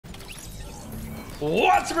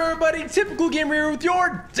What's up, everybody? Typical Gamer here with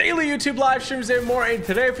your daily YouTube live streams and more. And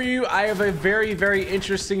today for you, I have a very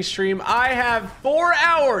interesting stream. I have 4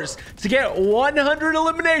 hours to get 100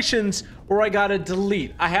 eliminations, or I gotta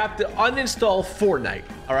delete. I have to uninstall Fortnite.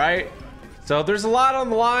 All right. So there's a lot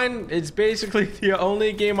on the line. It's basically the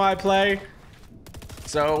only game I play.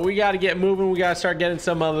 So we got to get moving. We got to start getting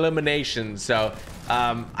some eliminations. So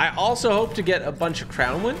I also hope to get a bunch of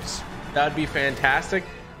crown wins. That'd be fantastic.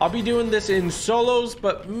 I'll be doing this in solos,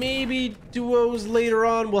 but maybe duos later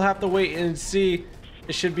on. We'll have to wait and see.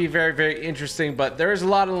 It should be very interesting, but there's a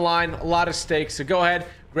lot on the line, a lot of stakes. So go ahead,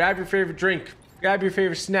 grab your favorite drink, grab your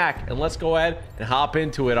favorite snack, and let's go ahead and hop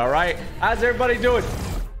into it. All right, how's everybody doing?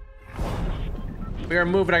 We are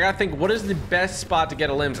moving. I gotta think, what is the best spot to get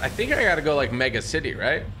elims? I think I gotta go like Mega City,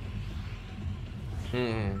 right?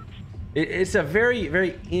 It's a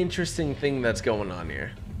very interesting thing that's going on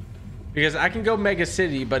here. Because I can go Mega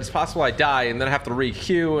City, but it's possible I die and then I have to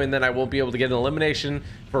re-queue and then I won't be able to get an elimination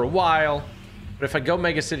for a while. But if I go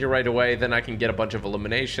Mega City right away, then I can get a bunch of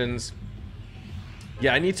eliminations.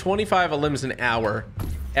 Yeah, I need 25 elims an hour,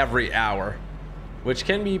 every hour, which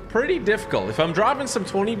can be pretty difficult. If I'm dropping some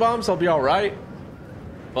 20 bombs, I'll be all right.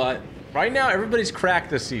 But right now, everybody's cracked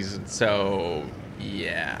this season, so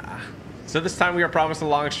yeah. So this time we are promised a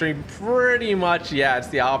long stream. Pretty much, yeah, it's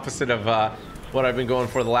the opposite of what I've been going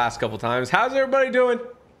for the last couple times. How's everybody doing?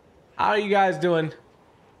 How are you guys doing?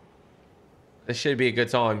 This should be a good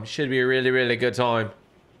time. Should be a really good time.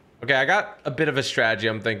 Okay, I got a bit of a strategy,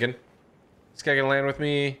 I'm thinking. This guy gonna land with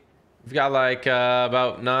me. We've got like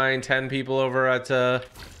about 9-10 people over at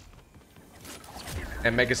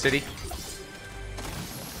Mega City.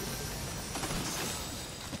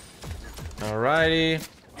 Alrighty.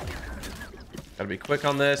 Gotta be quick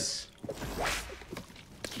on this.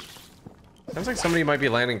 Sounds like somebody might be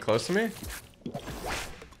landing close to me.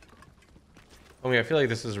 I mean, I feel like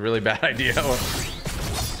this is a really bad idea.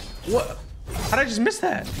 What? How'd I just miss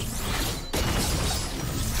that?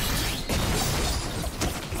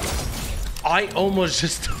 I almost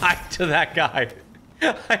just died to that guy.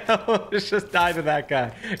 I almost just died to that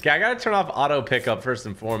guy. Okay, I gotta turn off auto pickup first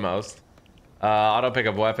and foremost. Auto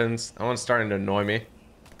pickup weapons. That one's starting to annoy me.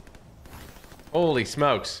 Holy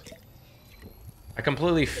smokes. I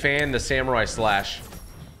completely fanned the samurai slash.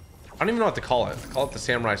 I don't even know what to call it. Call it the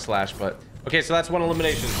samurai slash, but okay, so that's one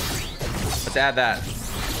elimination. Let's add that.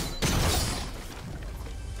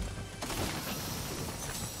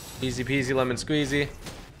 Easy peasy lemon squeezy.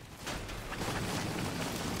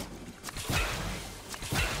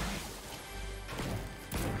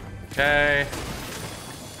 Okay.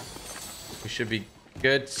 We should be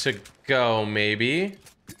good to go, maybe.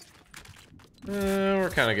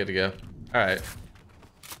 We're kind of good to go. All right.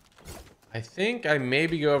 I think I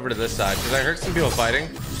maybe go over to this side because I heard some people fighting.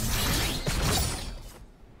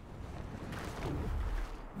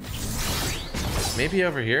 Maybe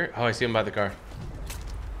over here. Oh, I see him by the car.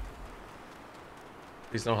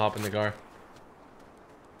 Please don't hop in the car.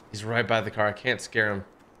 He's right by the car. I can't scare him.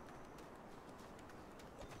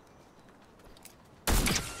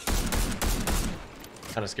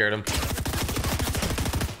 Kind of scared him.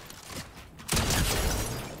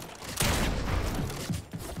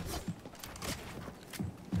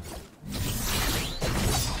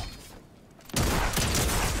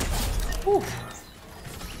 Whew.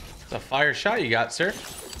 It's a fire shot you got, sir.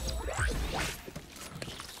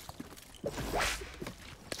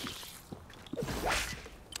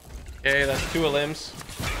 Okay, that's 2 elims.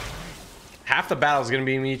 Half the battle is going to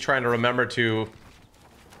be me trying to remember to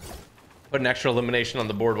put an extra elimination on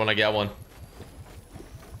the board when I get one.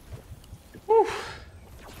 Whew.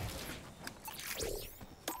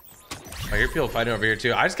 I hear people fighting over here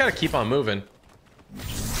too. I just gotta keep on moving.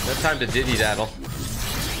 No time to diddy daddle.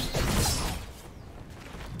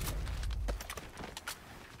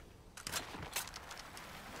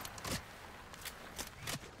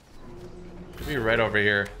 Could be right over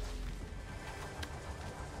here.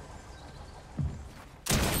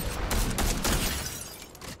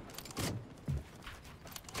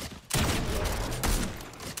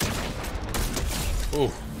 Ooh.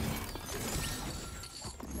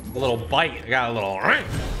 A little bite. I got a little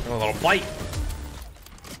bite.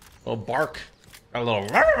 A little bark. Got a little.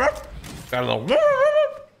 Got a little.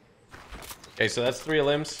 Okay, so that's 3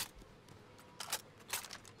 elims.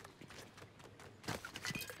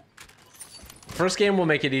 First game will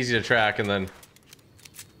make it easy to track, and then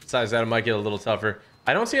besides that, it might get a little tougher.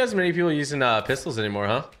 I don't see as many people using pistols anymore,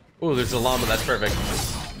 huh? Ooh, there's a llama. That's perfect.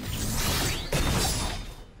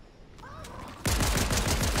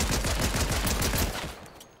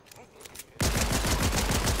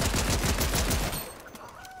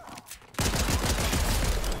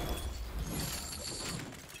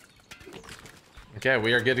 Okay,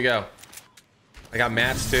 we are good to go. I got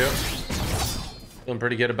mats too. Feeling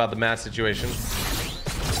pretty good about the mat situation.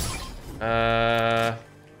 I'll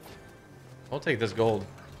take this gold.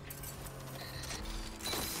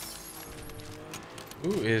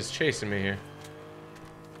 Who is chasing me here?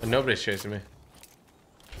 Oh, nobody's chasing me.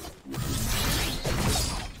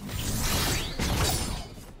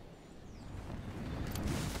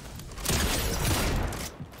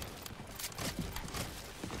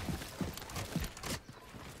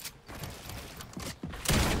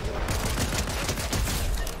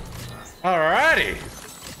 Alrighty.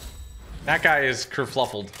 That guy is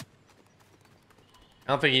kerfluffled. I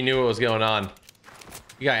don't think he knew what was going on.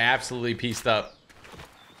 He got absolutely pieced up.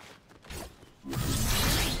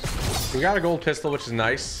 We got a gold pistol, which is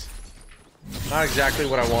nice. Not exactly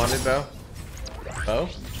what I wanted, Bo. Bo?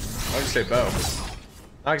 Why did you say Bo?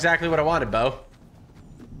 Not exactly what I wanted, Bo.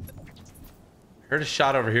 Heard a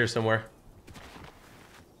shot over here somewhere.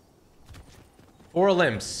 4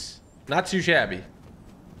 limbs. Not too shabby.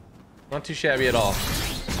 Not too shabby at all.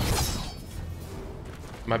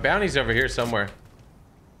 My bounty's over here somewhere.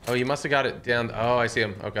 Oh, you must have got it down. Oh, I see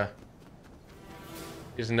him. Okay.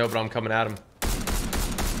 He doesn't know, but I'm coming at him.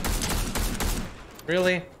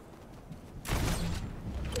 Really?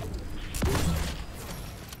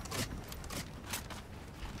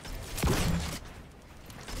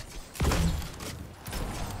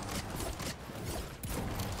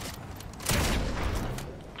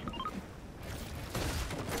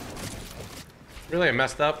 Really, I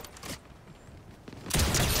messed up.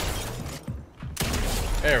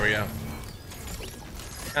 There we go.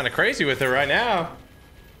 Kind of crazy with it right now.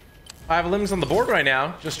 5 limbs on the board right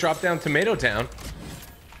now. Just dropped down Tomato Town.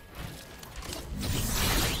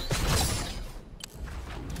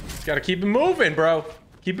 Gotta keep it moving, bro.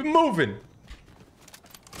 Keep it moving.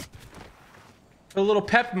 Put a little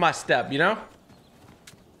pep in my step, you know?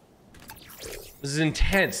 This is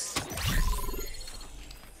intense.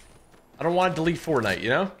 I don't want to delete Fortnite, you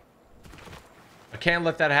know? I can't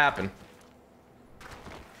let that happen.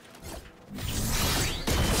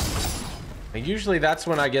 And usually that's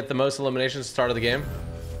when I get the most eliminations at the start of the game.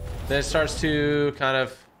 Then it starts to kind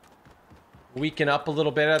of weaken up a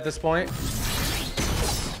little bit at this point.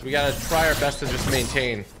 We gotta try our best to just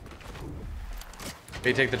maintain.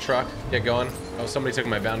 Maybe take the truck, get going. Oh, somebody took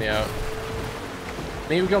my bounty out.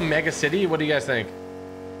 Maybe we go Mega City? What do you guys think?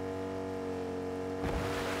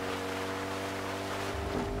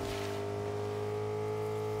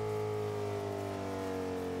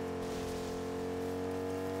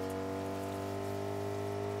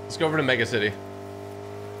 Let's go over to Mega City.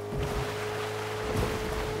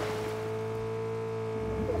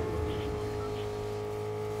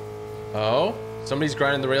 Oh, somebody's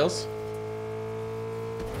grinding the rails.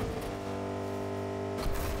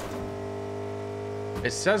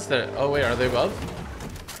 It says that. Oh wait, are they above?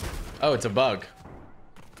 Oh, it's a bug.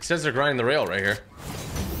 It says they're grinding the rail right here.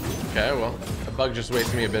 Okay, well, a bug just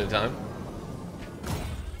wasted me a bit of time.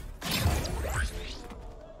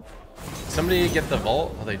 Somebody get the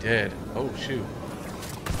vault? Oh, they did. Oh shoot.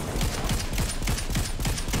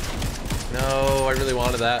 No, I really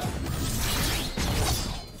wanted that.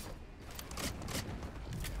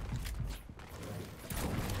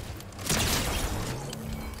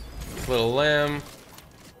 Little limb.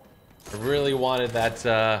 I really wanted that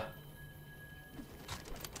the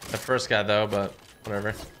first guy though, but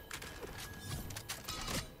whatever.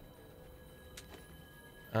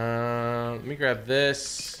 Let me grab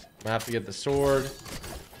this. I have to get the sword.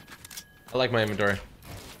 I like my inventory.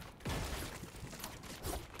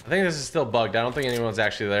 I think this is still bugged. I don't think anyone's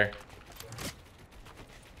actually there.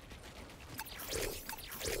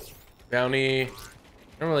 Bounty. I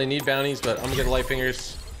don't really need bounties, but I'm gonna get the light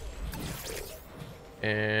fingers.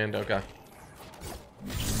 And okay.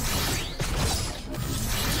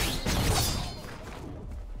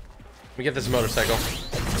 Let me get this motorcycle.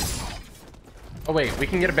 Oh wait, we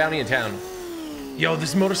can get a bounty in town. Yo,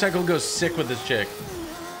 this motorcycle goes sick with this chick.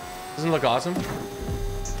 Doesn't it look awesome?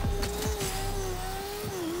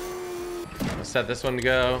 Let's set this one to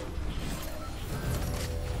go.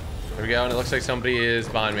 There we go, and it looks like somebody is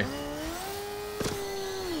behind me.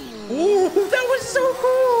 Ooh, that was so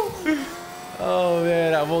cool! Oh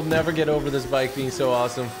man, I will never get over this bike being so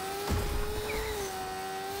awesome.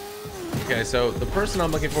 Okay, so the person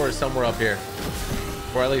I'm looking for is somewhere up here.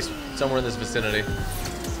 Or at least somewhere in this vicinity.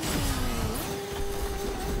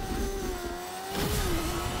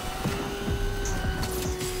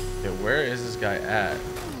 Okay, where is this guy at?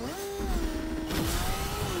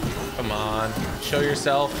 Come on, show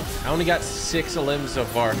yourself. I only got 6 limbs so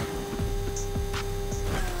far.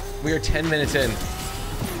 We are 10 minutes in.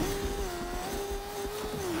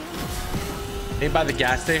 Maybe by the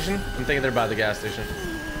gas station? I'm thinking they're by the gas station.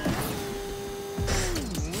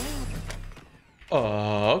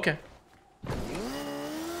 Oh, okay.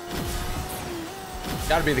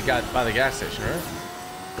 Gotta be the guy by the gas station, right?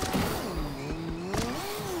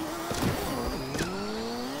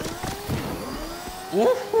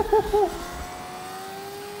 Woo-hoo-hoo-hoo.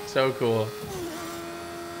 So cool.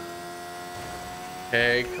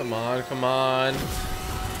 Okay, come on, come on.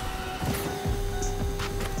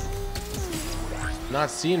 Not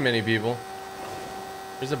seeing many people.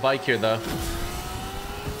 There's a bike here though.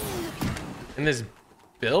 In this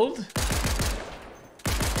build?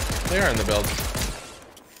 They are in the build.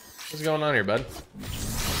 What's going on here, bud?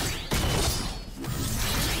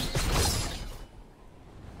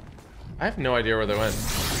 I have no idea where they went.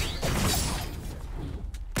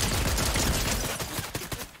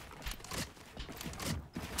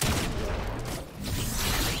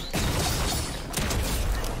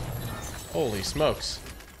 Holy smokes.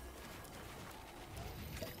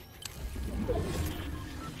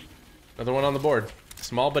 Another one on the board.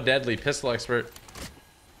 Small but deadly, pistol expert.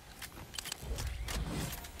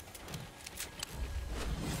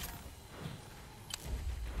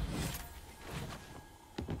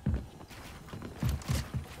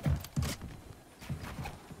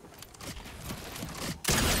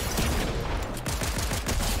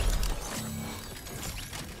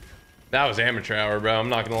 That was amateur hour, bro. I'm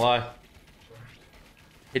not gonna lie.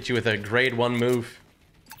 Hit you with a grade 1 move.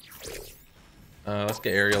 Let's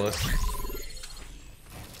get aerialist.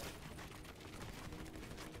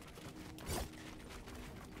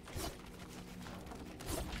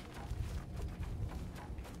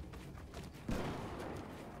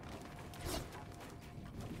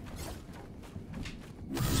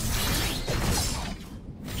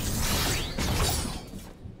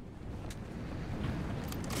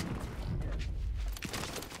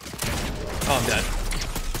 Oh, I'm dead.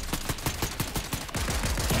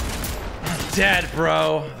 I'm dead,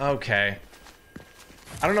 bro. Okay.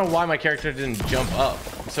 I don't know why my character didn't jump up.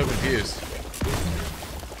 I'm so confused.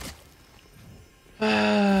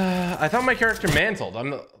 I thought my character mantled.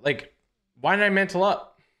 I'm like, why did I mantle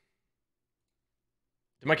up?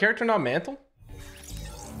 Did my character not mantle?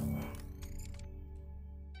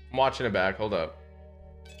 I'm watching it back. Hold up.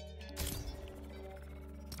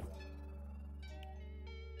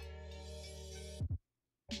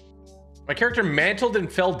 My character mantled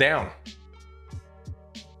and fell down.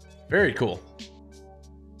 Very cool.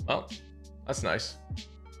 Well, that's nice.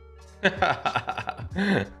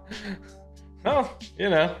 Well, you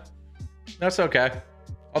know, that's okay.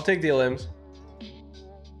 I'll take the elims.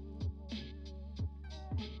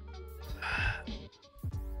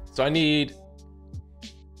 So I need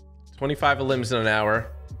 25 elims in an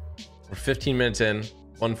hour. We're 15 minutes in,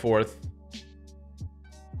 1/4.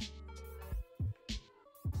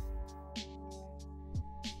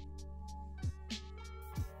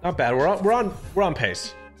 Not bad. We're on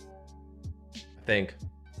pace. I think.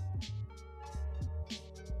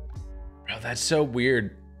 Bro, that's so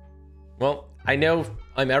weird. Well, I know if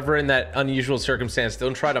I'm ever in that unusual circumstance,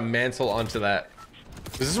 don't try to mantle onto that.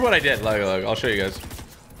 This is what I did. Look, I'll show you guys.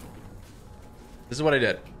 This is what I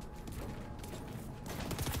did.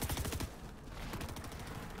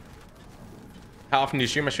 How often do you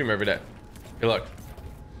stream? I stream every day. Hey, look.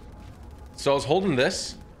 So I was holding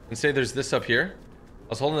this, and say there's this up here. I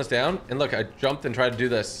was holding this down, and look, I jumped and tried to do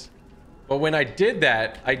this. But when I did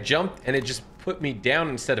that, I jumped, and it just put me down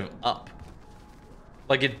instead of up.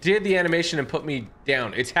 Like, it did the animation and put me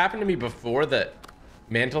down. It's happened to me before, that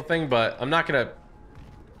mantle thing, but I'm not gonna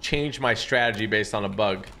change my strategy based on a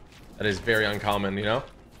bug. That is very uncommon, you know?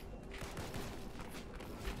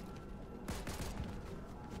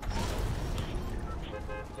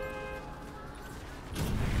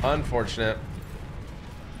 Unfortunate.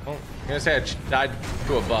 Well, I'm gonna say I died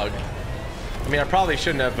to a bug. I mean, I probably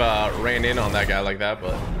shouldn't have ran in on that guy like that,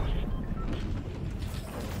 but...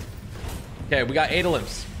 Okay, we got 8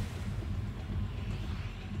 elims.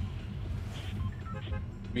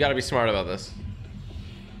 We gotta be smart about this.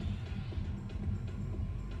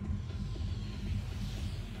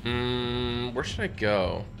 Where should I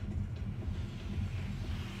go?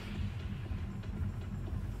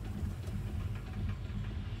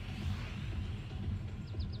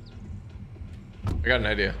 I got an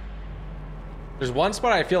idea. There's one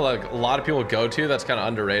spot I feel like a lot of people go to that's kind of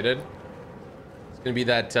underrated. It's gonna be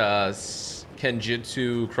that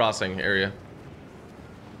Kenjutsu crossing area.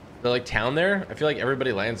 The like town there. I feel like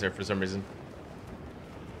everybody lands there for some reason.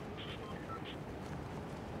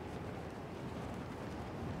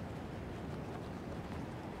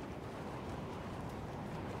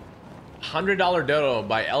 $100 dono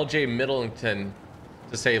by LJ Middleton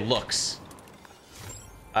to say looks.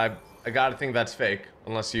 I gotta think that's fake,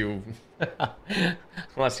 unless you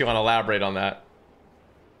unless you want to elaborate on that.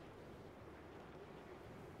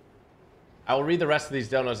 I will read the rest of these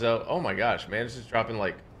donos though. Oh my gosh, man, it's just dropping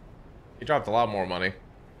like, he dropped a lot more money,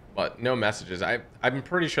 but no messages. I'm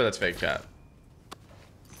pretty sure that's fake chat.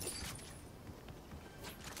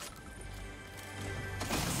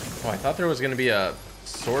 Oh, I thought there was gonna be a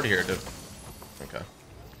sword here to... Okay.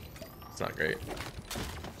 It's not great.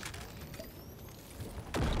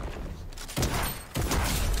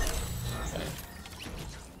 Okay.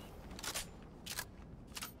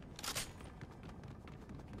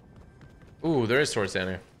 Ooh, there is swords down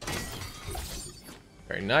here.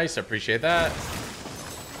 Very nice, I appreciate that.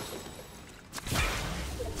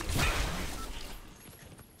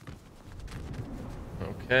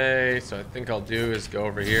 Okay, so I think I'll do is go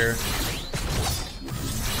over here.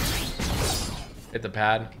 Hit the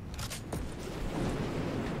pad.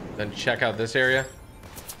 Then check out this area.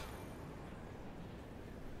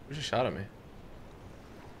 Who just shot at me?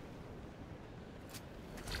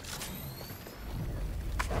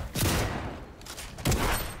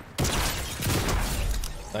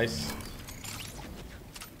 Nice.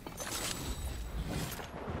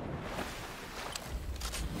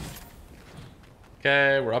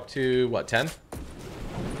 Okay, we're up to what, 10? I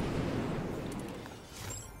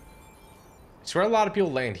swear a lot of people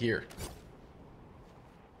land here.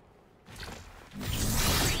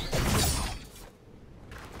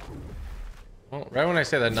 Well, right when I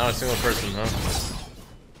say that, not a single person, huh?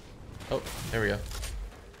 Oh, there we go.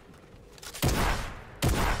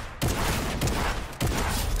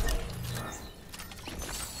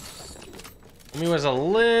 He was a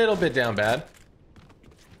little bit down bad.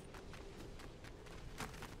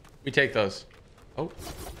 We take those. Oh.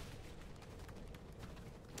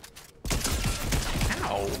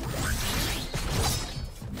 Ow.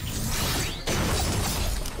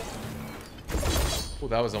 Oh,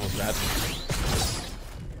 that was almost bad.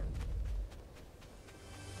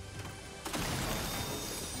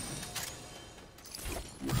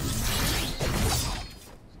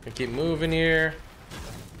 Gonna keep moving here.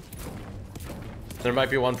 There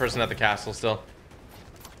might be one person at the castle still.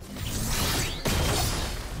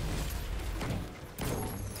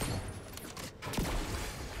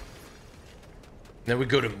 Then we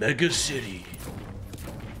go to Mega City.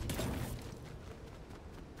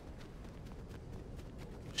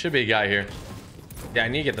 Should be a guy here. Yeah, I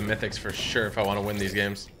need to get the mythics for sure if I want to win these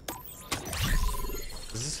games.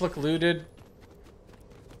 Does this look looted?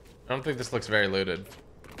 I don't think this looks very looted.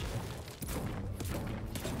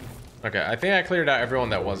 Okay, I think I cleared out everyone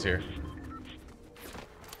that was here.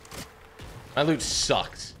 My loot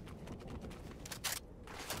sucked.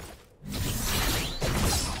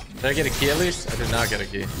 Did I get a key at least? I did not get a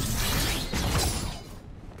key.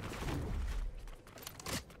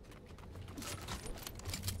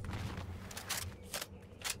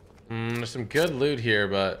 There's some good loot here,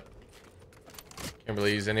 but can't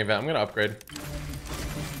really use any of it. I'm gonna upgrade.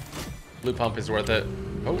 Loot pump is worth it.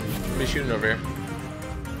 Oh, somebody's shooting over here.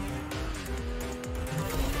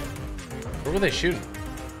 Where were they shooting?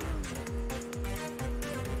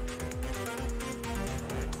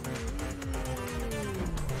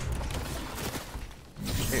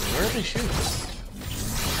 Hey, where are they shooting?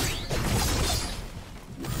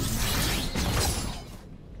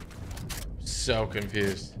 So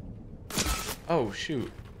confused. Oh,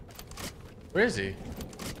 shoot. Where is he?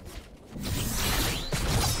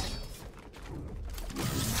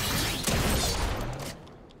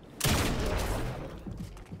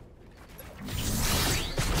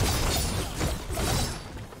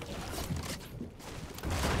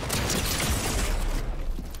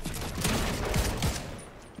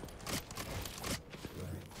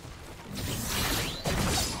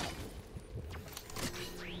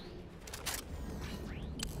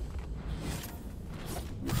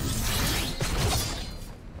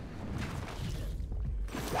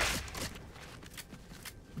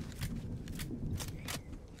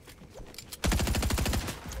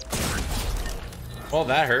 Well,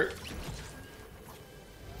 that hurt.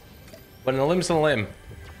 But a limb's a limb.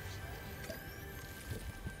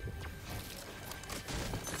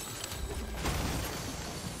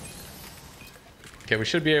 Okay, we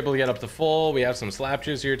should be able to get up to full. We have some slap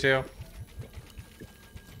juice here too.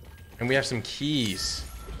 And we have some keys.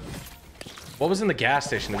 What was in the gas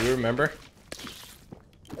station? Do we remember?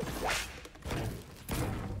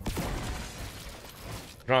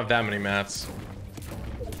 I don't have that many mats.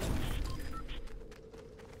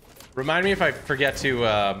 Remind me if I forget to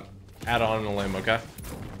add on a limb, okay?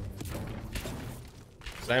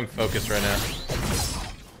 I am focused right now.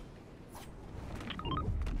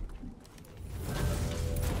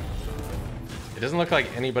 It doesn't look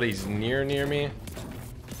like anybody's near me.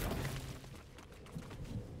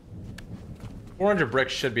 400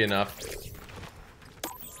 bricks should be enough.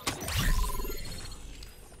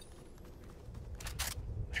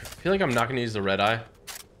 I feel like I'm not gonna use the red eye.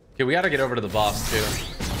 Okay, we gotta get over to the boss too.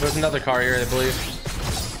 There's another car here, I believe.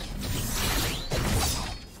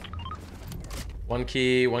 One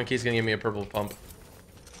key's gonna give me a purple pump.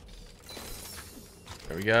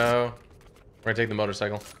 There we go. We're gonna take the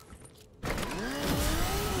motorcycle. I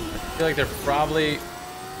feel like they're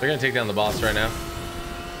gonna take down the boss right now.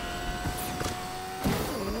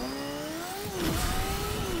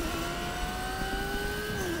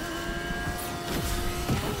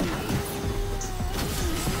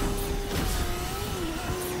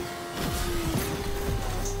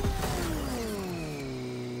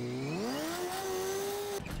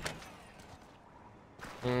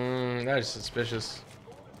 That is suspicious.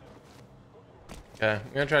 Okay,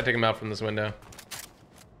 I'm gonna try to take him out from this window.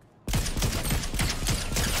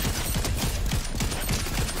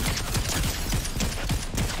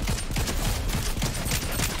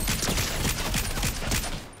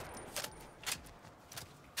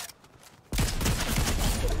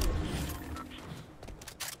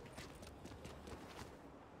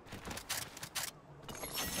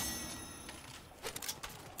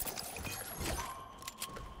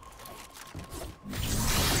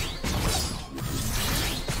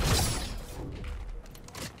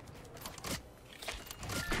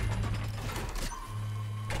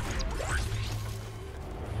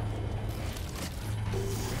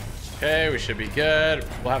 Okay, we should be good.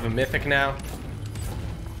 We'll have a mythic now.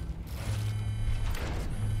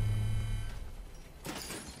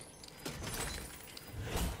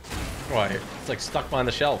 Why? It's like stuck behind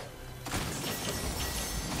the shelf.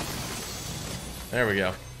 There we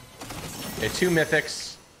go. Okay, 2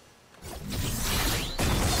 mythics.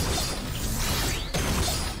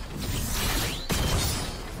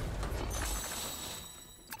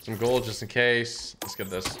 Some gold just in case. Let's get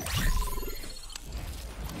this.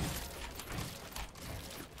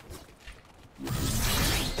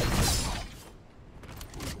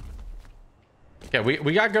 Okay,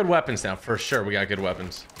 we got good weapons now, for sure. We got good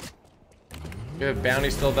weapons. We have bounty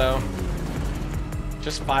still, though.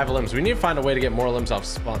 Just 5 limbs. We need to find a way to get more limbs off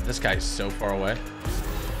spawn. This guy is so far away.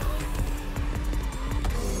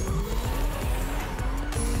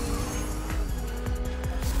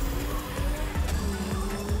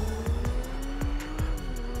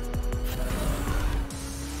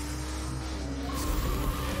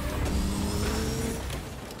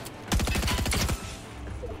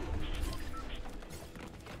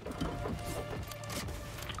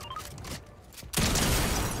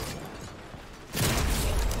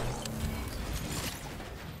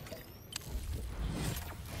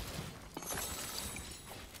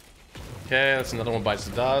 Okay, that's another one bites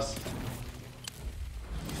the dust.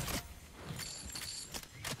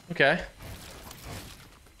 Okay.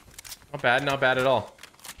 Not bad at all.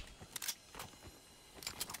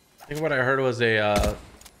 I think what I heard was a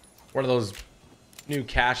one of those new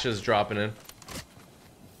caches dropping in.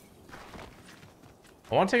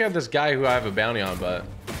 I want to take out this guy who I have a bounty on, but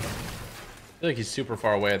I feel like he's super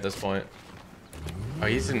far away at this point. Oh,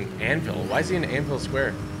 he's in Anvil. Why is he in Anvil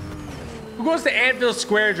Square? Who goes to Anvil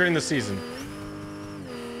Square during the season?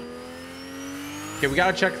 Okay, we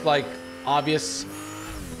gotta check like obvious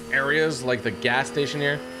areas like the gas station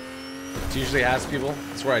here. It usually has people.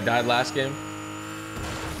 That's where I died last game.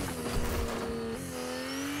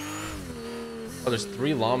 Oh, there's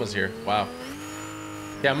 3 llamas here. Wow.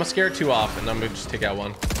 Yeah, I'm gonna scare 2 off and I'm gonna just take out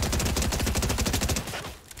 1.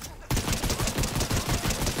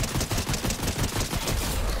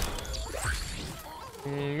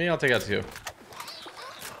 Maybe I'll take out 2.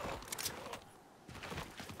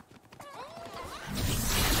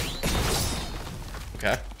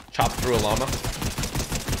 Okay. Chop through a llama.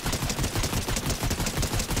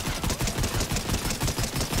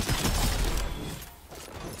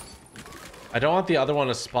 I don't want the other one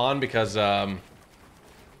to spawn because I don't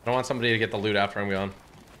want somebody to get the loot after I'm gone.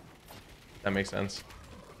 That makes sense.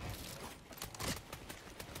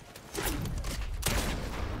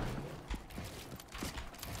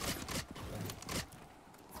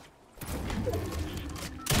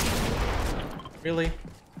 Really?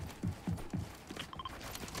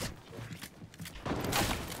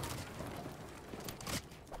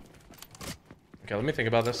 Okay, let me think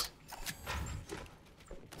about this.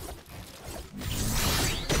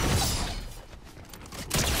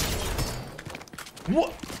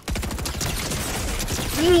 What?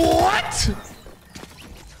 What?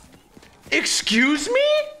 Excuse me?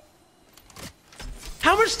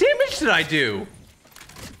 How much damage did I do?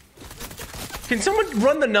 Can someone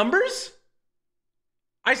run the numbers?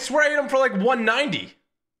 I swear I hit him for like 190.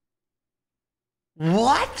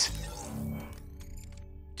 What?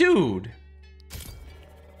 Dude.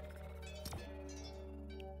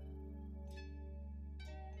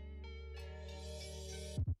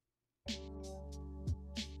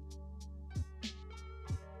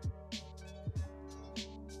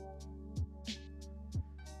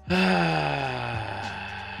 I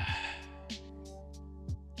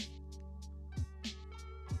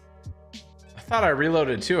thought I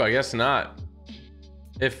reloaded too. I guess not.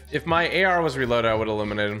 If my AR was reloaded, I would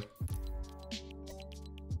eliminate him.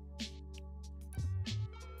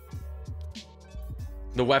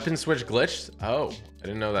 The weapon switch glitched? Oh, I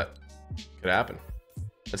didn't know that could happen.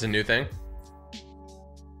 That's a new thing.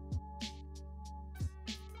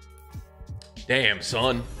 Damn,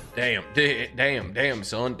 son. Damn, damn,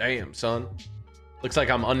 son. Damn, son. Looks like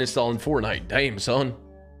I'm uninstalling Fortnite. Damn, son.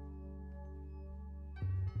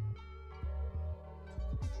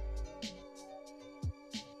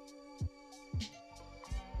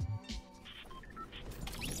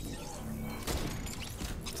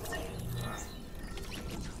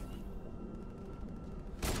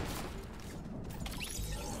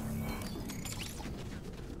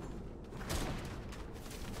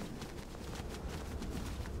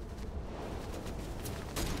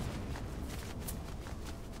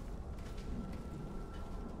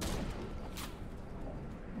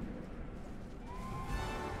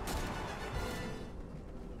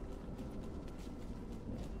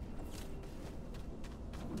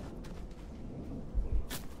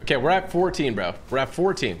 Okay, we're at 14, bro. We're at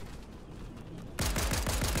 14.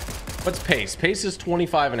 What's pace? Pace is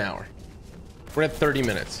 25 an hour. We're at 30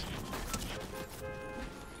 minutes.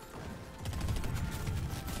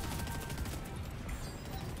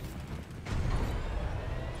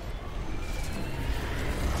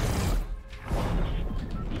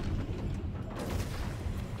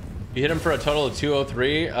 You hit him for a total of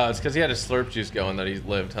 203. It's because he had a slurp juice going that he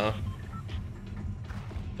lived, huh?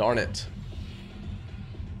 Darn it.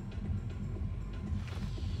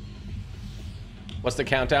 What's the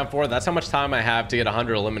countdown for? That's how much time I have to get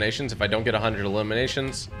 100 eliminations. If I don't get 100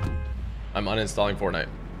 eliminations, I'm uninstalling Fortnite.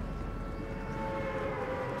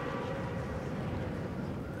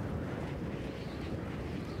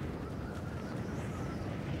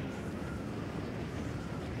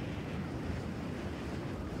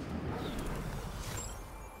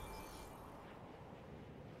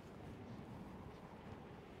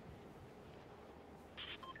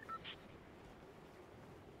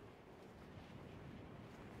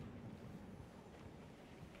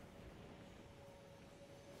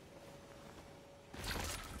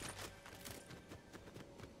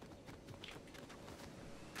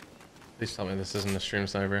 Please tell me this isn't a stream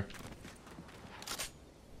sniper.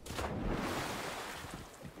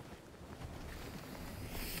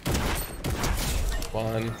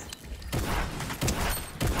 One.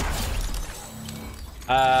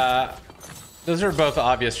 Those are both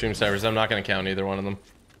obvious stream snipers. I'm not going to count either one of them,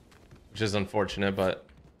 which is unfortunate, but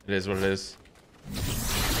it is what it is.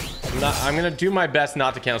 I'm going to do my best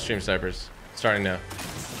not to count stream snipers starting now.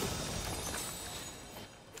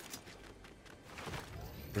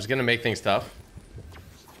 We're just gonna make things tough.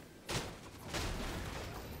 I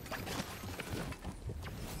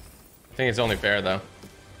think it's only fair though.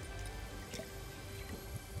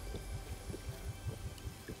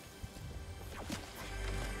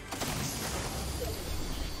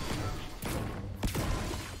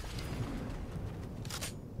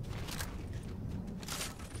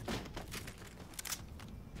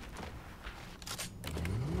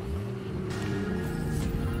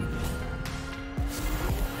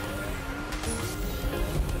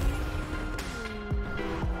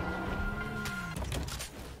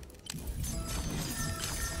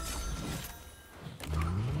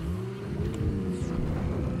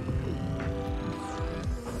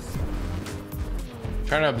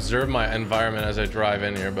 Trying to observe my environment as I drive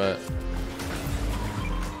in here, but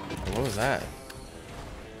what was that?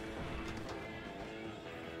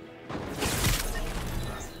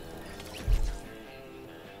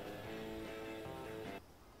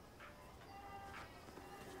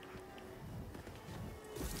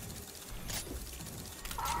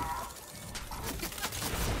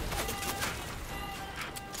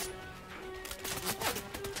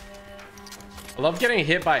 I love getting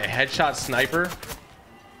hit by a headshot sniper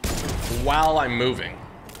while I'm moving.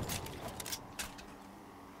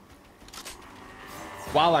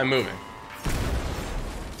 While I'm moving.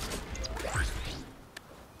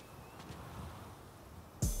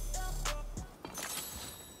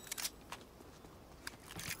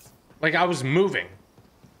 Like I was moving.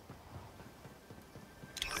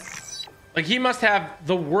 Like he must have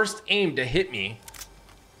the worst aim to hit me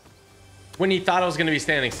when he thought I was going to be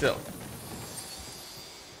standing still.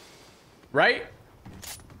 Right?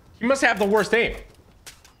 He must have the worst aim.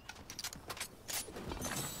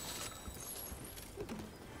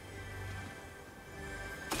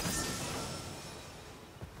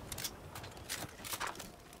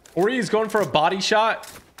 Or he's going for a body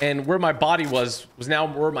shot, and where my body was now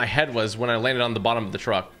where my head was when I landed on the bottom of the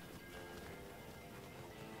truck.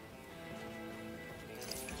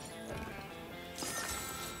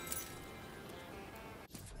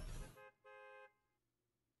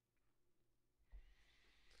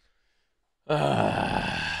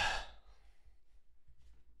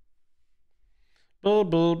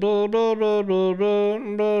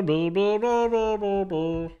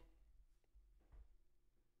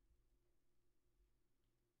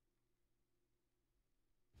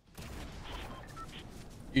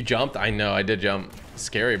 You jumped? I know, I did jump.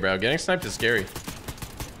 Scary, bro. Getting sniped is scary.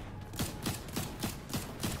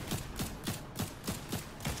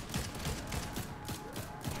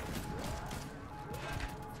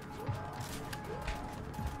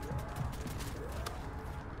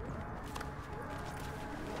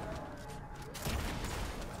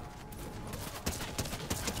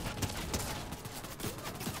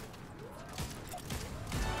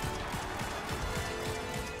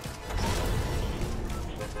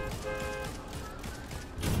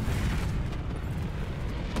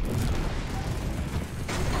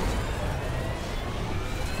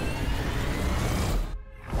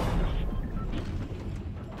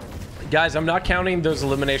 Guys, I'm not counting those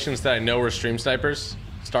eliminations that I know were stream snipers,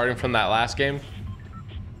 starting from that last game.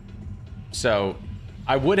 So,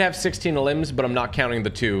 I would have 16 elims, but I'm not counting the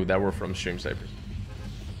 2 that were from stream snipers.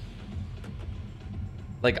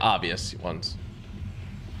 Like, obvious ones.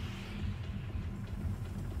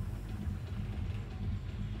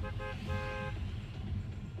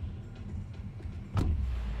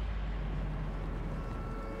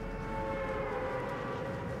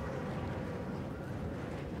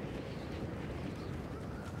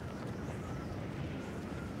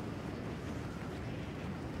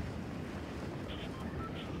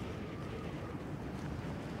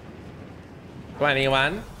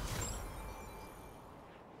 Anyone?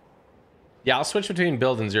 Yeah, I'll switch between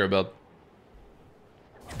build and zero build.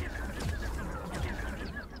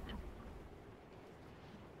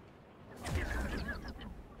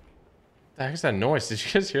 The heck is that noise? Did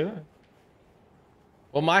you guys hear that?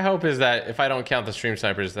 Well, my hope is that if I don't count the stream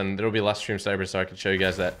snipers, then there'll be less stream snipers, so I can show you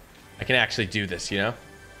guys that I can actually do this, you know?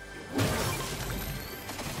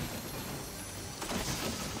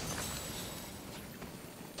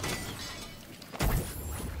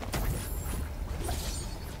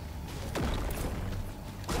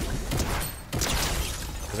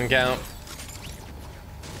 Doesn't count.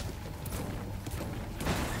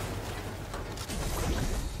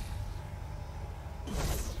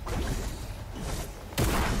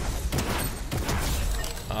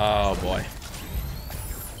 Oh boy.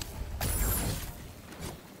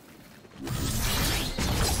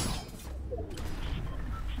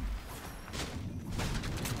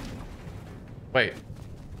 Wait.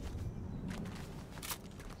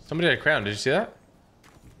 Somebody had a crown. Did you see that?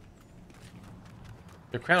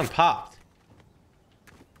 The crown popped.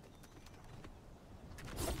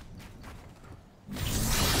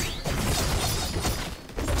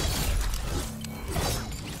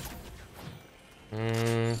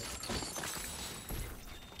 I'm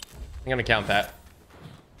gonna count that.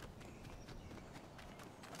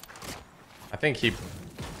 I think he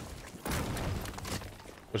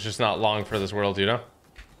was just not long for this world, you know?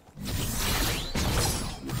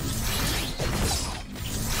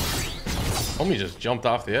 Homie just jumped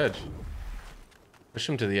off the edge. Push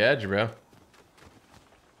him to the edge, bro.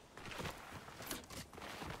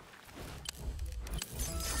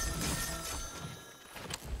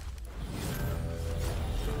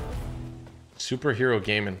 Superhero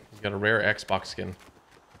gaming. He's got a rare Xbox skin.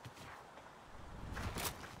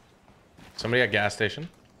 Somebody at gas station.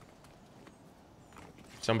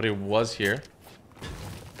 Somebody was here.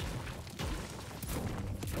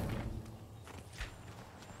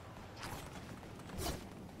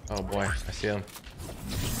 Oh boy, I see him.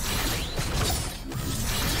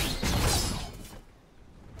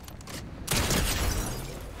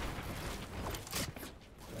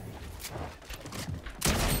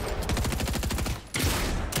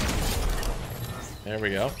 There we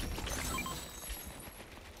go.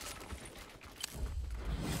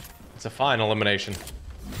 It's a fine elimination.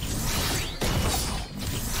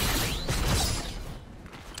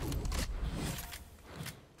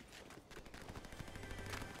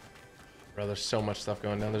 Bro, there's so much stuff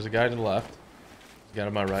going down. There's a guy to the left. There's a guy to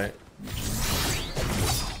my right.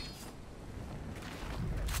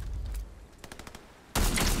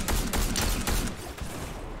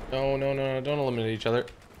 No, no, no, no. Don't eliminate each other.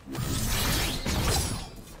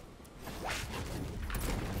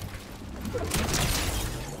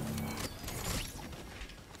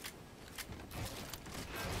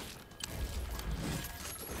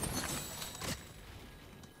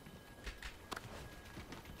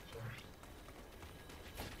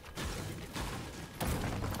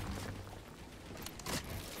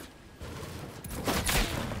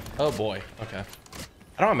 Oh boy. Okay.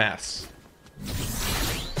 I don't have maths.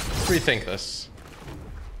 Let's rethink this.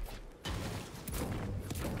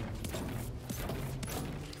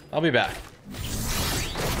 I'll be back.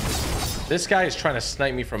 This guy is trying to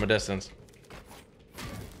snipe me from a distance.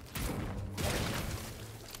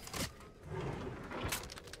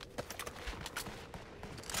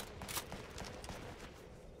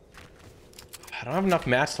 I don't have enough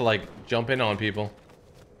mats to like jump in on people.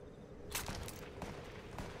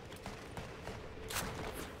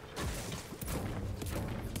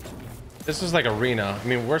 This is like arena. I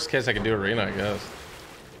mean, worst case I could do arena, I guess.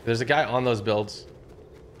 There's a guy on those builds.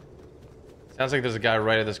 Sounds like there's a guy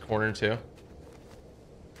right at this corner too.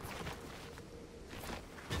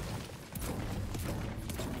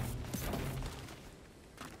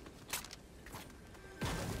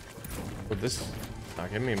 Would this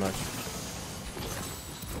not give me much?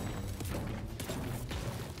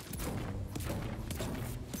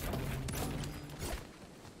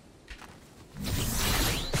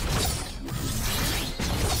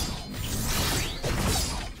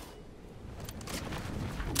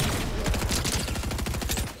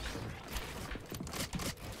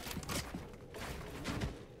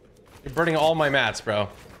 You're burning all my mats, bro.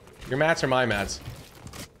 Your mats are my mats.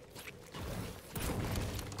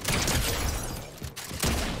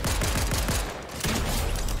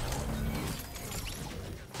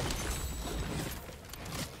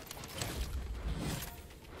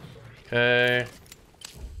 Okay.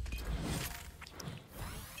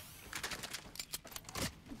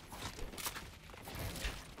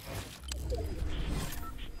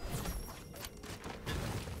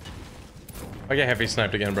 I get heavy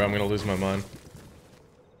sniped again, bro. I'm gonna lose my mind.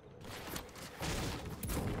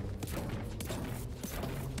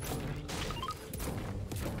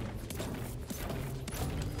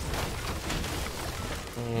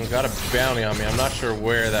 Got a bounty on me. I'm not sure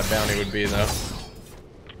where that bounty would be, though.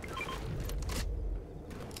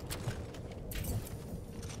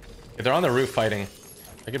 If they're on the roof fighting,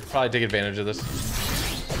 I could probably take advantage of this.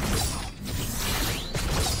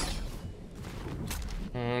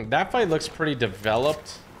 That fight looks pretty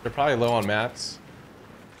developed. They're probably low on mats.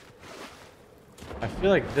 I feel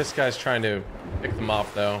like this guy's trying to pick them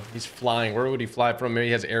off, though. He's flying. Where would he fly from? Maybe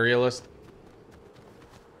he has aerialist.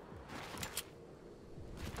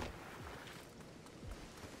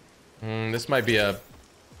 This might be a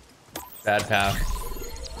bad path.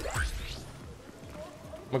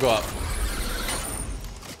 I'm gonna go up.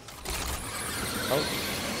 Oh.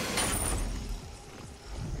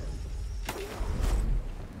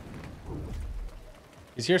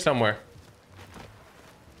 He's here somewhere.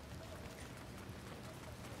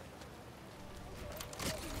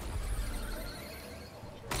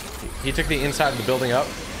 He took the inside of the building up.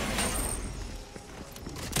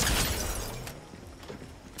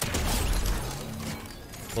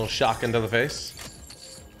 Little shotgun to the face.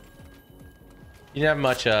 You didn't have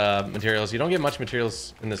much materials. You don't get much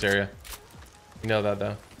materials in this area. You know that,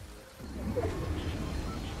 though.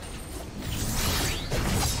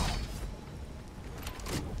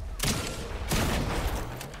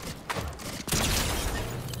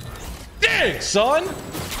 Dang, son!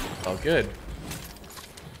 Oh, good.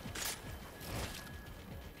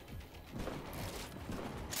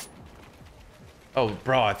 Oh,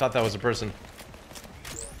 bro, I thought that was a person.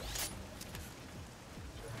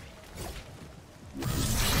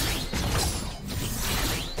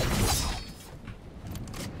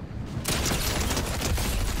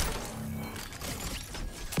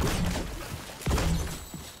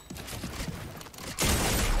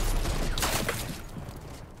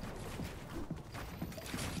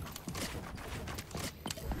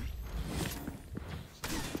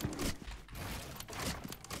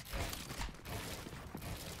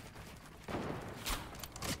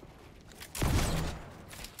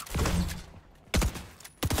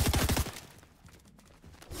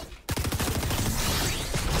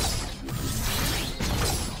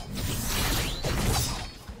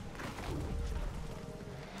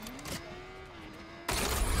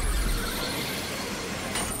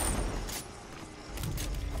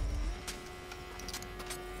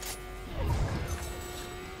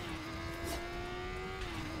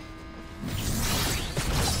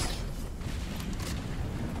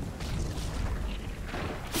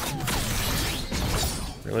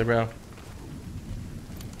 Really, bro?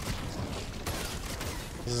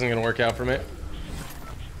 This isn't gonna work out for me.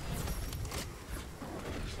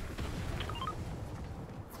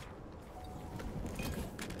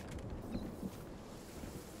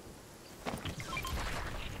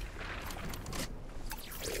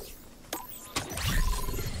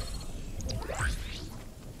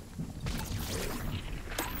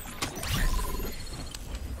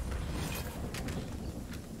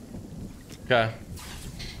 Okay.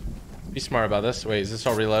 Be smart about this. Wait, is this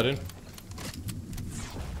all reloaded?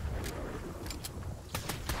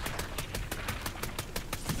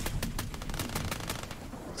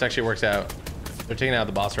 This actually works out. They're taking out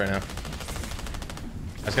the boss right now.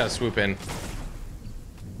 I just gotta swoop in.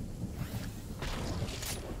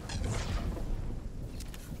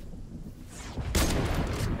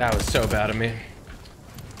 That was so bad of me.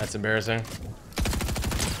 That's embarrassing.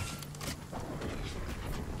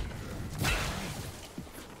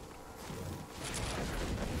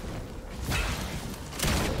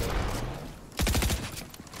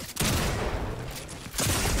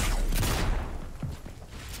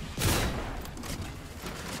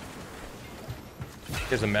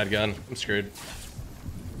 Here's a med gun. I'm screwed.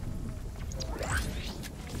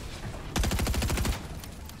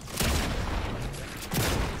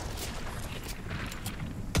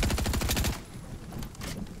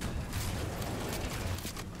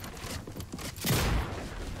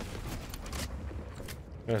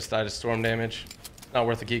 I'm gonna die to storm damage. Not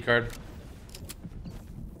worth the key card.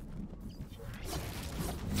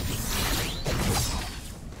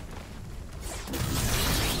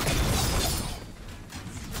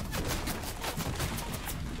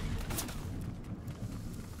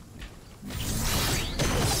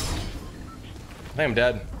 I am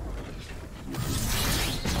dead.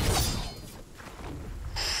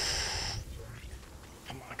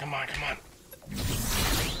 Come on, come on, come on.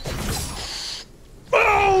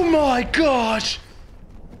 Oh my gosh!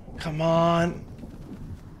 Come on.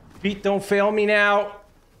 Feet don't fail me now.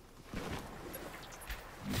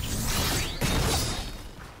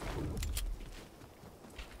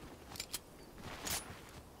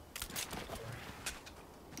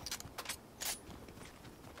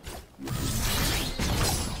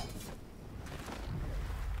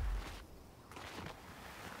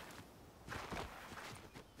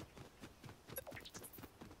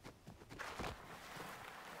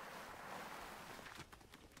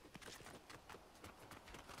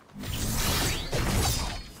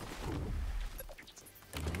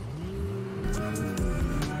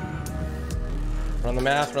 Run the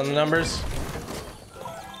math, run the numbers.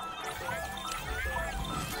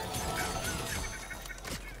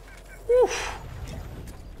 Whew.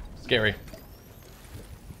 Scary.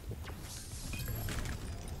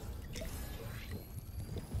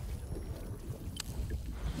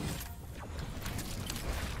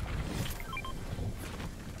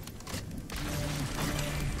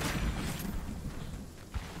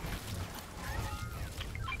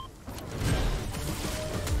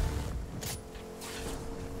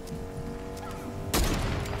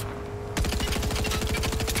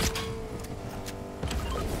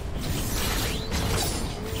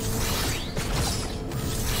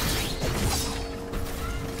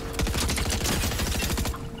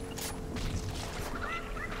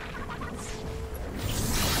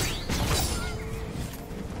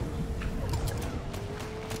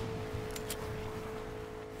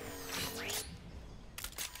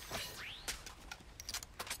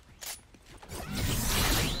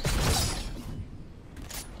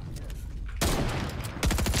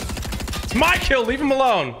 It's my kill, leave him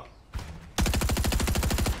alone.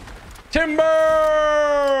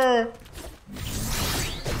 Timber!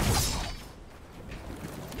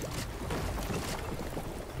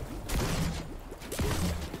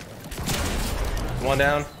 One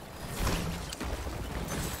down.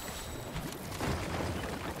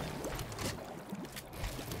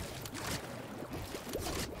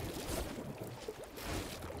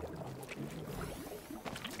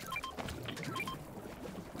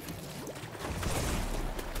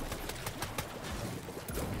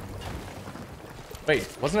 Wait,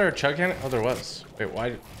 wasn't there a chug cannon? Oh, there was. Wait,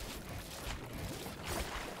 why?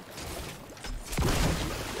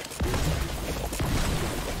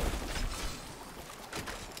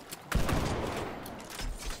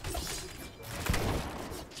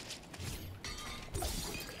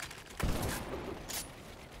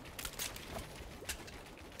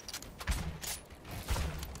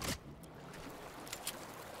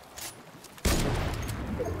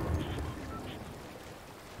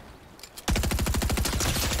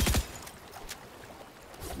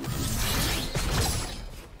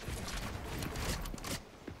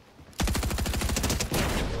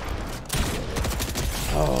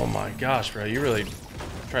 gosh, bro, you really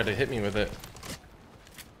tried to hit me with it.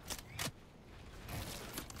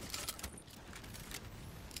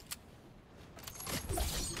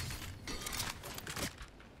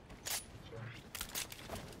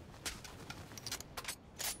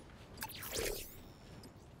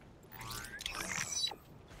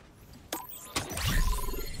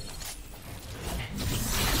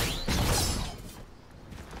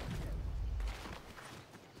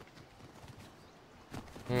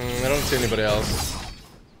 I don't see anybody else.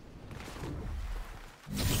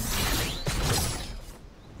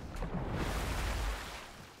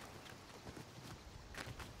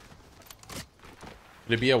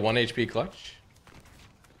 Would it be a 1 HP clutch?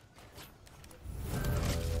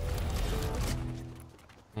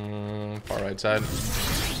 Far right side.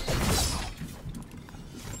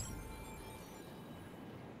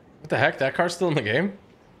 What the heck? That car's still in the game?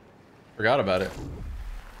 Forgot about it.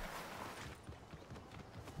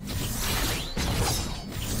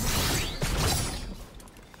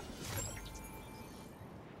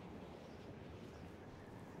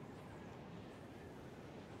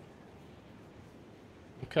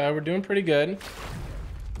 Okay, we're doing pretty good.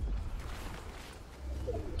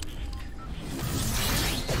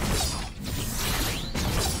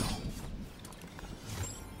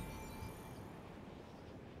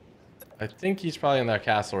 I think he's probably in that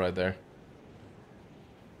castle right there.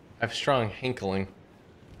 I have strong hankling.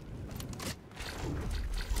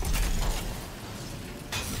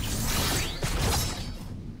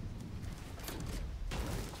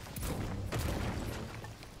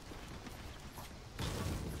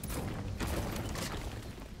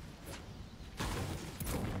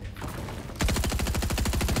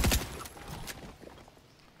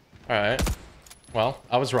 All right. Well,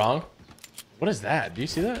 I was wrong. What is that? Do you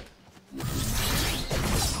see that?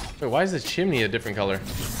 Wait, why is the chimney a different color?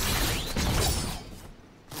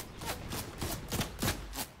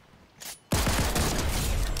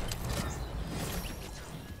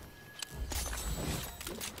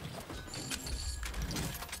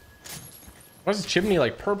 Why is the chimney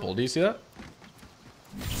like purple? Do you see that?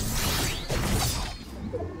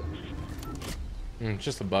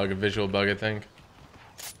 Just a bug, a visual bug, I think.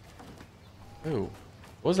 Ooh,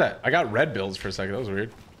 what was that? I got red builds for a second. That was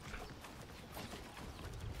weird.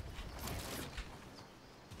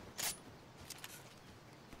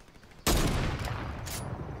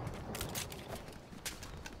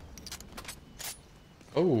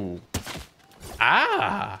 Oh.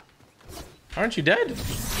 Ah. Aren't you dead?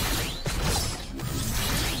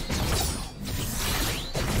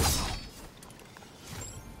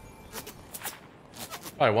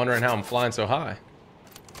 Probably wondering how I'm flying so high.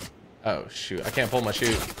 Oh, shoot. I can't pull my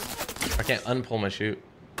chute. I can't unpull my chute.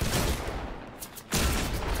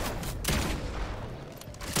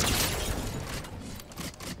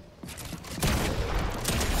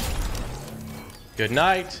 Good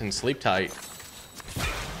night and sleep tight.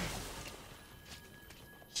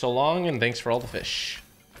 So long and thanks for all the fish.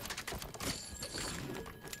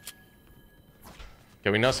 Okay,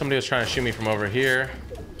 we know somebody was trying to shoot me from over here.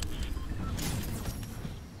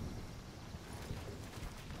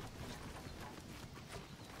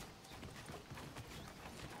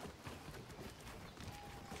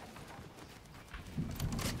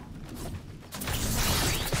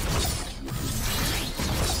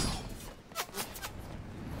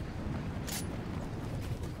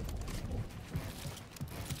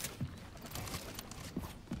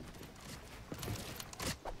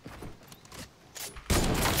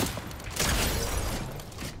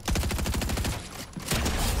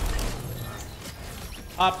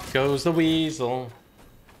 Up goes the weasel.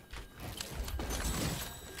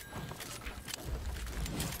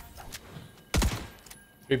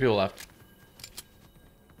 Three people left.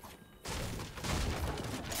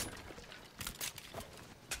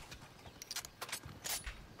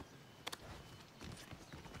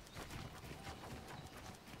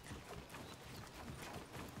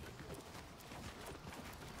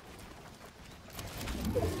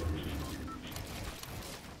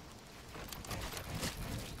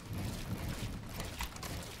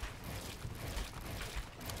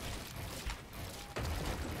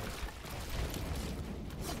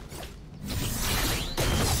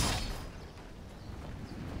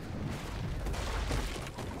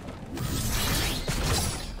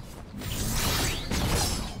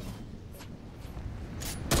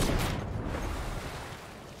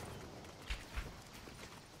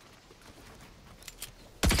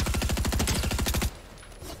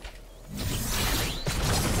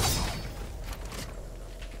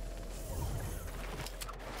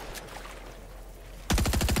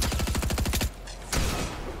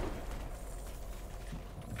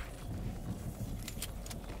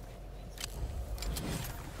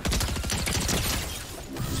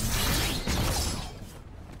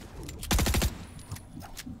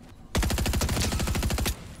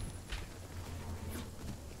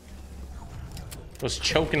 was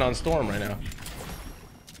choking on Storm right now.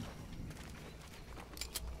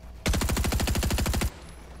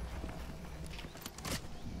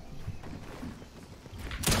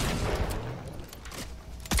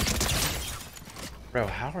 Bro,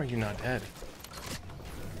 how are you not dead?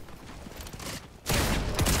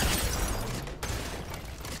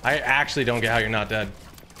 I actually don't get how you're not dead.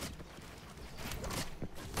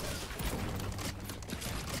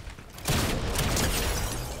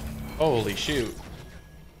 Holy shoot.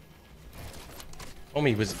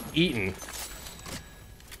 Homie was eaten.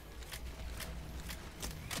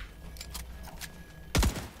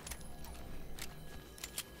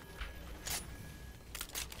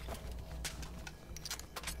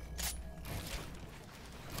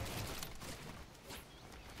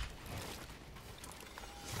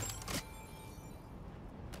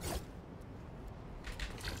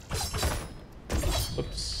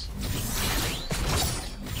 Oops.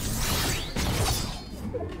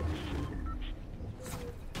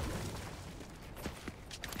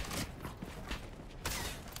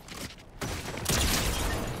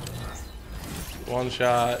 One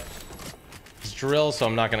shot. It's drill, so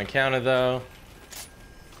I'm not gonna count it though.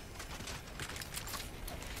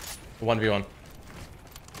 1v1.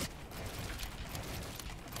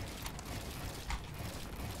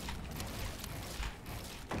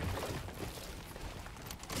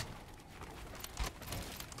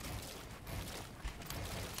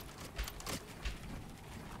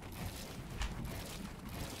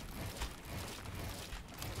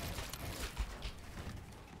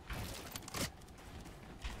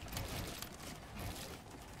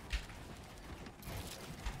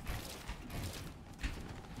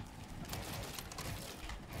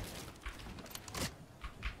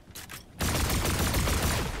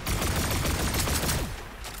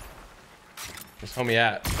 Where's homie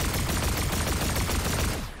at?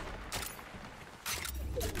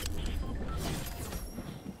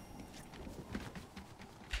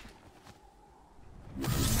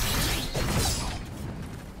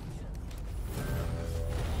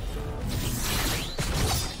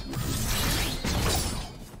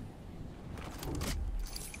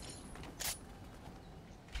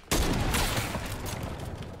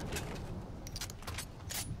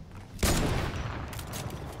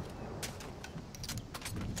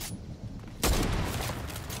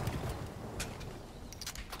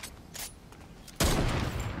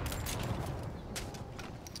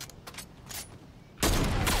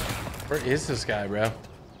 Where is this guy, bro?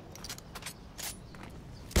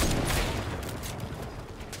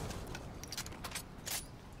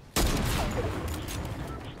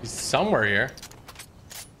 He's somewhere here.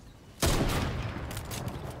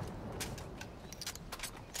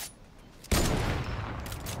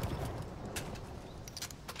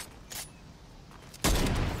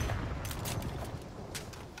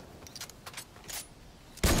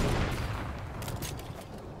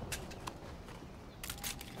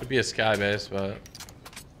 Could be a sky base, but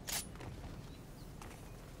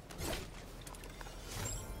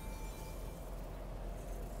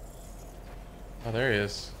oh, there he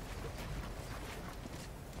is.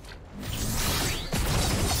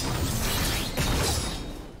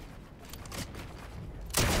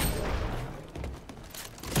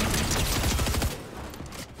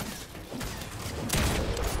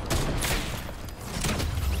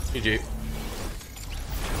 GG.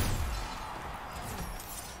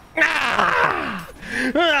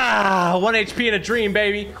 Ah, 1 HP in a dream,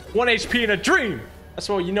 baby. 1 HP in a dream. That's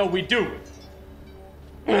what you know we do.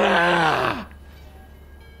 Ah.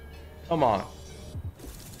 Come on.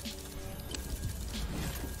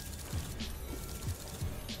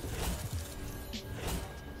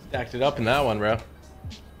 Stacked it up in that one, bro.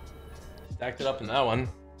 Stacked it up in that one.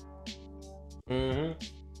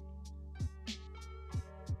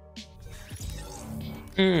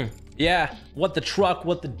 Yeah, what the truck,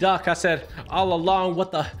 what the duck. I said all along,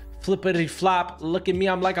 what the flippity flop. Look at me,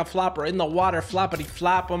 I'm like a flopper in the water, floppity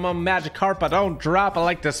flop. I'm a magic carp, I don't drop. I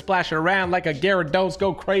like to splash around like a Gyarados,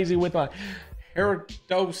 go crazy with a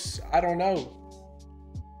Gyarados. I don't know.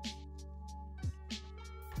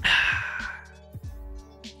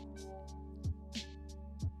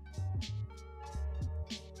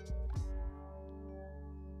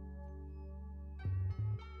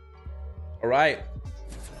 All right.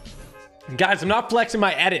 Guys, I'm not flexing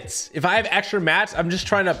my edits. If I have extra mats, I'm just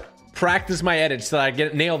trying to practice my edits so that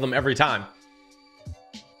I nail them every time.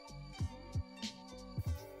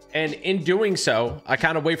 And in doing so, I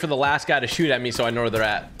kind of wait for the last guy to shoot at me so I know where they're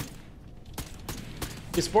at.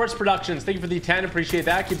 The Sports Productions, thank you for the 10. Appreciate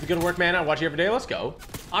that. Keep the good work, man. I watch you every day. Let's go.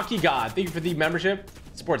 Aki God, thank you for the membership.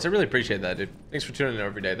 Sports, I really appreciate that, dude. Thanks for tuning in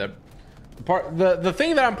every day. That The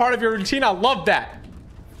thing that I'm part of your routine. I love that.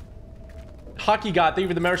 Hockey God, thank you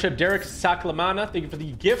for the membership. Derek Saklamana, thank you for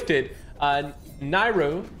the gifted.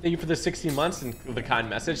 Nairo, thank you for the 16 months and the kind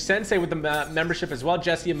message. Sensei with the membership as well.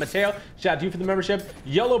 Jesse and Mateo, shout out to you for the membership.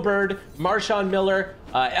 Yellowbird, Marshawn Miller,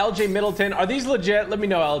 LJ Middleton. Are these legit? Let me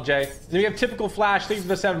know, LJ. Then we have Typical Flash, thank you for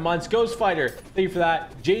the 7 months. Ghost Fighter, thank you for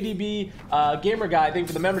that. JDB, Gamer Guy, thank you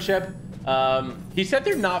for the membership. He said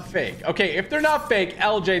they're not fake. Okay, if they're not fake,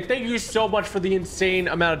 LJ, thank you so much for the insane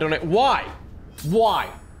amount of donate. Why,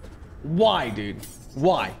 dude?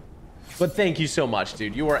 Why? But thank you so much,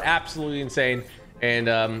 dude. You are absolutely insane. And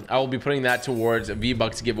I will be putting that towards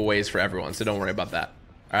V-Bucks giveaways for everyone. So don't worry about that.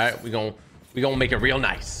 All right, we gonna make it real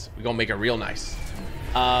nice. We're gonna make it real nice.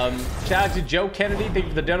 Shout out to Joe Kennedy. Thank you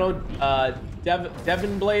for the dono.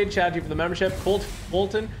 Devin Blade, shout out to you for the membership.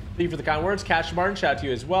 Bolton, thank you for the kind words. Cash Martin, shout out to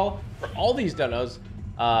you as well for all these donos.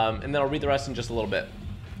 And then I'll read the rest in just a little bit.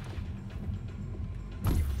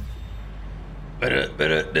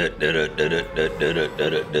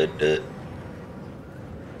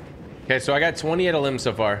 Okay, so I got 28 elim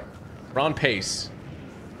so far. We're on pace.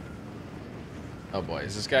 Oh boy,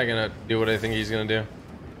 is this guy gonna do what I think he's gonna do?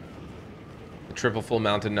 A triple full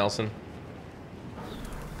mounted Nelson.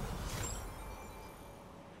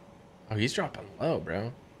 Oh, he's dropping low,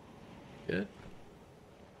 bro. Good.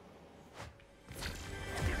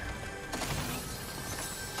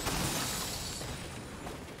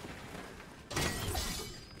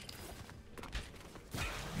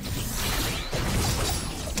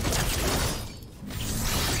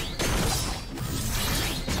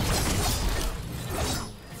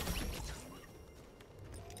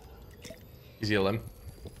 Easy elim.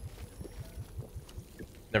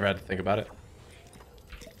 Never had to think about it.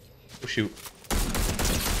 Oh shoot.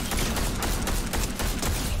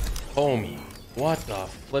 Homie, what the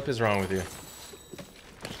flip is wrong with you? I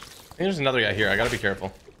think there's another guy here. I gotta be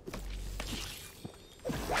careful.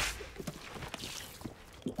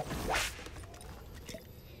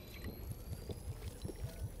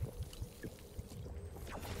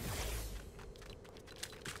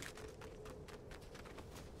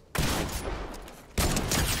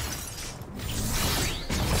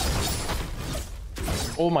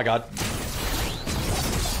 Oh my god.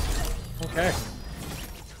 Okay.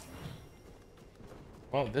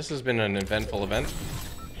 Well, this has been an eventful event.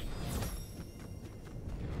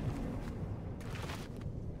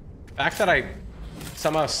 The fact that I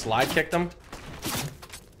somehow slide kicked him.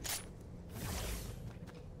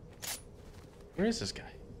 Where is this guy?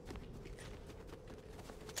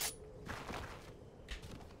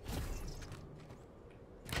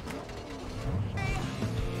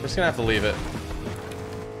 We're just gonna have to leave it.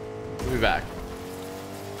 We'll be back.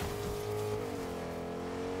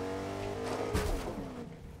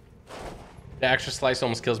 The extra slice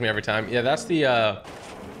almost kills me every time. Yeah, that's the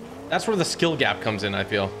that's where the skill gap comes in, I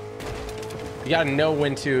feel. You gotta know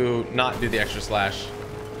when to not do the extra slash.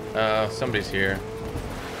 Somebody's here.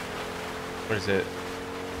 What is it?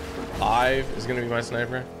 5 is gonna be my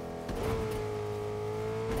sniper.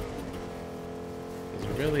 I was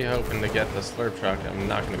really hoping to get the slurp truck. I'm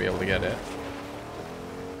not gonna be able to get it.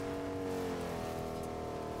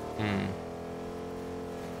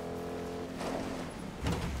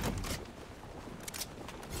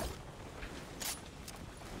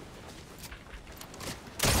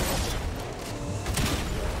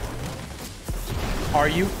 Are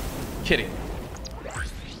you kidding?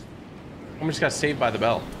 I just got saved by the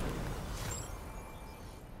bell.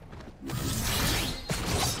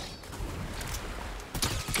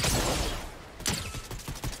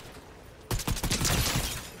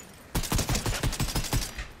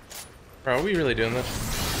 Bro, are we really doing this?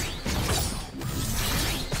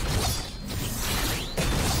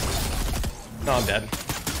 No, I'm dead.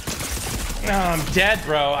 No, I'm dead,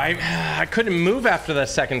 bro. I couldn't move after the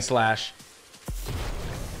second slash.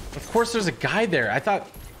 Of course there's a guy there. I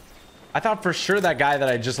thought for sure that guy that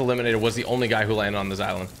I just eliminated was the only guy who landed on this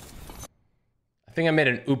island. I think I made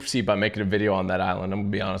an oopsie by making a video on that island. I'm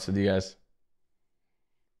gonna be honest with you guys.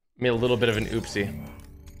 Made a little bit of an oopsie.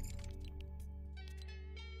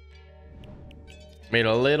 Made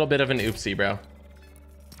a little bit of an oopsie, bro.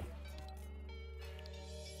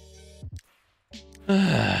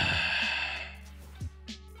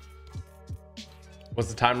 What's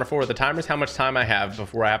the timer for? The timer is how much time I have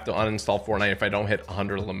before I have to uninstall Fortnite if I don't hit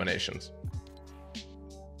 100 eliminations.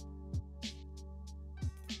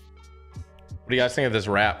 What do you guys think of this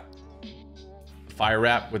rap? Fire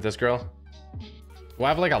rap with this girl? Do I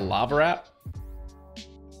have like a lava rap?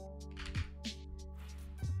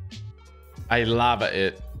 I lava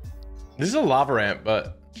it. This is a lava ramp,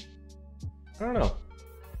 but I don't know.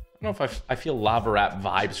 don't know if I feel lava rap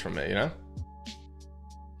vibes from it, you know?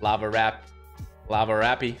 Lava rap, lava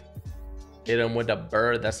rappy. Hit him with a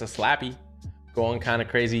bird, that's a slappy. Going kind of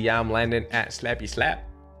crazy, yeah, I'm landing at slappy slap.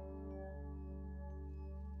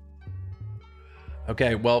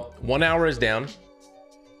 Okay, well, 1 hour is down.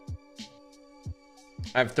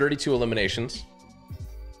 I have 32 eliminations.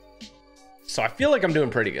 So I feel like I'm doing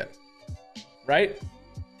pretty good, right?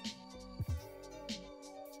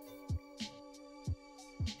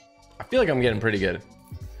 I feel like I'm getting pretty good.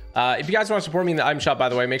 If you guys want to support me in the item shop, by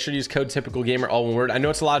the way, make sure to use code typicalgamer, all one word. I know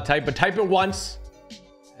it's a lot of type, but type it once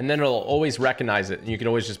and then it'll always recognize it. And you can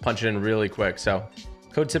always just punch it in really quick. So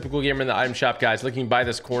code typicalgamer in the item shop, guys. Looking to buy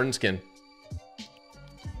this corn skin.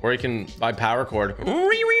 Or you can buy power cord.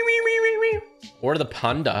 Or the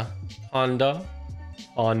panda. Panda.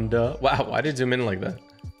 Panda. Wow, why did it zoom in like that?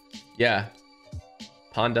 Yeah.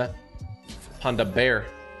 Panda. Panda bear.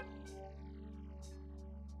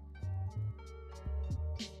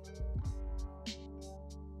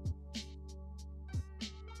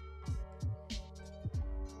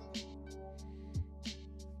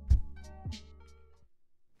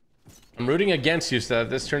 I'm rooting against you so that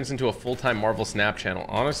this turns into a full-time Marvel Snap channel.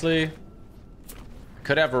 Honestly, I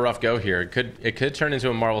could have a rough go here. It could turn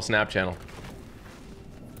into a Marvel Snap channel.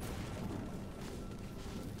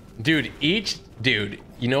 Dude, you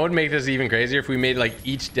know what would make this even crazier if we made like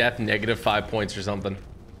each death -5 points or something.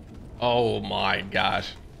 Oh my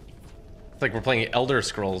gosh. It's like we're playing Elder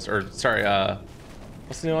Scrolls, or sorry,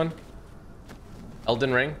 what's the new one?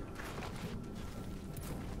 Elden Ring?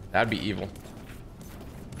 That'd be evil.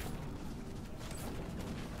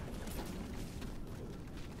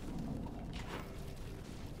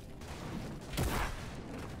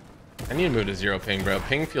 I need to move to 0 ping, bro.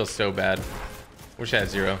 Ping feels so bad. Wish I had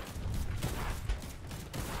 0.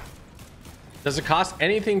 Does it cost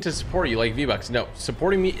anything to support you, like V-Bucks? No,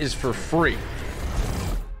 supporting me is for free.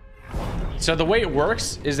 So the way it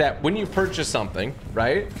works is that when you purchase something,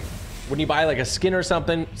 right? When you buy like a skin or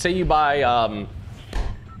something, say you buy, I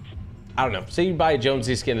don't know, say you buy a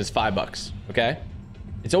Jonesy skin is $5, okay?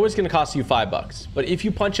 It's always gonna cost you $5. But if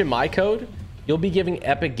you punch in my code, you'll be giving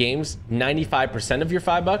Epic Games 95% of your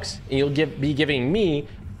 $5, and you'll be giving me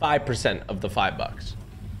 5% of the $5.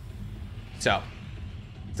 So,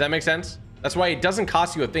 does that make sense? That's why it doesn't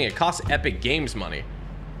cost you a thing. It costs Epic Games money,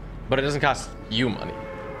 but it doesn't cost you money.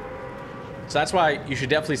 So that's why you should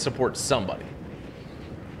definitely support somebody.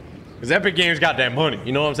 Because Epic Games got that money,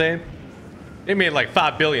 you know what I'm saying? They made like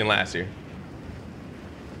 $5 billion last year.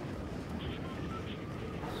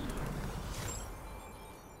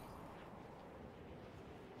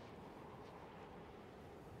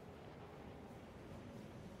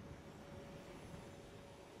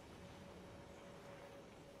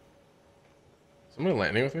 Somebody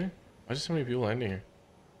landing with me? Why is so many people landing here?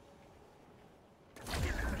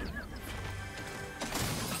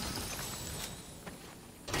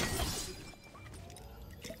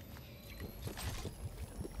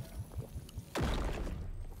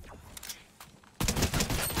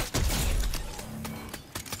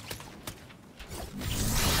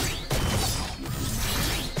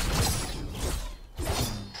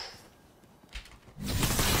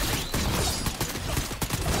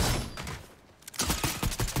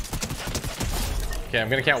 Okay, I'm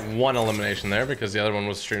gonna count 1 elimination there because the other one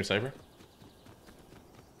was stream saver.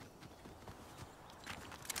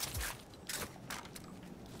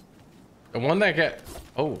 The one that get,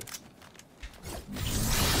 oh.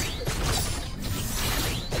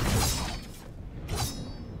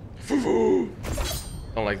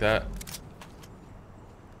 Don't like that.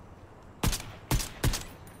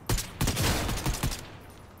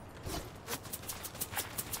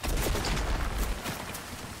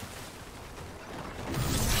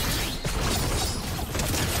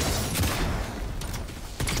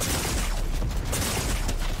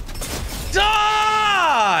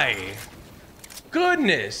 Die!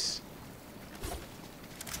 Goodness.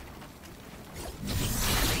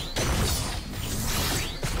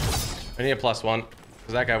 I need a +1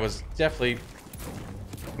 because that guy was definitely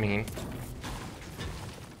mean.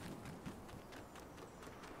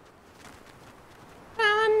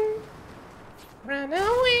 Run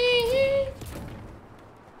away.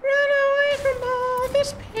 Run away from all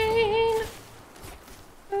this pain.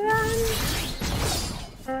 Run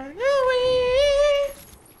away.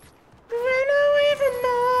 Run away from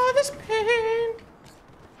all this pain.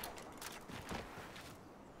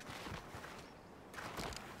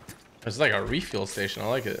 It's like a refuel station. I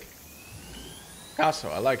like it. Picasso,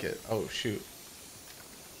 I like it. Oh, shoot.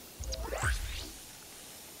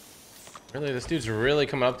 Really? This dude's really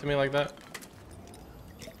coming up to me like that?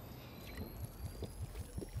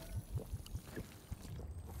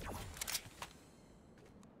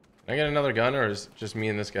 Can I get another gun, or is it just me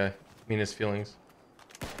and this guy? Me and his feelings.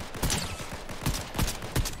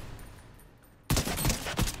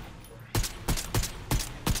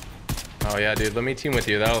 Oh yeah, dude. Let me team with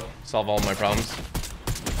you. That'll solve all my problems.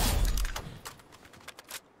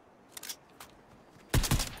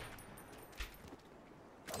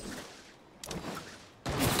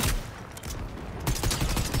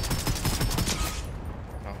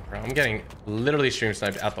 Oh, bro. I'm getting literally stream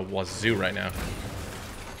sniped at the wazoo right now.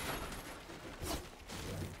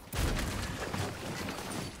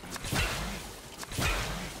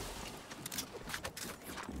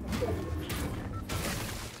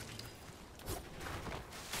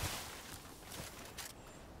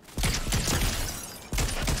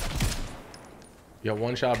 You got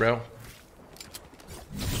one shot, bro.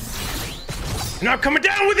 And I'm coming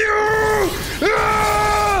down with you!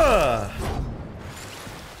 Ah!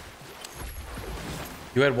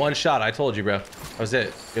 You had one shot. I told you, bro. That was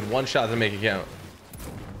it. You had one shot to make it count.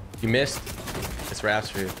 You missed. It's wraps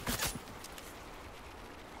for you.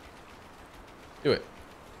 Do it.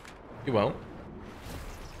 You won't.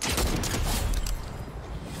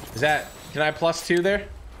 Is that... Can I +2 there?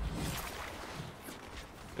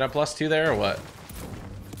 Can I +2 there or what?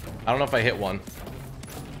 I don't know if I hit one.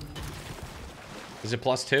 Is it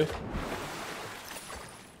 +2?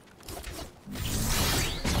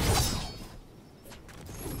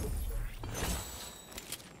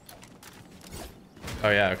 Oh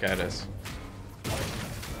yeah, okay, it is.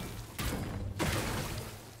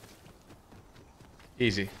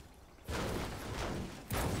 Easy.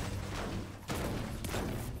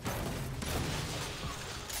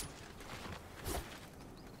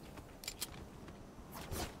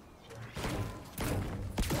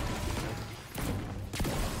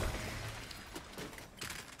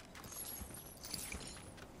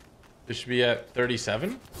 This should be at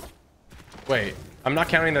 37. Wait, I'm not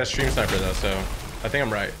counting that stream sniper though, so I think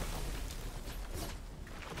I'm right.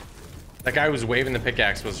 That guy who was waving the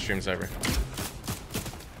pickaxe was a stream sniper.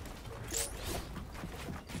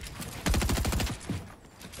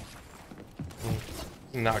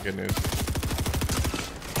 Not good news.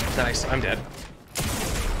 Nice, I'm dead.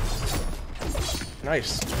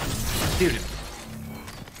 Nice. Dude.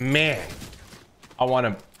 Man. I want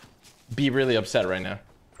to be really upset right now.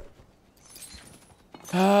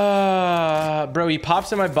 Bro, he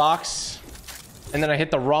pops in my box, and then I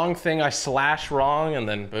hit the wrong thing. I slash wrong, and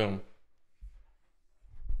then boom.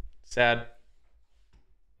 Sad.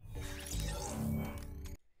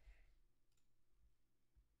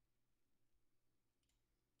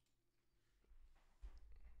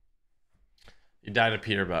 You died to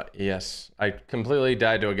Peterbot. Yes, I completely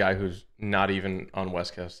died to a guy who's not even on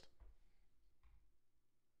West Coast.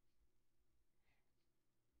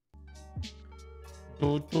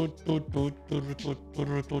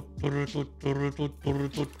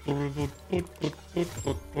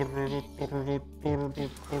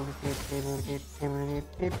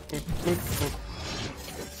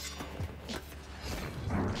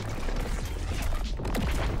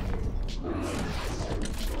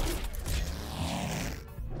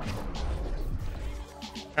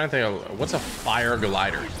 Trying to think of what's a fire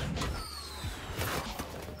glider. I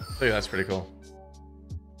think that's pretty cool.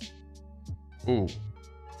 Ooh,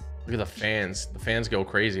 look at the fans. The fans go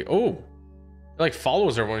crazy. Oh, it like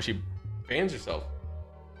follows her when she fans herself.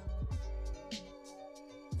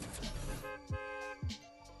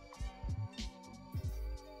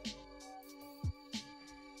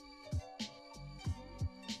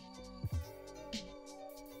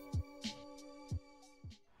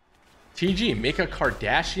 TG, make a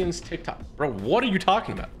Kardashians TikTok. Bro, what are you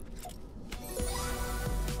talking about?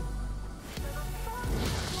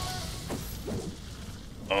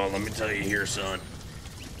 Oh, let me tell you here, son.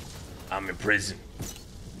 I'm in prison.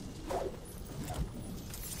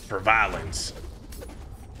 For violence.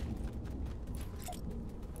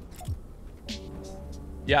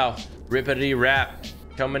 Yo, rippity rap.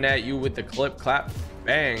 Coming at you with the clip clap.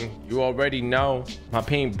 Bang. You already know. My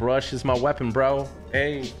paintbrush is my weapon, bro.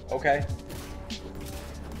 Hey, okay.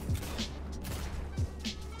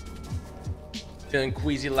 Feeling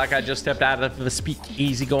queasy like I just stepped out of the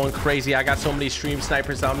speakeasy, going crazy. I got so many stream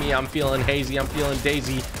snipers on me. I'm feeling hazy. I'm feeling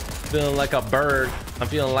daisy. Feeling like a bird. I'm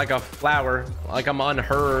feeling like a flower. Like I'm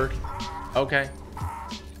unheard. Okay.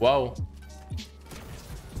 Whoa.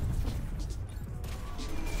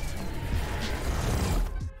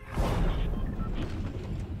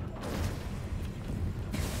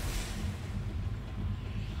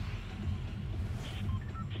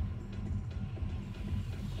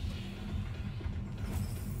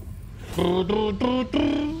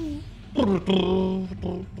 Number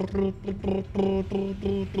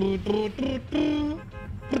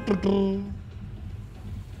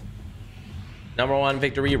 1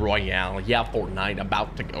 victory royale. Yeah, Fortnite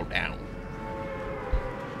about to go down.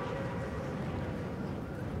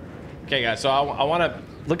 Okay, guys, so I want to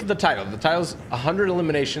look at the title. The title's 100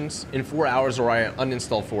 eliminations in 4 hours or I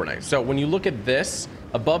uninstall Fortnite. So when you look at this,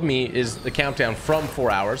 above me is the countdown from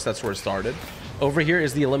 4 hours. That's where it started. Over here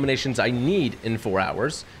is the eliminations I need in 4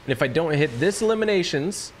 hours. And if I don't hit this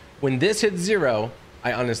eliminations, when this hits 0,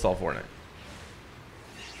 I uninstall Fortnite.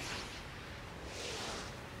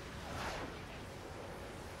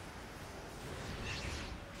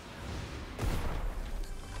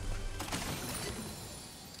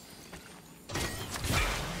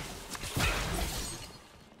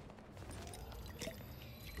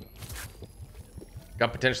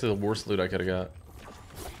 Got potentially the worst loot I could have got.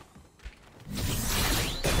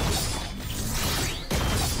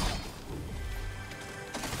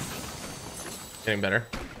 Getting better.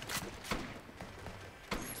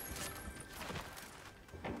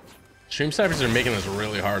 Stream snipers are making this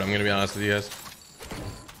really hard. I'm gonna be honest with you guys.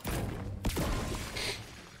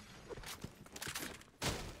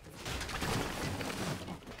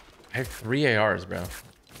 I have 3 ARs, bro.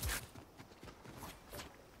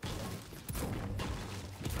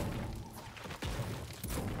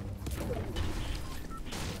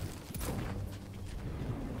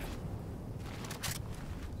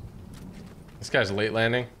 This guy's late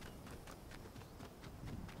landing.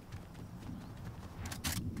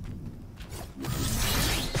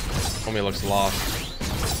 Homie looks lost.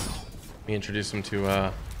 Let me introduce him to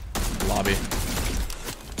lobby.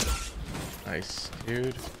 Nice,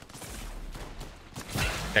 dude.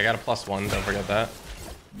 Okay, I got a +1, don't forget that.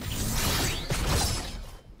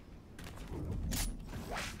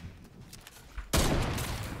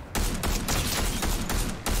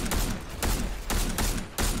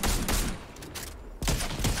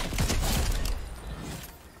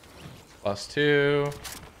 +2. I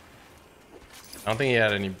don't think he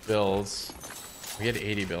had any builds. We had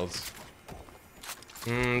 80 builds.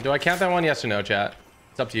 Do I count that one? Yes or no, chat?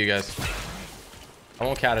 It's up to you guys. I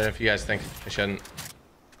won't count it if you guys think I shouldn't.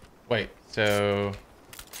 Wait, so...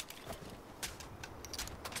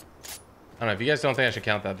 I don't know. If you guys don't think I should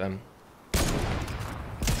count that, then...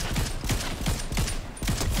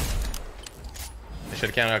 I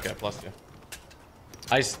should count it. Okay, +2.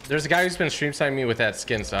 There's a guy who's been stream sniping me with that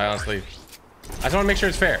skin, so I honestly... I just want to make sure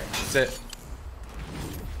it's fair. That's it.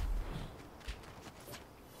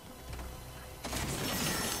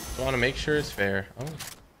 I want to make sure it's fair. Oh.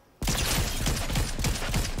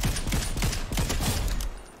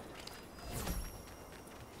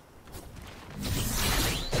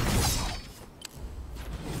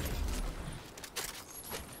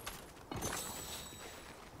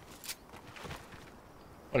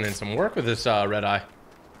 Putting in some work with this red eye.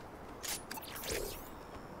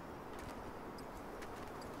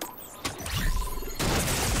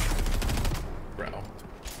 Bro.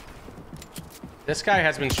 This guy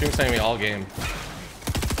has been stream sniping me all game.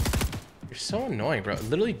 You're so annoying, bro.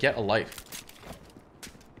 Literally get a life.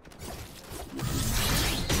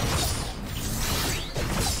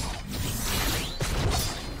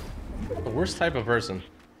 The worst type of person.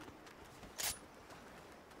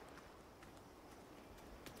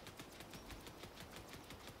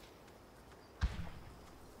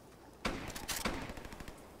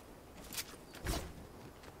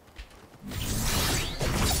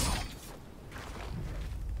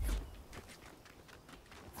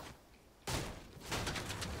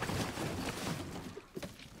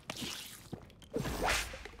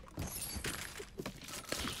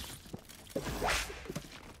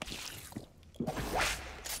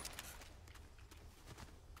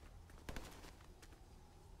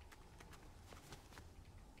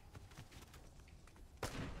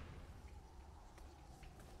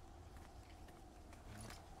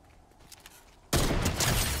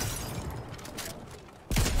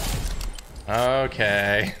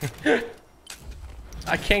 Okay.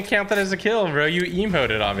 I can't count that as a kill, bro. You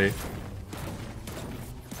emoted on me.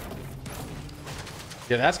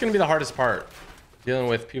 Yeah, that's gonna be the hardest part. Dealing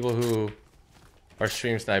with people who are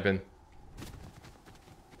stream sniping.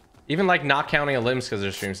 Even like not counting a limbs because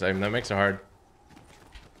they're stream sniping. That makes it hard.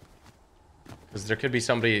 Because there could be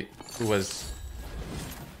somebody who was...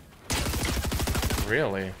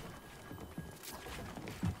 Really?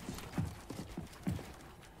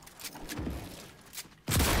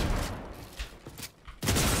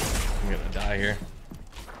 I'm gonna die here.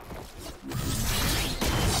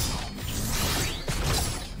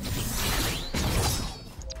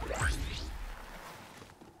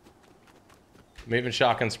 Maven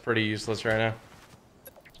shotgun's pretty useless right now.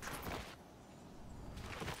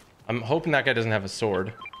 I'm hoping that guy doesn't have a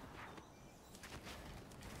sword.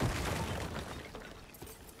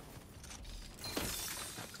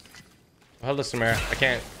 Hold this, Samara. I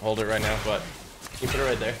can't hold it right now, but you put it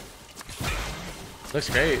right there. Looks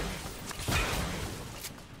great.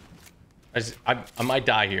 I might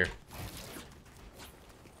die here.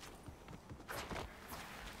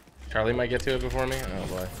 Charlie might get to it before me. Oh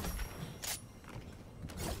boy.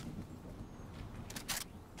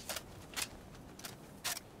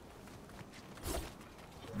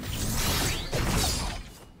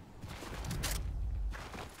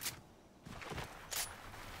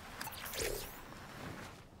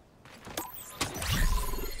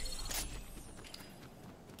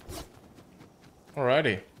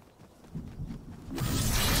 Alrighty.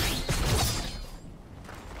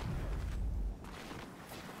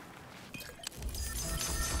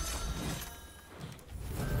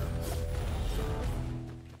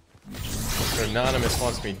 Mr. Anonymous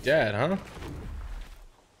wants me dead, huh?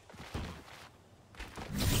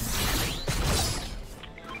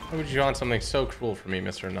 Why would you want something so cruel for me,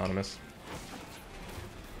 Mr. Anonymous?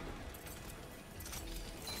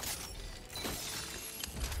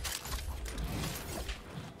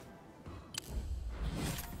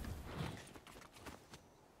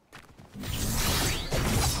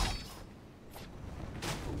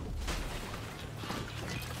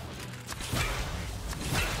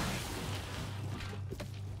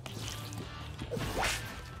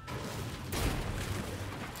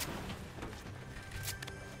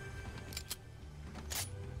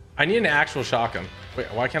 I need an actual shotgun. Wait,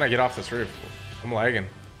 why can't I get off this roof? I'm lagging.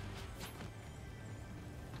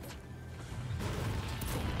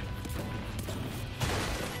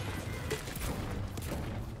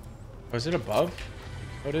 Oh, is it above?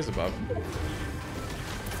 Oh, it is above.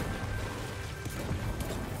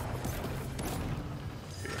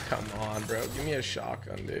 Dude, come on, bro. Give me a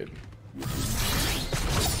shotgun, dude.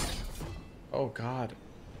 Oh, God.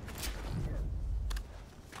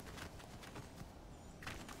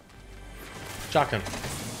 Shotgun.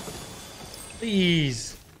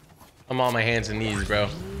 Please. I'm on my hands and knees, bro.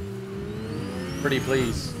 Pretty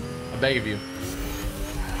please. I beg of you.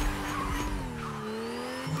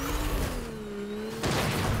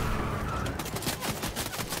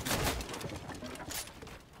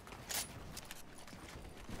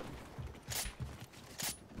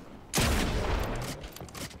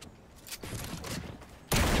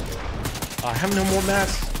 I have no more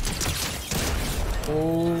mats.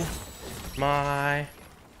 Oh my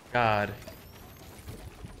God.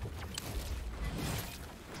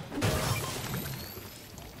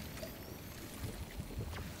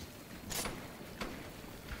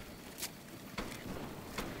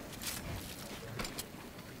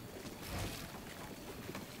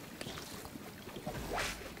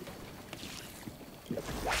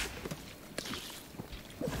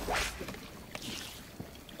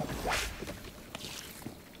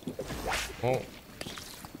 Oh.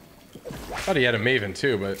 I thought he had a Maven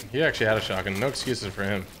too, but he actually had a shotgun. No excuses for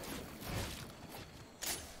him.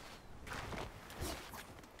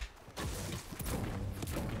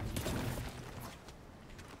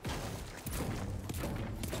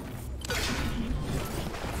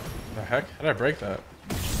 The heck? How did I break that?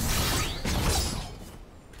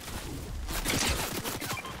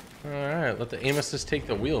 Alright, let the aim assist take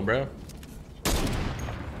the wheel, bro.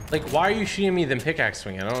 Like, why are you shooting me then pickaxe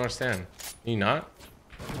swing? I don't understand. Can you not?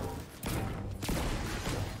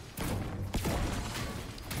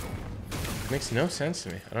 Makes no sense to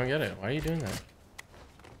me. I don't get it. Why are you doing that?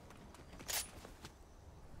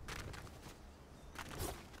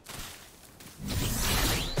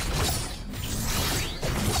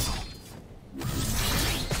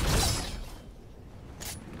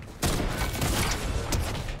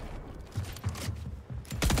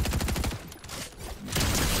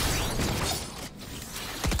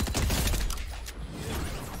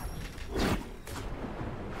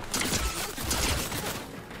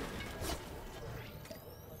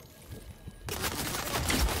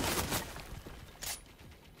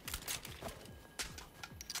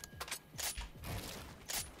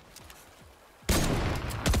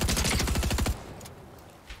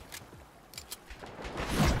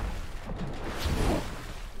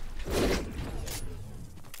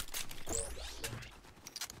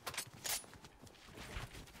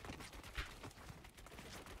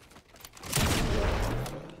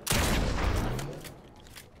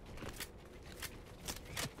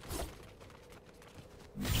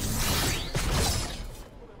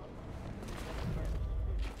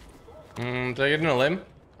 Did I get an elim?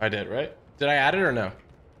 I did, right? Did I add it or no?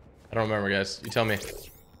 I don't remember, guys. You tell me.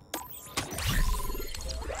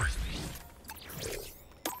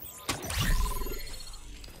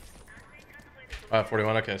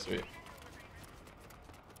 41. Okay, sweet.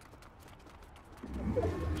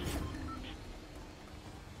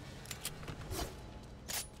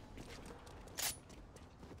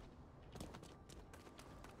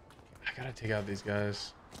 I gotta take out these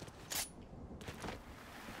guys.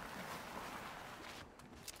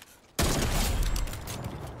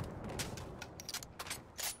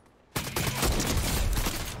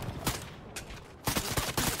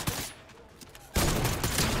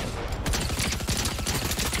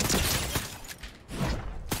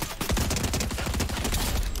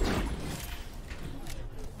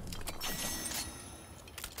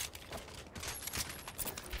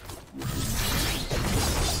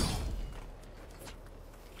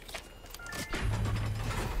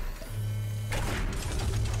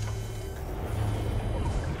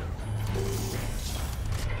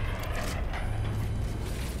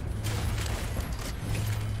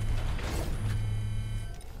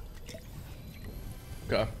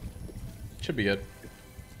 Okay. Should be good.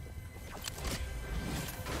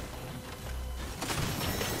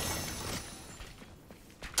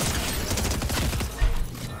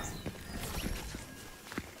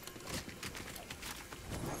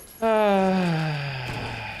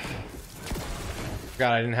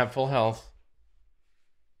 God, I didn't have full health.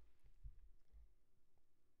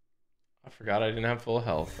 I forgot I didn't have full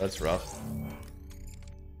health. That's rough.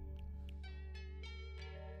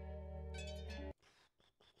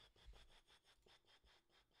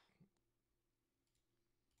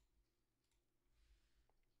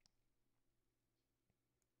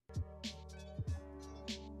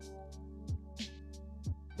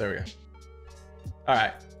 There we go. All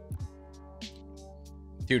right.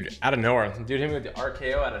 Dude, out of nowhere. Dude hit me with the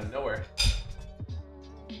RKO out of nowhere.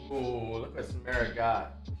 Ooh, look what Samara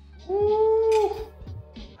got. Ooh.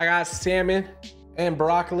 I got salmon and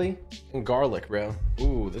broccoli and garlic, bro.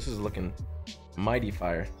 Ooh, this is looking mighty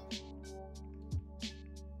fire.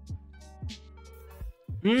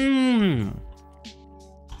 Mmm.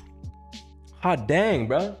 Hot dang,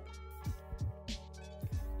 bro.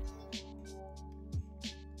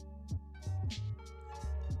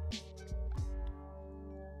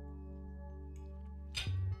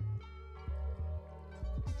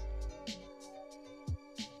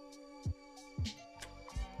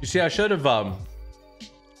 You see, I should have done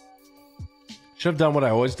what I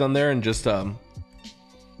always done there and just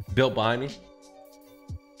built behind me.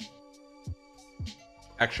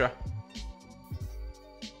 Extra.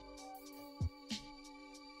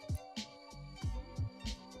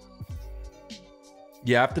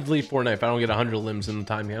 Yeah, I have to delete Fortnite if I don't get 100 limbs in the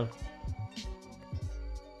time, you know?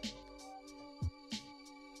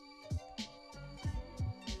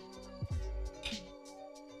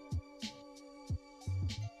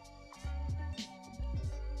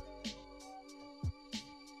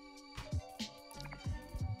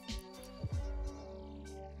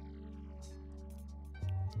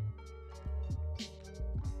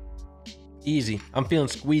 Easy. I'm feeling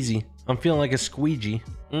squeezy. I'm feeling like a squeegee.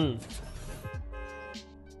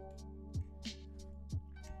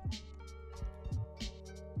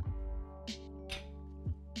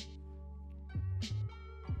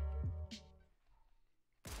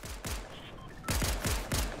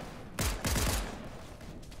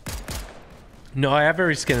 No, I have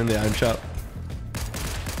every skin in the item shop.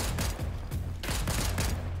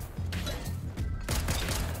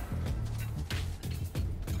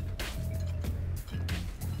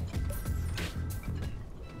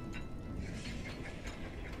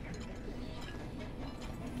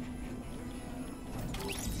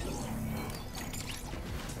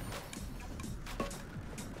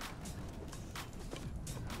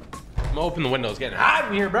 I'm gonna open the window. It's getting hot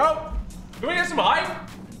in here, bro. Can we get some hype?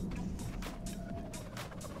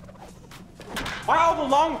 Why all the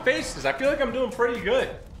long faces? I feel like I'm doing pretty good.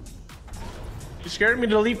 You scared me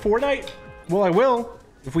to leave Fortnite? Well, I will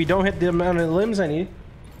if we don't hit the amount of limbs I need.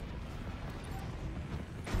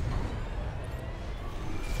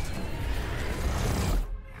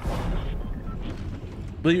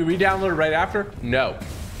 Will you re-download it right after? No,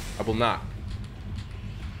 I will not.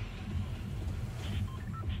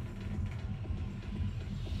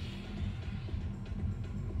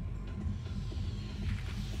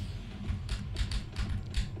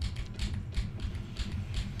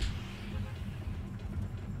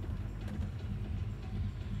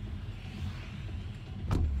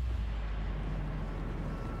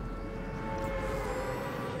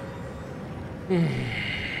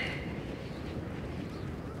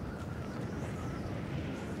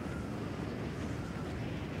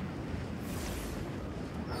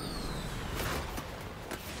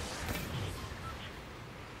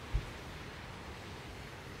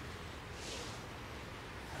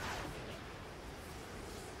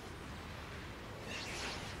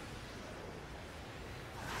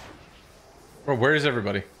 Bro, where is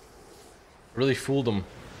everybody? I really fooled them.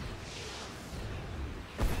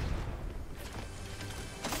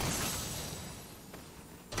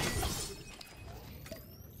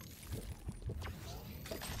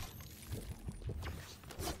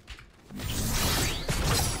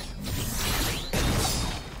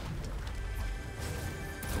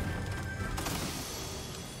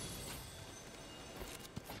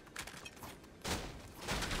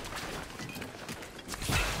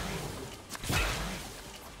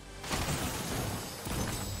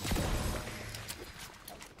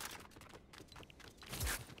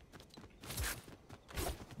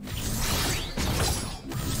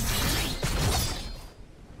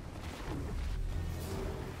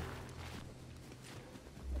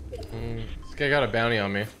 This guy got a bounty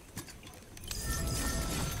on me.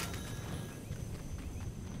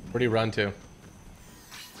 Where'd he run to?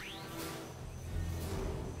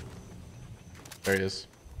 There he is.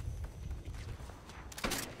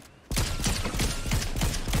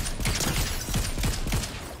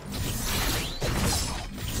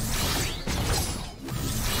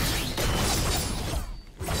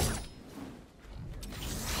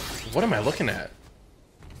 What am I looking at?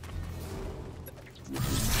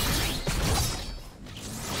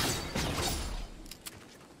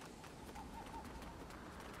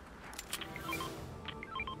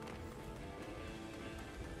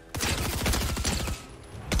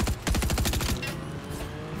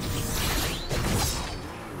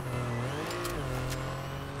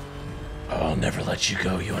 I'll never let you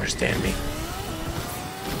go, you understand me?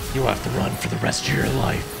 You have to run for the rest of your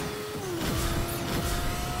life.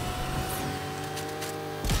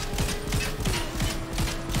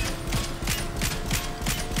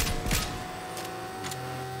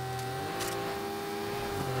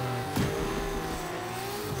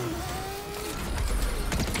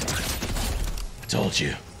 I told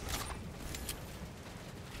you.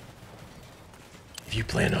 If you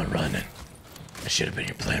plan on running, that should have been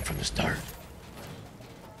your plan from the start.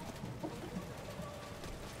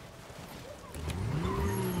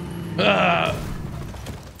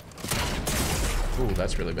 Ooh,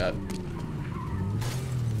 that's really bad.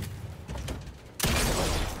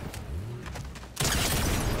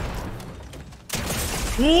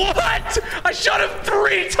 What? I shot him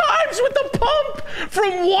 3 times with the pump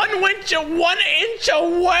from 1 inch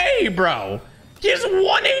away, bro. He has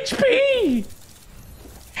 1 HP.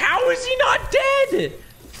 How is he not dead?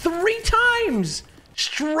 3 times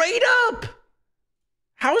straight up.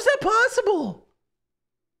 How is that possible?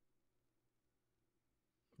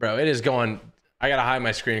 Bro, it is going. I gotta hide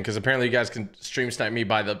my screen because apparently you guys can stream snipe me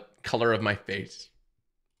by the color of my face.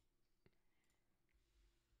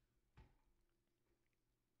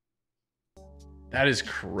 That is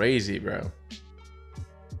crazy, bro.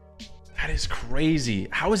 That is crazy.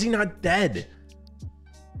 How is he not dead?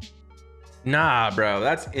 Nah, bro,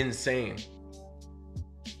 that's insane.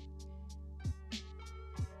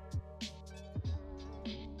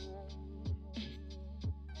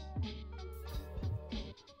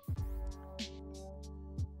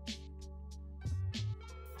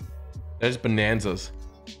 There's bonanzas.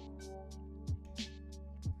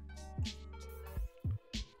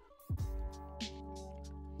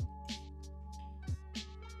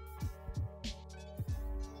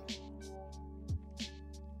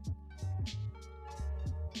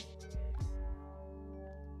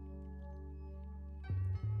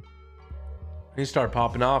 I need to start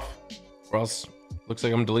popping off, or else looks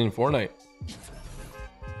like I'm deleting Fortnite.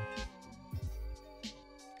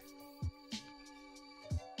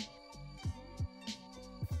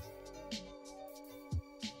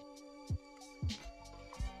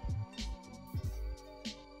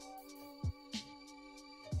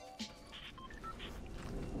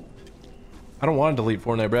 I don't want to delete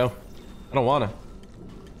Fortnite, bro. I don't want to.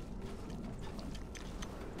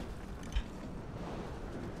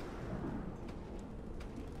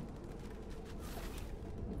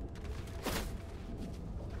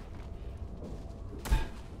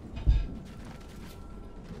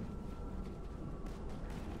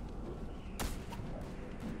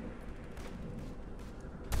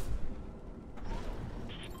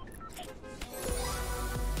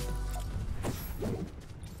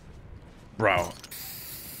 Bro,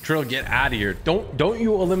 Drill, get out of here. Don't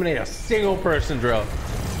you eliminate a single person, Drill.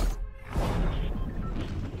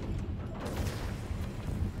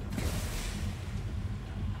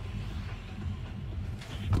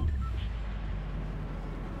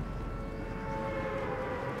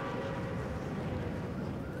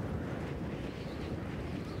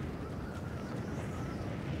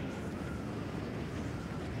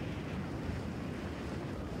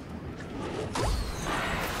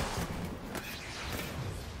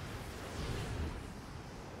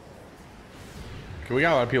 Okay, we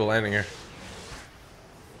got a lot of people landing here.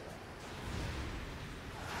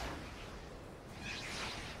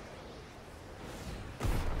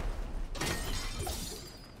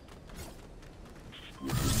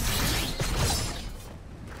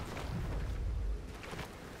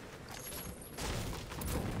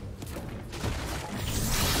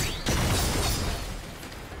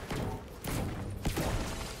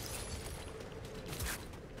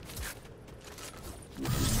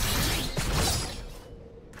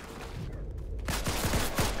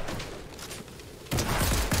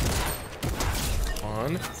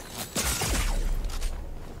 On.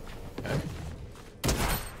 Okay.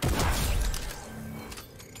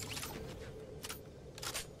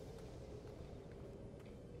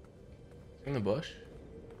 In the bush.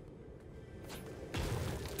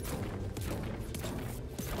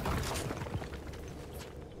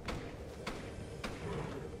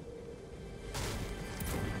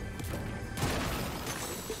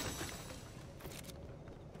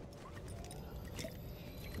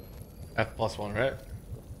 F+1, right?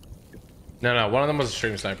 No, one of them was a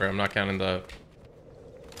stream sniper. I'm not counting the...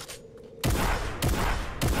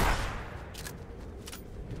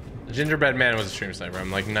 The gingerbread man was a stream sniper.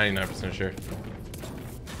 I'm like 99% sure.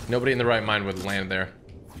 Nobody in the right mind would land there.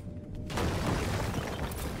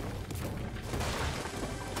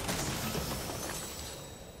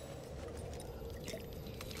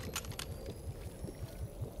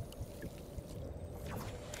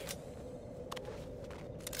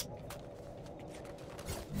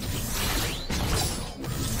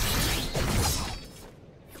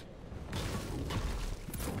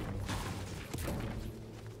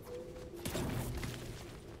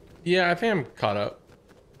 Yeah, I think I'm caught up.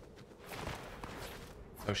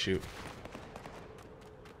 Oh, shoot.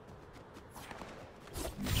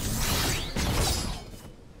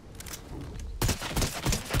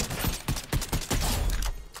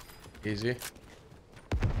 Easy.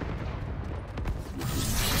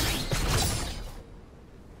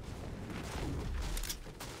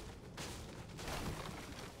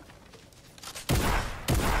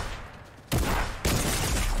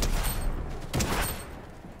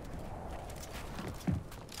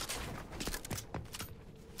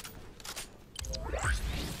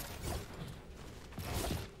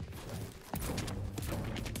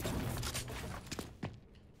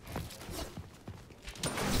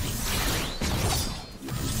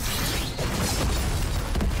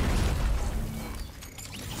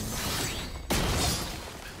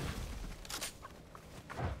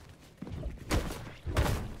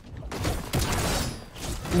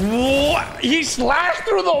 What? He slashed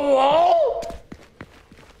through the wall?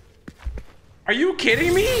 Are you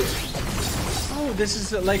kidding me? Oh, this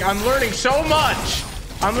is like, I'm learning so much.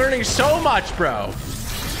 I'm learning so much, bro.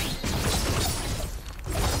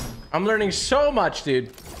 I'm learning so much,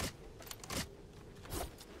 dude.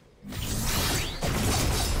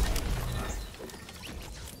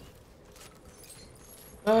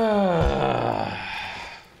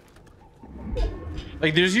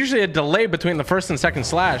 Like, there's usually a delay between the first and second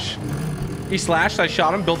slash. He slashed, I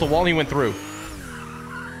shot him, built a wall, and he went through.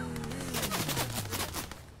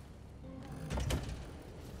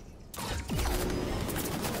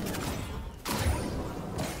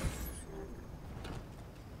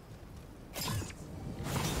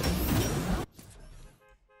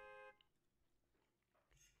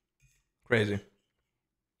 Crazy.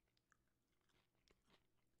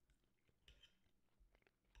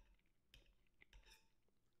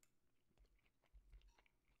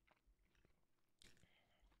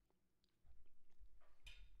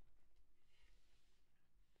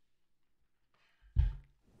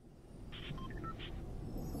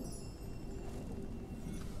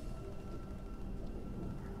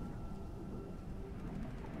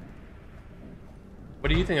 What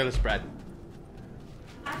do you think of the spread?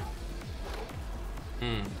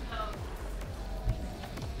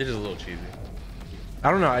 It is a little cheesy. I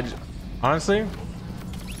don't know. I just, honestly,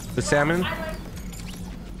 the salmon. I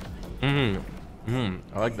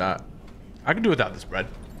like that. I could do without this bread.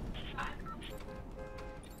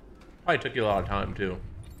 Probably took you a lot of time too.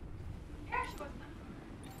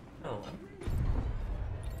 Oh.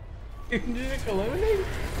 You can just eliminate?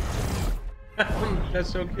 That's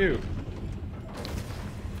so cute.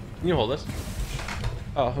 Can you hold this?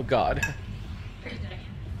 Oh God.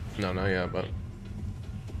 No, not yet, but.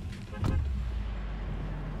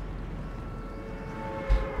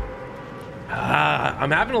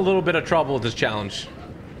 I'm having a little bit of trouble with this challenge.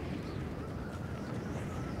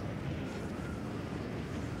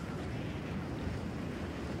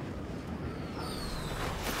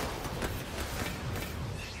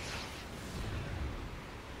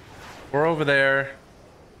 We're over there.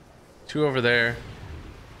 2 over there.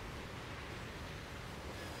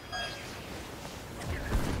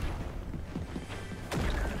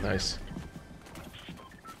 Nice.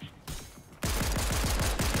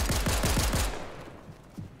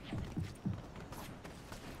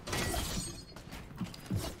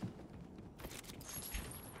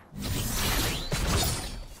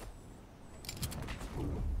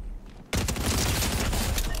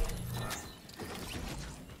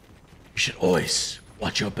 You should always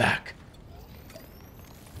watch your back.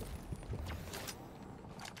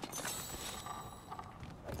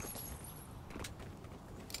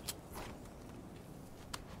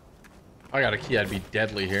 I got a key, I'd be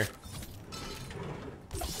deadly here.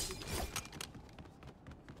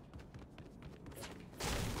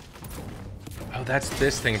 Oh, that's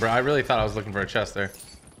this thing, bro. I really thought I was looking for a chest there.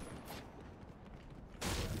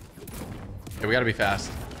 Okay, we gotta be fast.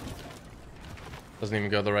 Doesn't even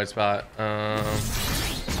go to the right spot.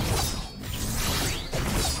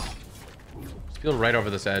 Just feel right over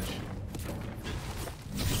this edge.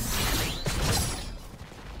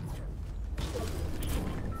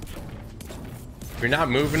 If you're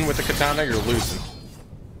not moving with the katana, you're losing.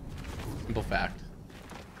 Simple fact.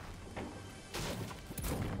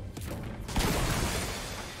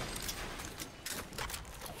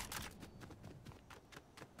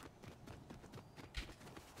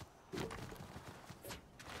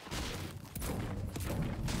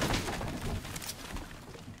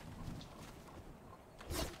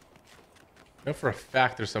 I know for a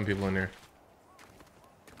fact there's some people in here.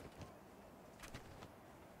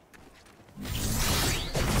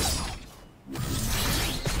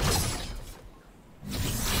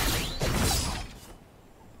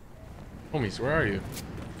 Homies, where are you?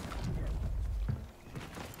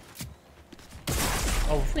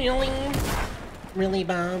 Oh, really? Really,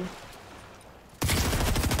 Bob?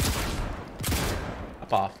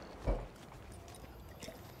 Hop off.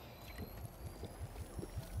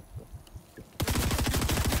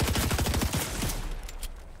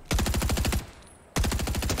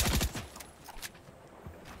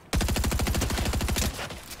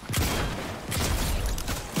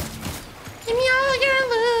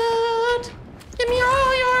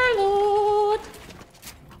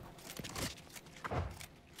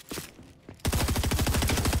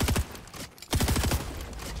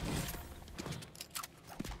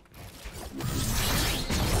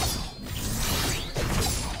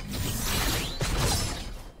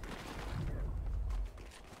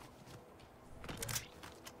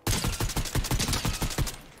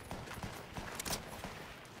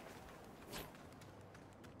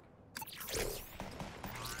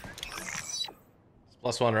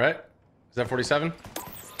 +1, right? Is that 47?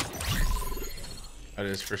 That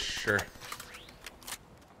is for sure.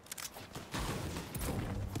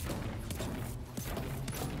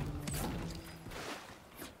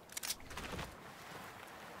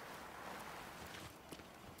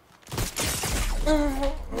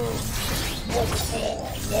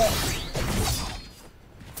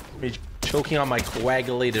 Me choking on my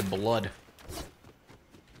coagulated blood.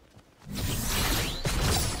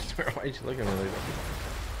 Why are you looking at me like that?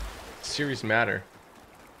 Serious matter.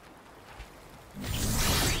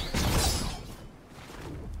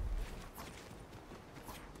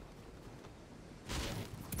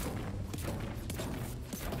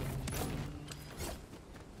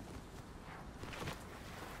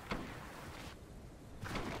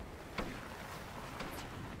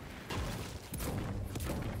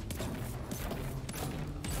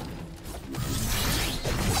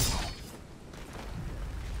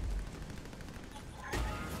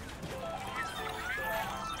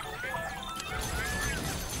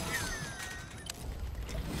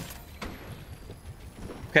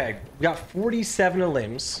 Okay, we got 47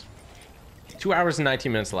 elims. 2 hours and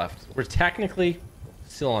 19 minutes left. We're technically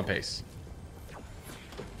still on pace.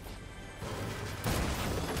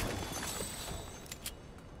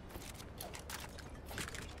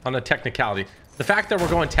 On a technicality. The fact that we're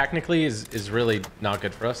going technically is really not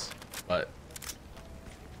good for us, but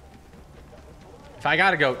if I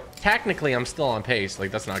gotta go technically, I'm still on pace.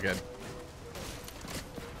 Like, that's not good.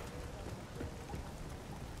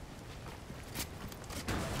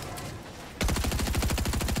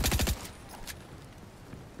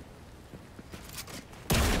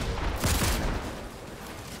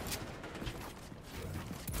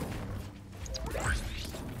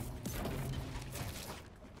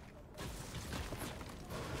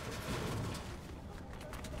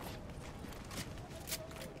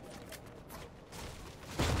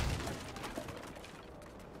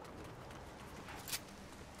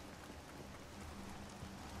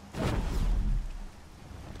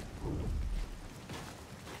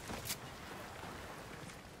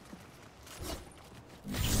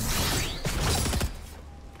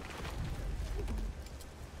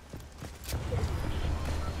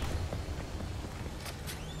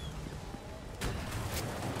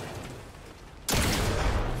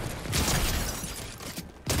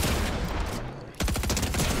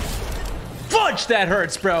 Fudge, that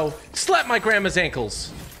hurts, bro. Slap my grandma's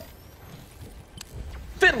ankles.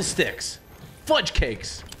 Fiddlesticks. Fudge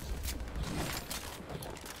cakes.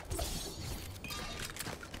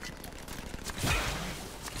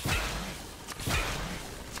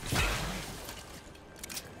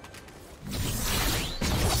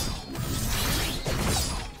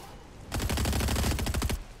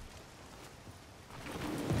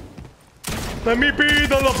 Let me be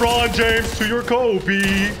the LeBron James to your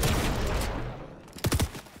Kobe.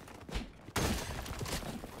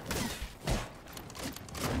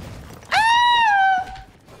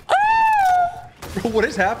 Bro, what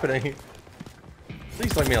is happening?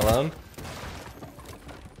 Please leave me alone.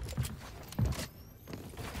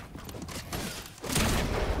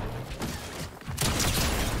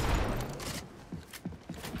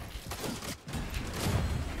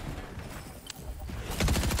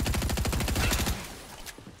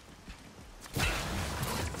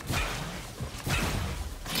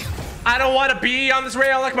 I don't want to be on this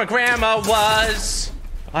rail like my grandma was.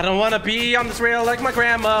 I don't want to be on this rail like my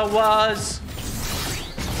grandma was.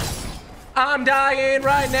 I'm dying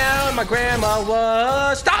right now and my grandma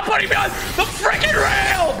was. Stop putting me on the freaking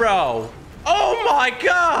rail, bro. Oh my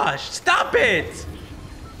gosh. Stop it.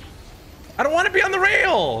 I don't want to be on the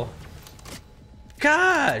rail.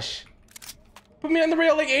 Gosh. Put me on the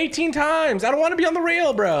rail like 18 times. I don't want to be on the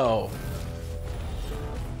rail, bro.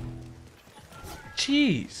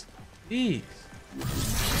 Jeez. Jeez.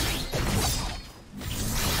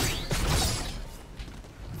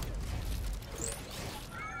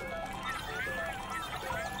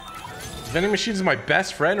 Vending machines is my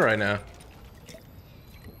best friend right now.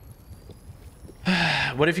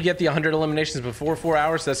 What if you get the 100 eliminations before 4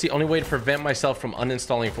 hours? That's the only way to prevent myself from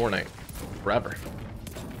uninstalling Fortnite forever.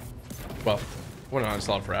 Well, I wouldn't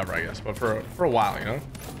uninstall it forever, I guess, but for a while, you know?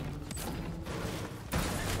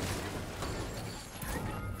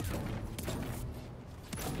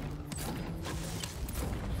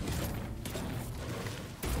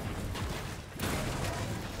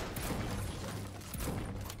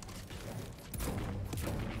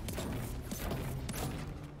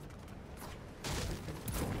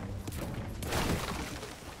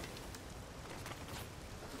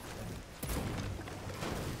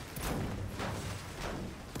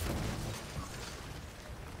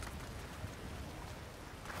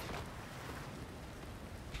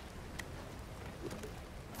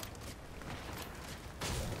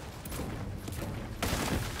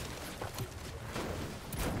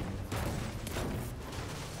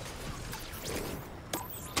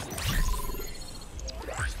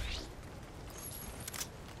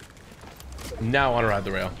 Now I want to ride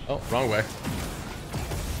the rail. Oh, wrong way.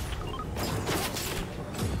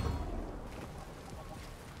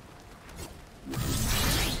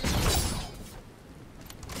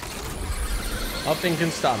 Nothing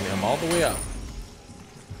can stop me. I'm all the way up.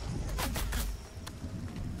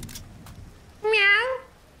 Meow.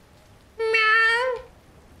 Meow.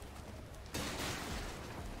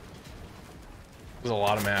 There's a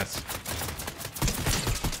lot of mats.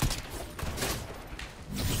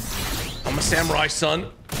 I'm a samurai, son.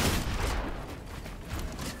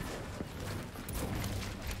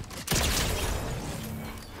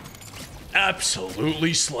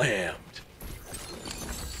 Absolutely slammed.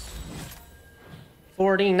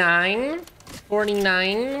 49.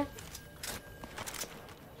 49.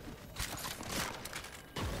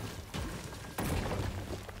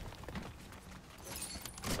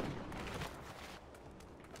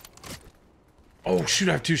 Oh, shoot,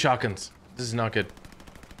 I have 2 shotguns. This is not good.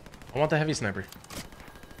 I want the heavy sniper.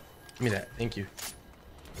 Give me that. Thank you.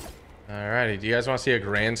 Alrighty. Do you guys want to see a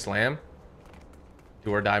grand slam?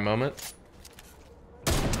 Do or die moment?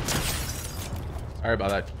 Sorry about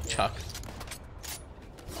that, Chuck.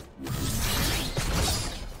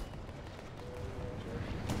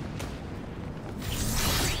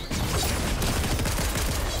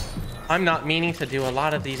 I'm not meaning to do a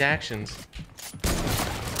lot of these actions.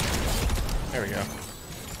 There we go.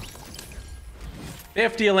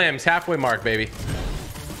 50 limbs, halfway mark, baby. Do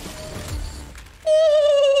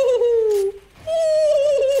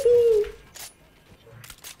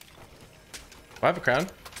I have a crown?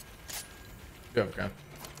 I do have a crown.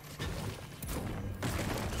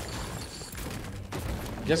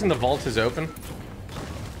 I'm guessing the vault is open.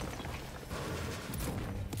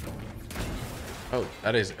 Oh,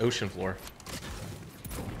 that is ocean floor.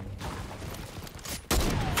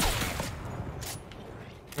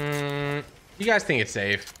 You guys think it's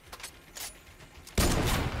safe?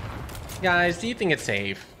 Guys, do you think it's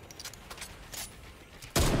safe?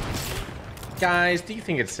 Guys, do you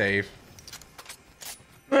think it's safe?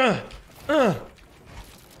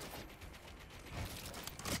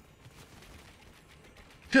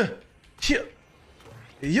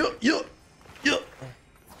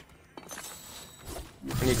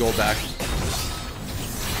 gold back.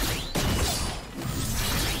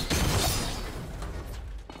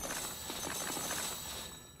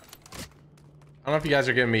 I don't know if you guys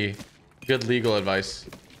are giving me good legal advice.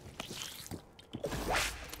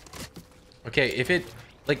 Okay, if it...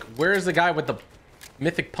 Like, where's the guy with the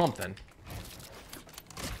mythic pump, then?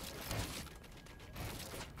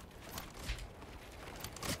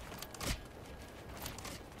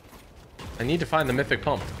 I need to find the mythic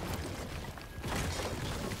pump.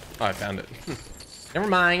 Oh, I found it. Never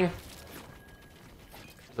mind.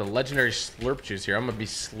 The legendary slurp juice here. I'm gonna be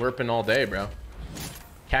slurping all day, bro.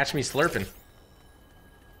 Catch me slurping.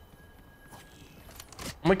 I'm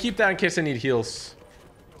gonna keep that in case I need heals.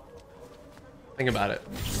 Think about it.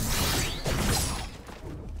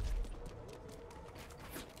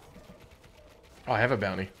 Oh, I have a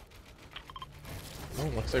bounty. Oh,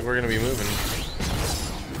 looks like we're gonna be moving.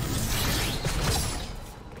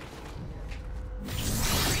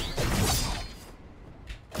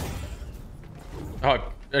 Oh,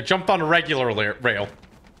 I jumped on a regular rail,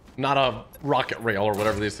 not a rocket rail or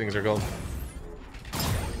whatever these things are called.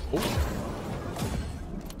 Ooh.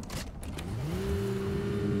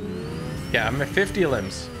 Yeah, I'm at 50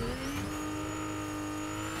 limbs.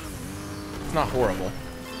 It's not horrible.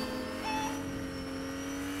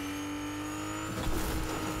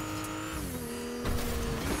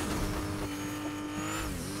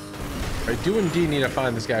 I do indeed need to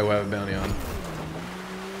find this guy who I have a bounty on.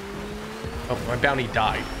 Oh, my bounty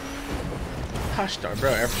died. Gosh darn,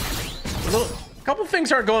 bro. A couple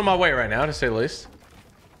things aren't going my way right now, to say the least.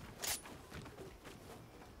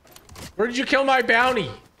 Where did you kill my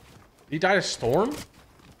bounty? He died of storm?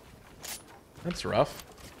 That's rough.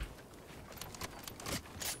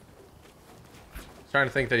 Trying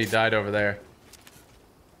to think that he died over there.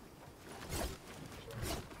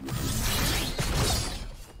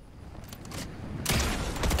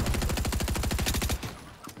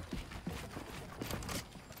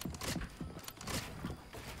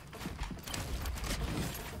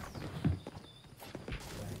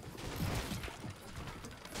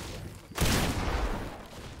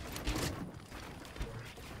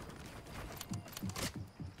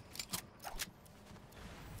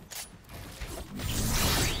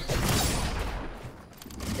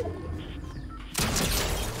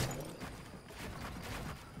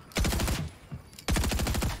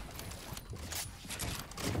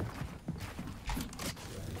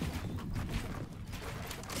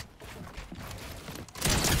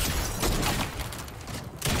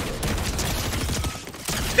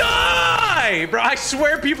 Bro, I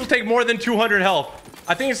swear people take more than 200 health.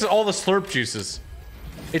 I think it's all the slurp juices.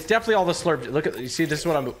 It's definitely all the slurp. Look at, you see, this is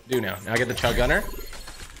what I'm doing now. Now I get the chug gunner,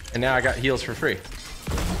 and now I got heals for free.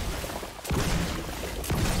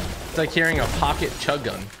 It's like carrying a pocket chug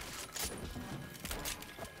gun.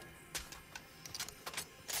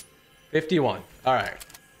 51. All right.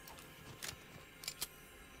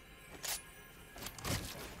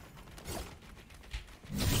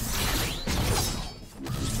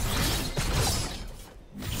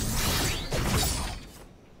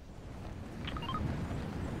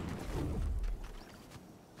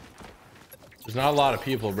 There's not a lot of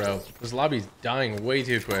people, bro. This lobby's dying way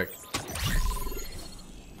too quick.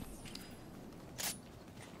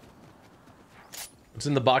 What's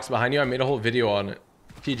in the box behind you? I made a whole video on it.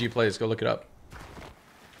 PG Plays, go look it up.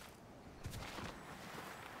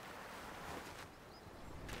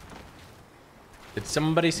 Did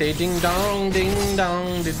somebody say ding dong, ding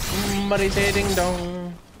dong? Did somebody say ding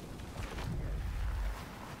dong?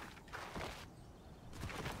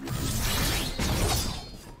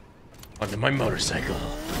 Onto my motorcycle.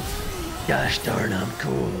 Gosh darn, I'm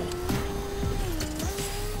cool.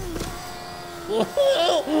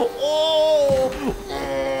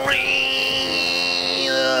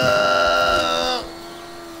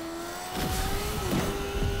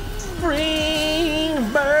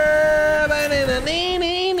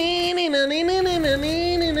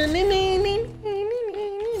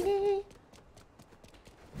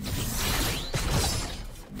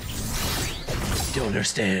 Don't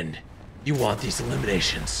understand. You want these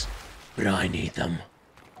eliminations, but I need them.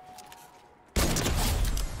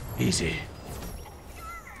 Easy.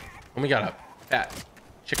 And we got a fat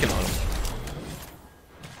chicken on him.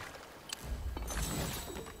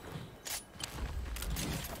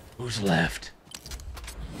 Who's left?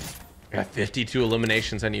 I got 52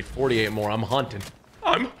 eliminations. I need 48 more. I'm hunting.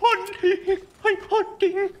 I'm hunting. I'm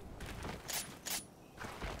hunting.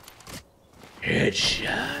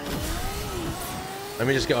 Headshot. Let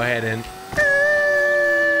me just go ahead and...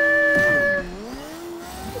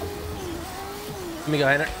 Let me go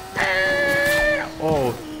ahead and...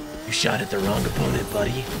 Oh, You shot at the wrong opponent,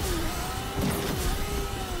 buddy.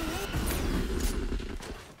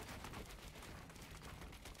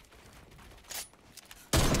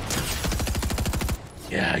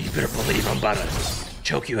 Yeah, you better believe I'm about to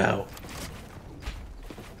choke you out.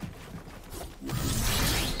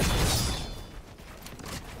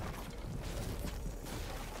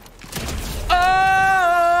 Oh!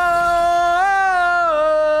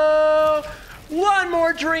 One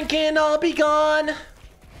more drink and I'll be gone.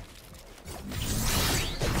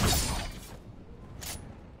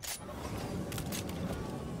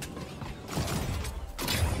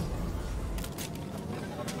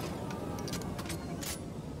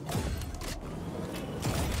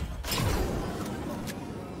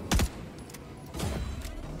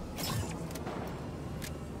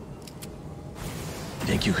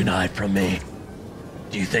 Think you can hide from me?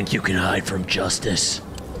 Do you think you can hide from justice?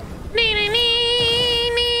 You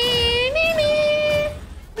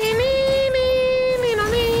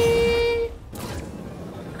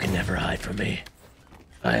can never hide from me.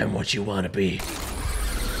 I am what you want to be.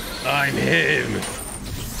 I'm him.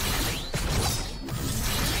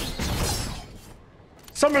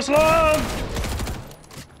 SummerSlam!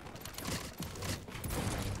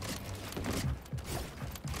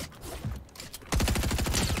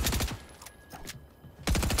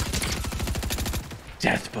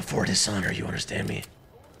 Death before dishonor, you understand me?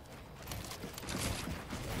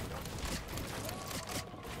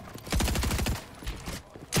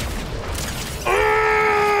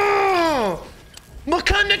 Oh!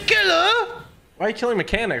 Mechanic killer! Why are you killing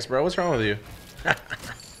mechanics, bro? What's wrong with you?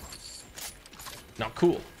 Not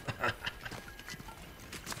cool.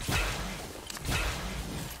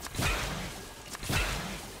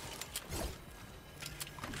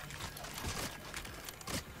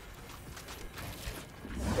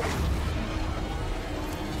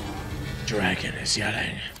 Dragon is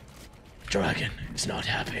yelling. Dragon is not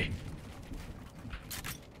happy.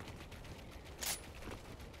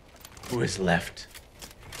 Who is left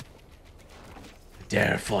to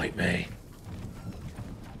dare fight me?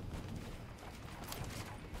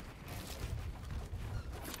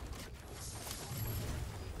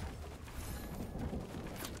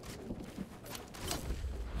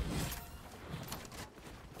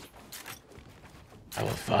 I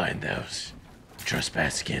will find those who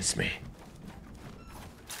trespass against me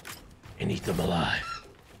and eat them alive.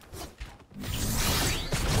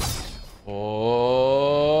 Oh!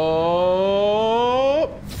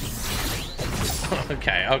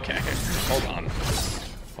 Okay, okay. Hold on.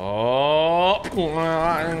 Oh!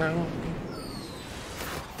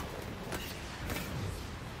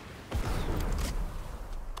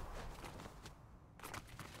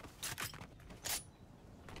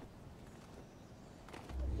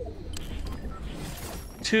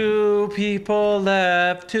 Two people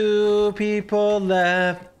left. Two people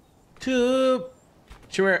left. Two.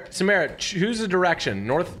 Samara, choose a direction.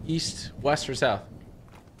 North, east, west, or south?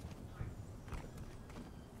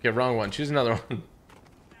 Okay, wrong one. Choose another one.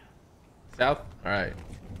 South? All right.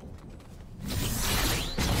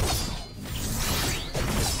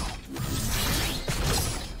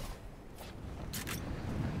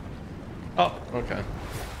 Oh, okay.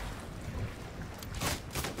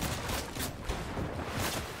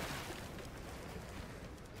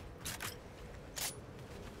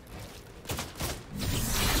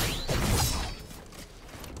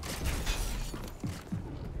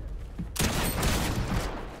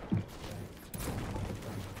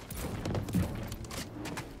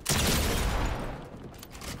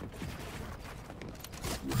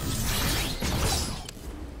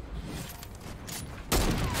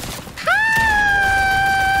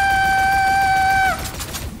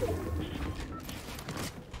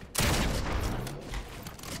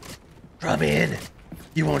 Come in.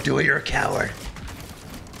 You won't do it, you're a coward.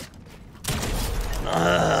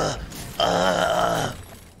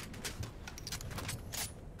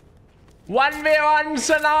 1v1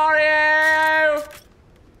 scenario!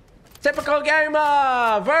 Typical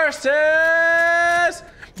gamer versus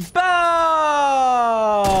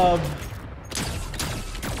Bob!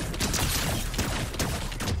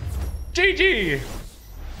 GG!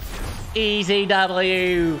 Easy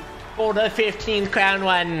W for the 15th crown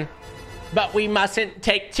one. But we mustn't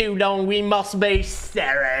take too long. We must be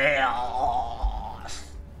serious.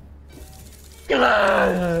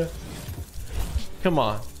 Come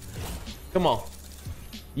on. Come on.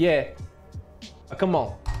 Yeah. Come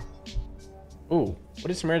on. Ooh. What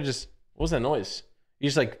did Samara just... What was that noise? You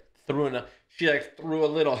just like threw in a... She like threw a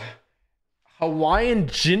little Hawaiian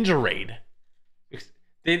gingerade.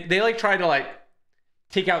 They like tried to like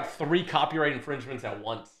take out 3 copyright infringements at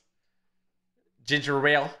once. Ginger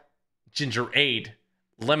ale. Gingerade.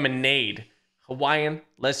 Lemonade. Hawaiian.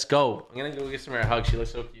 Let's go. I'm gonna go get some of her hugs. She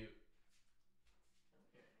looks so cute.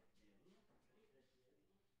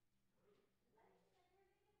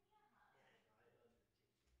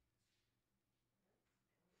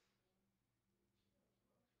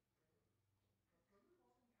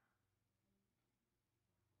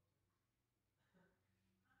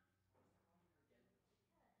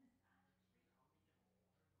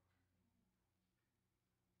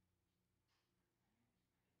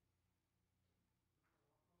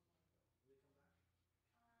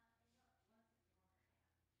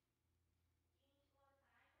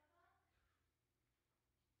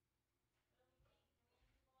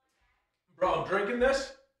 Bro, I'm drinking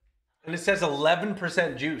this, and it says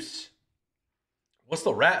 11% juice. What's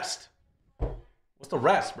the rest? What's the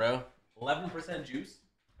rest, bro? 11% juice?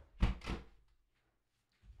 I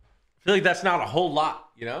feel like that's not a whole lot,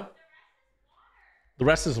 you know? The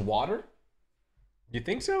rest is water? You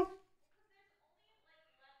think so?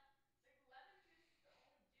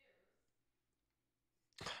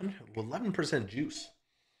 11% juice.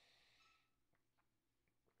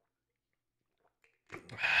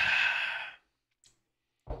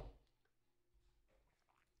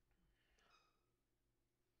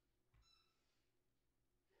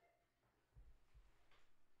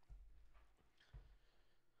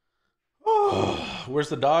 Oh, where's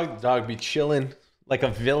the dog? The dog be chilling like a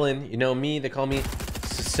villain. You know me, they call me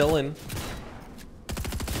Sicilian.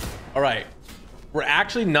 All right. We're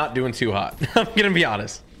actually not doing too hot. I'm going to be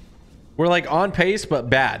honest. We're like on pace, but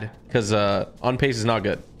bad. Because on pace is not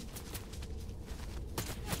good.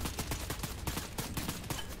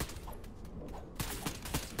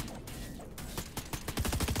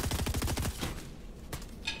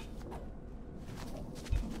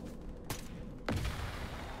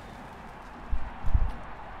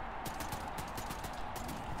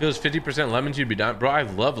 If it was 50% lemons, you'd be done. Bro, I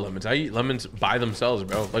love lemons. I eat lemons by themselves,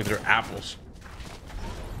 bro. Like they're apples.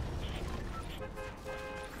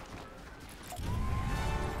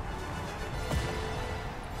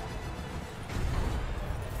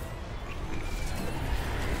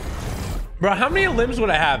 Bro, how many limbs would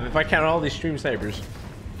I have if I count all these stream snipers?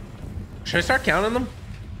 Should I start counting them?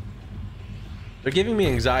 They're giving me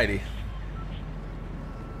anxiety.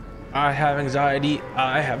 I have anxiety.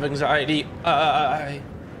 I have anxiety.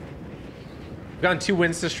 We've gotten 2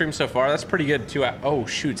 wins this stream so far. That's pretty good. Oh,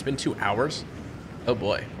 shoot. It's been 2 hours. Oh,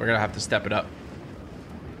 boy. We're going to have to step it up.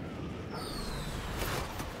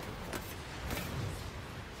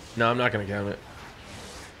 No, I'm not going to count it.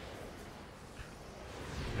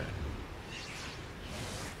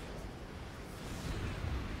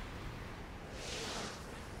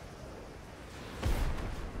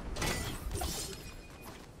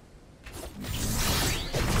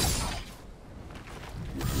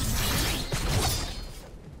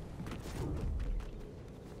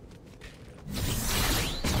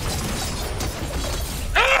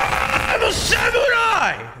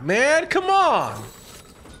 Man, come on.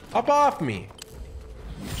 Hop off me.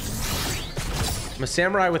 I'm a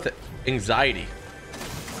samurai with anxiety.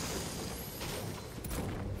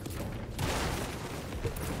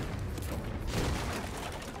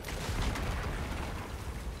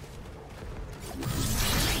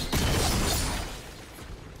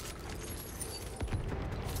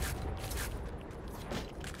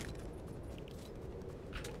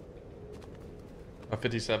 A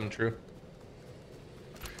 57, true.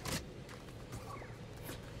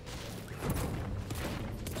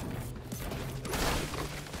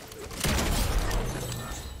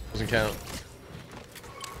 Doesn't count.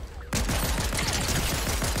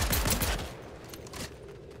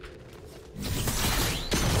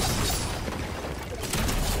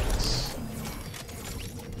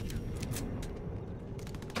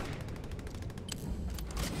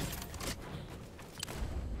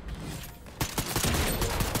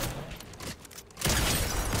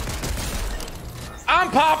 I'm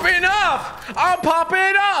popping off! I'm popping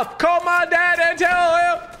off! Call my dad and tell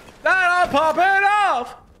him that I'm popping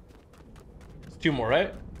off! It's 2 more,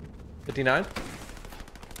 right? 59?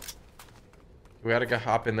 We gotta go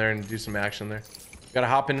hop in there and do some action there. We gotta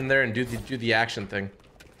hop in there and do the action thing.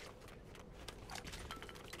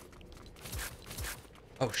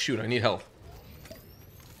 Oh shoot, I need help.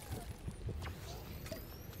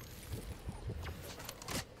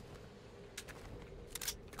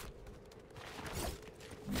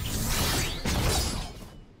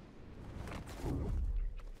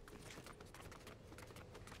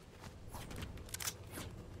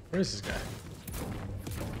 Where is this guy?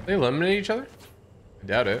 They eliminate each other? I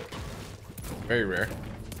doubt it. Very rare.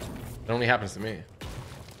 It only happens to me.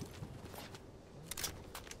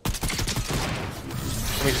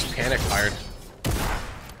 Let me just panic fired. What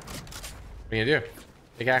are you gonna do?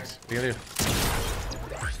 Big axe. What are you gonna do?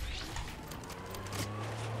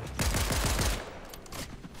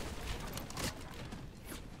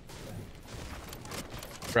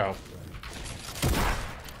 Bro.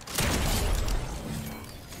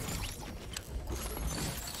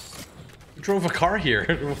 Who drove a car here?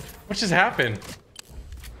 What just happened?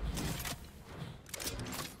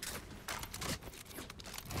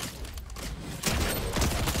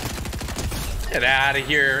 Get out of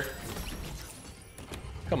here.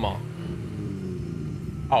 Come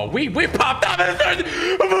on. Oh, we popped up. That's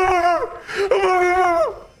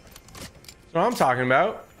what I'm talking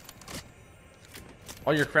about.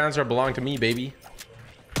 All your crowns are belong to me, baby.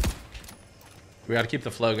 We gotta keep the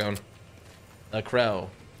flow going. The crow.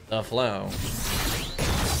 The flow.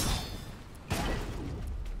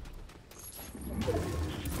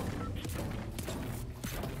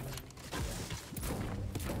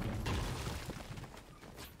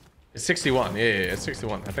 It's 61. Yeah, it's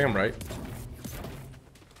 61. I think I'm right.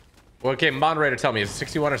 Well, okay, moderator, tell me, is it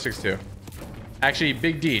 61 or 62? Actually,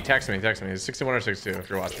 Big D, text me. Is it 61 or 62 if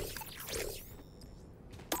you're watching?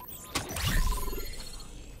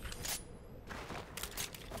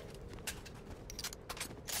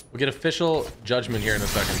 We'll get official judgment here in a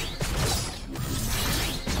second.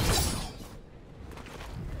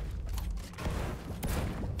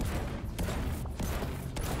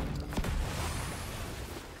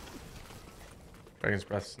 Dragon's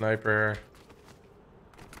Breath Sniper.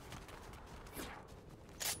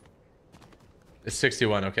 It's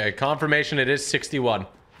 61, okay. Confirmation, it is 61.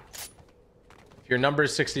 If your number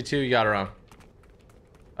is 62, you got it wrong.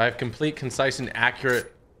 I have complete, concise, and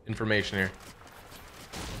accurate information here.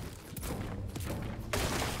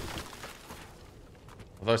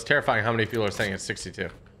 Although it's terrifying how many people are saying it's 62.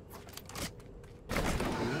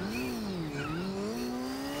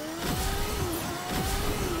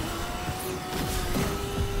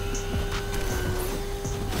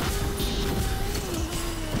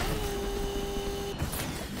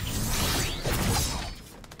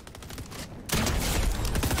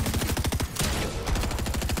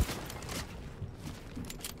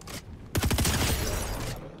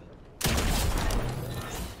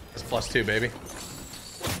 It's +2, baby.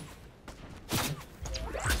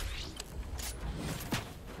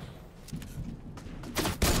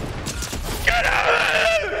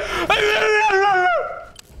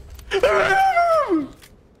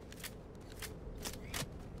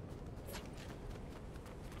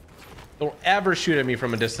 Don't ever shoot at me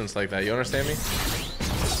from a distance like that. You understand me?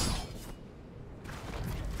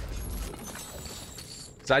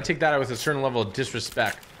 Because I take that with a certain level of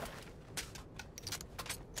disrespect.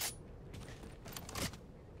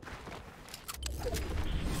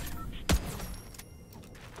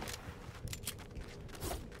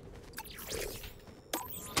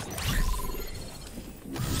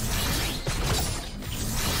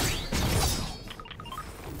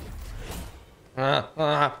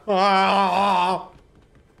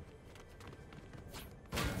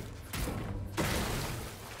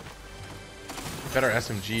 Better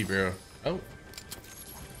SMG, bro. Oh.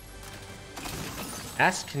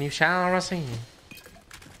 Ask, can you shall receive?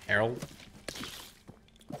 Harold.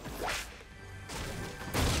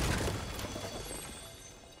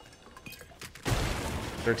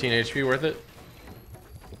 $13 HP worth it?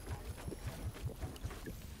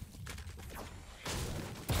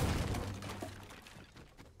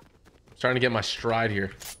 I'm starting to get my stride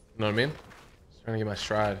here. You know what I mean? Starting to get my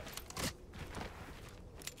stride.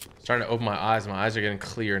 Starting to open my eyes. My eyes are getting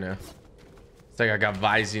clear now. It's like I got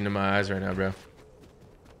Visine in my eyes right now, bro.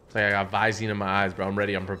 It's like I got Visine in my eyes, bro. I'm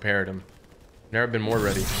ready. I'm prepared. I'm never been more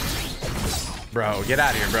ready. Bro, get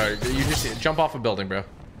out of here, bro. You just jump off a building, bro.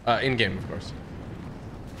 In game, of course.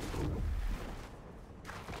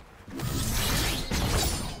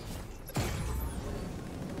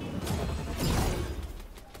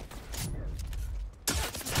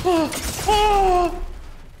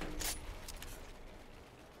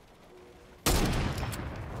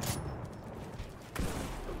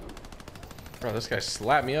 Bro, this guy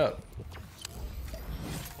slapped me up.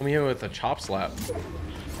 Let me hit with a chop slap.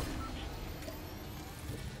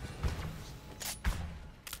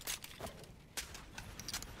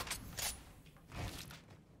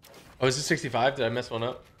 Oh, is it 65? Did I mess one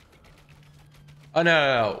up? Oh,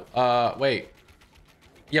 no. Wait.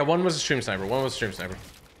 Yeah, one was a stream sniper. One was a stream sniper.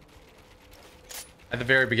 At the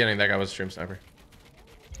very beginning, that guy was a stream sniper.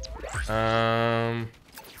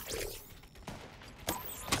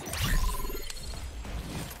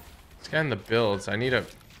 This guy in the builds, I need to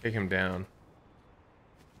take him down.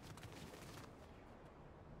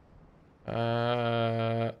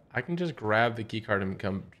 I can just grab the key card and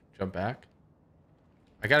come jump back.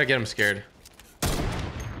 I gotta get him scared.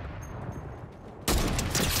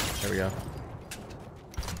 There we go.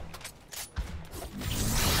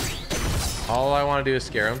 All I want to do is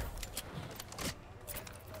scare him.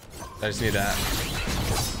 I just need that.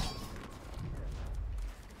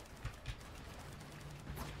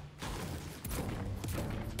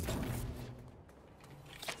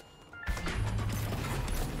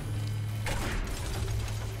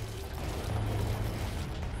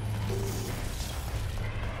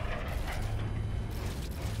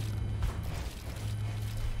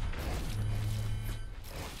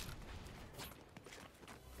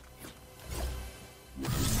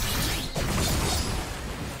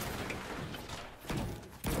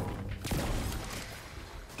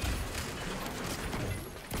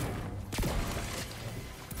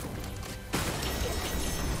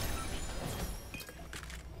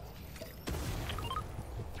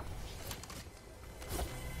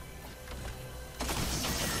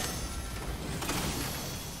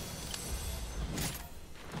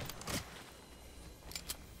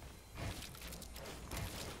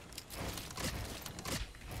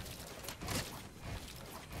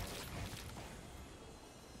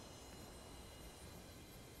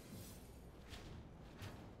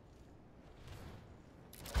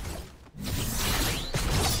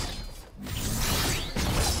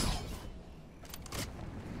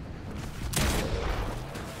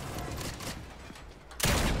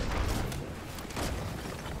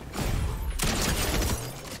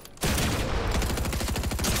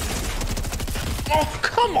 Oh,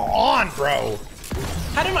 come on, bro.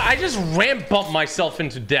 How did I just ramp bump myself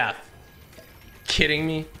into death? Kidding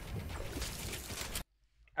me?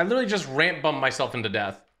 I literally just ramp bumped myself into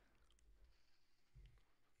death.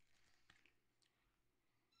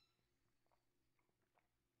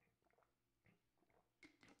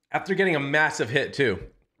 After getting a massive hit, too.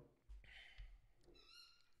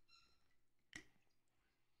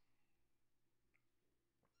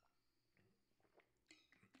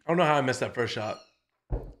 I don't know how I missed that first shot.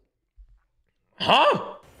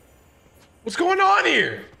 Huh? What's going on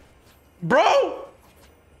here? Bro?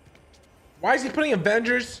 Why is he putting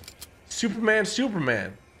Avengers,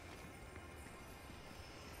 Superman?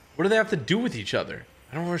 What do they have to do with each other?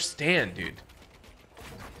 I don't understand, dude.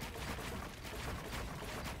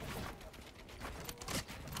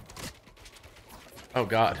 Oh,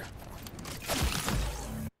 God.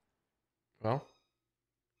 Well.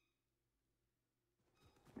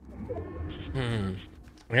 I'm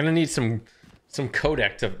gonna need some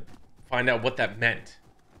codec to find out what that meant.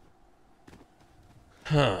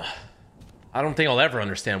 Huh. I don't think I'll ever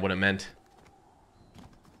understand what it meant.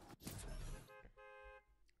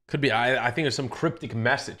 Could be, I think it was some cryptic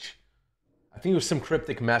message. I think it was some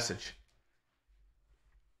cryptic message.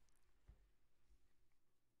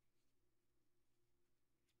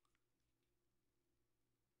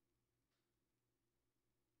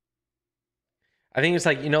 I think it's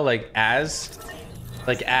like, you know, like as,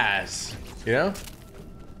 you know?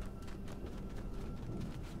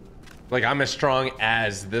 Like I'm as strong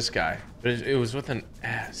as this guy. But it was with an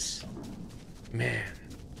S. Man.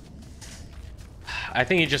 I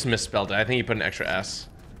think he just misspelled it. I think he put an extra S.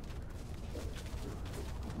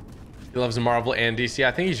 He loves Marvel and DC.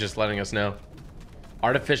 I think he's just letting us know.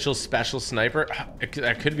 Artificial special sniper.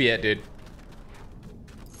 That could be it, dude.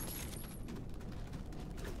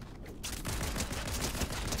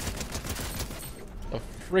 The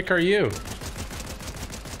frick are you?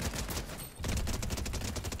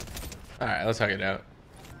 All right, let's hug it out.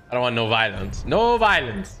 I don't want no violence. No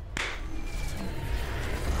violence.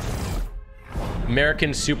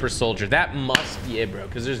 American Super Soldier. That must be it, bro.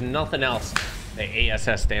 Because there's nothing else that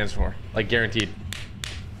ASS stands for. Like, guaranteed.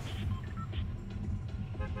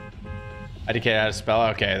 IDK out of spell.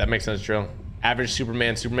 Okay, that makes sense, Drill. Average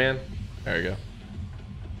Superman. There we go.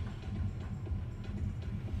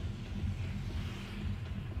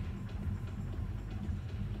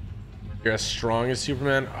 You're as strong as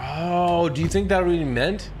Superman. Oh, do you think that really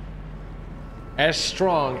meant? As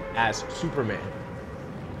strong as Superman.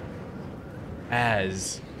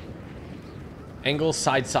 As. Angle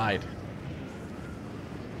side.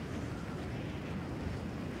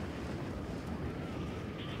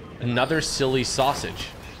 Another silly sausage.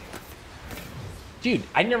 Dude,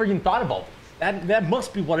 I never even thought about that. That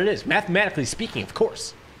must be what it is. Mathematically speaking, of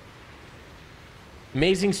course.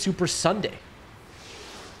 Amazing Super Sunday.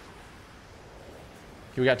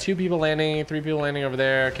 Okay, we got 2 people landing, 3 people landing over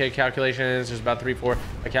there. Okay, calculations. There's about 3, 4.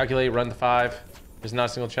 I calculate, run to 5. There's not a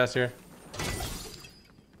single chest here.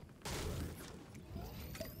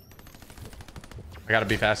 I gotta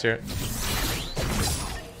be fast here.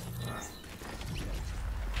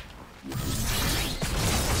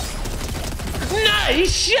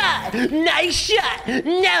 Nice shot! Nice shot!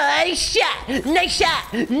 Nice shot! Nice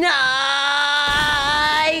shot! Nice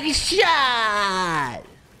shot!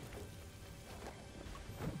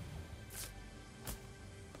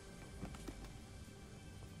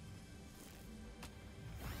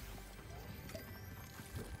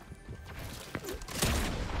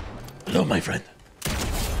 Hello, my friend.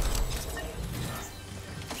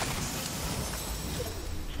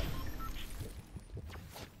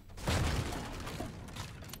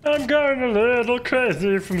 I'm going a little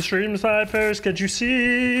crazy from stream snipers, can't you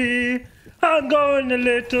see? I'm going a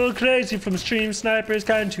little crazy from stream snipers,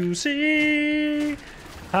 can't you see?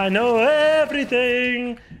 I know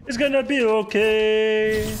everything is gonna be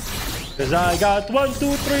okay. Cause I got 1,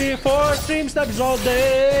 2, 3, 4 stream snipers all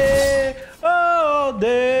day. All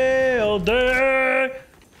day, all day.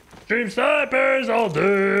 Stream snipers all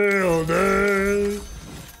day, all day.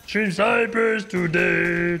 Stream snipers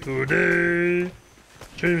today, today.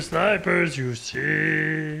 Stream snipers, you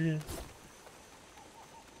see.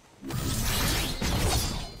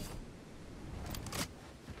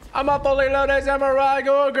 I'm a fully loaded samurai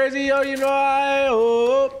going crazy, oh, you know I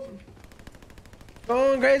hope.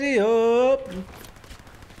 Going crazy, up.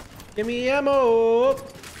 Give me ammo. Oh,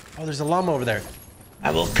 there's a llama over there.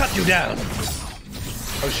 I will cut you down.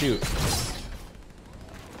 Oh, shoot.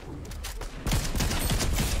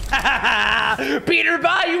 Peter,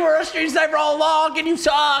 bye. You were a stream sniper all along and you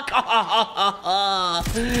suck.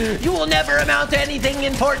 You will never amount to anything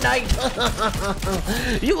in Fortnite.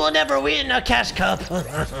 You will never win a cash cup.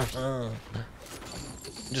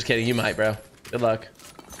 Just kidding. You might, bro. Good luck.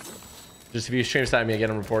 Just if you stream snipe me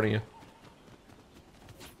again, I'm reporting you.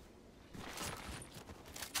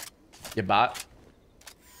 You bot.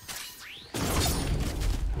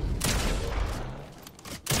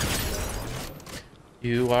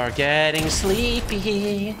 You are getting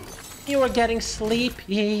sleepy. You are getting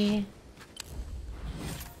sleepy.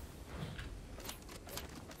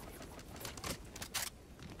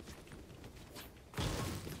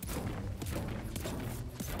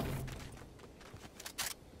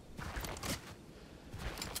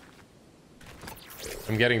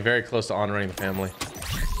 I'm getting very close to honoring the family.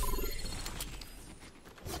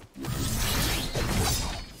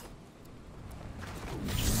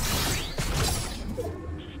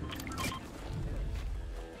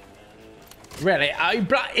 Really? I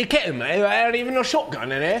kidding me? I ain't even a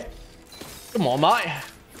shotgun in here. Come on, mate.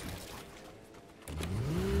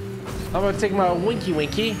 I'm gonna take my winky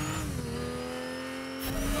winky.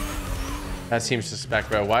 That seems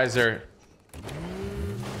suspect, bro. Why is there...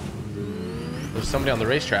 There's somebody on the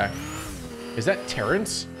racetrack. Is that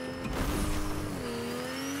Terrence?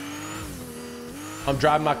 I'm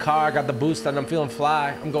driving my car, I got the boost and I'm feeling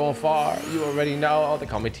fly. I'm going far. You already know. Oh, they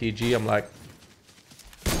call me TG. I'm like...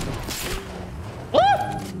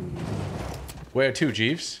 Where to,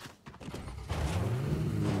 Jeeves?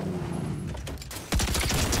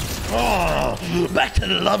 Oh, back to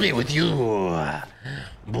the lobby with you,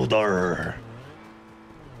 Budar.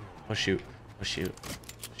 Oh shoot! Oh shoot! Oh,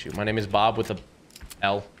 shoot! My name is Bob with a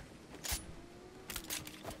L.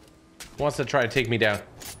 Who wants to try to take me down?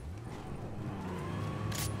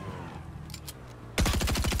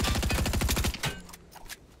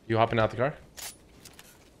 You hopping out the car?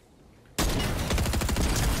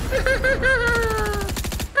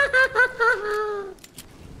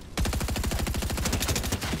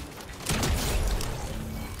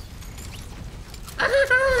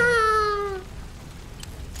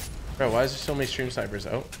 Bro, why is there so many stream snipers?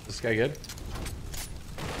 Oh, this guy good?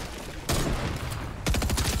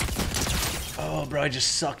 Oh, bro, I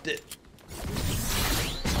just sucked it.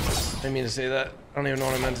 I didn't mean to say that. I don't even know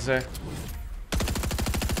what I meant to say.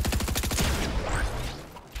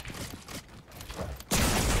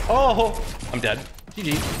 Oh, I'm dead.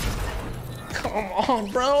 GG. Come on,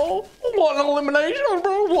 bro. What an elimination,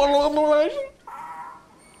 bro. What an elimination.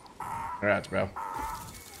 Congrats, bro.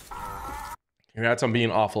 Congrats on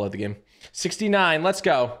being awful at the game. 69, let's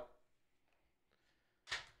go.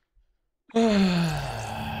 My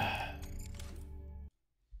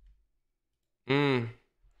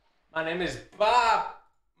name is Bob.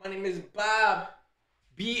 My name is Bob.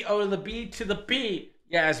 B-O to the B to the B.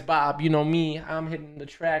 Yes, Bob, you know me. I'm hitting the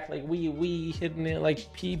track like we hitting it like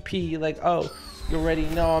PP. Like, oh, you already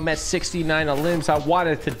know I'm at 69 of limbs. I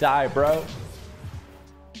wanted to die, bro.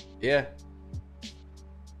 Yeah.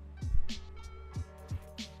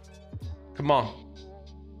 Come on.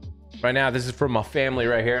 Right now, this is for my family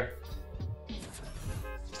right here.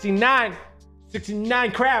 69.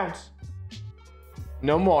 69 crowns.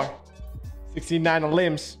 No more. 69 of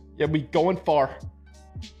limbs. Yeah, we going far.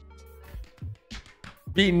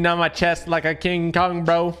 Beating on my chest like a King Kong,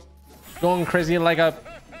 bro. Going crazy like a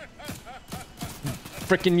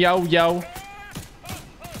freaking yo-yo.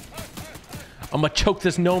 I'm gonna choke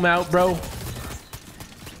this gnome out, bro.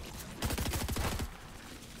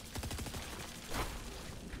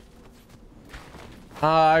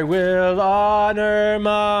 I will honor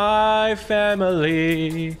my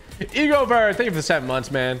family. Egover, thank you for the 7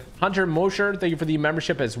 months, man. Hunter Mosher, thank you for the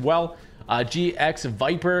membership as well. GX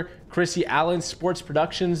Viper, Chrissy Allen, Sports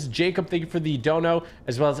Productions, Jacob, thank you for the dono,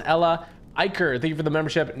 as well as Ella Iker, thank you for the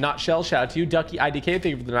membership. Not Shell, shout out to you. Ducky IDK, thank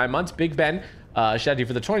you for the 9 months. Big Ben, shout out to you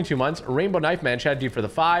for the 22 months. Rainbow Knife Man, shout out to you for the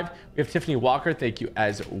 5. We have Tiffany Walker, thank you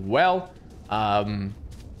as well.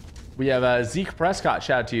 We have Zeke Prescott,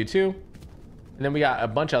 shout out to you too. And then we got a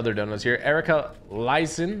bunch of other donos here. Erica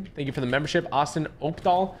Lyson, thank you for the membership. Austin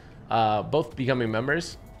Oakdal, both becoming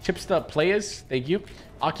members. Chips the Playas, thank you.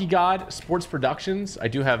 Aki God, Sports Productions. I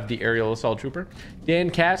do have the Aerial Assault Trooper. Dan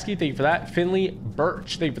Kasky, thank you for that. Finley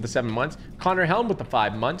Birch, thank you for the 7 months. Connor Helm with the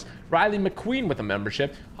 5 months. Riley McQueen with a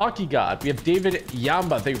membership. Hockey God. We have David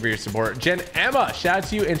Yamba, thank you for your support. Jen Emma, shout out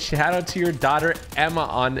to you, and shout out to your daughter Emma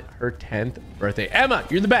on her 10th birthday. Emma,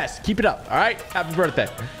 you're the best. Keep it up. All right, happy birthday.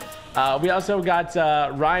 We also got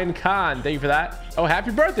Ryan Kahn, thank you for that. Oh,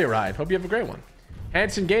 happy birthday, Ryan. Hope you have a great one.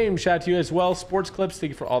 Hanson Games, shout out to you as well. Sports Clips,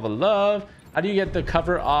 thank you for all the love. How do you get the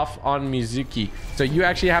cover off on Mizuki? So you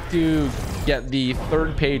actually have to get the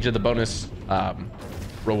 3rd page of the bonus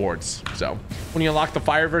rewards. So when you unlock the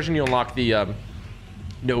fire version, you unlock the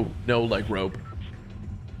no like rope.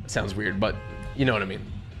 Sounds weird, but you know what I mean.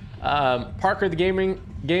 Parker the gaming,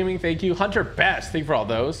 thank you. Hunter Best, thank you for all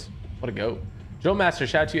those. What a goat. Joe Master,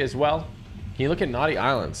 shout out to you as well. Can you look at Naughty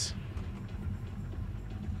Islands?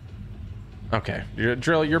 Okay,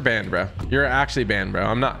 Drill, you're banned, bro. You're actually banned, bro.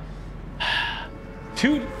 I'm not.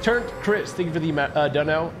 Two Turnt Chris, thank you for the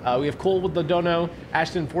dono. We have Cole with the dono.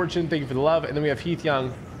 Ashton Fortune, thank you for the love. And then we have Heath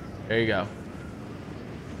Young. There you go.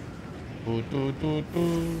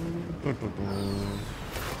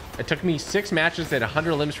 It took me 6 matches that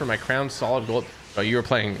 100 limbs for my crown solid gold. Oh, you were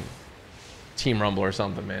playing Team Rumble or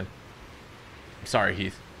something, man. I'm sorry,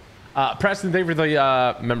 Heath. Preston, thank you for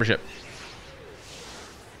the membership.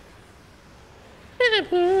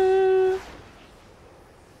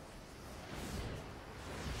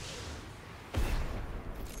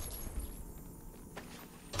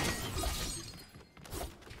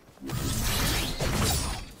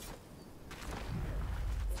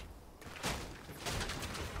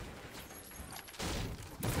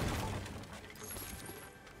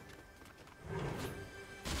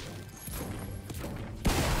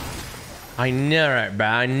 I know it, bro.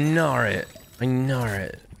 I know it. I know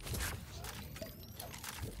it.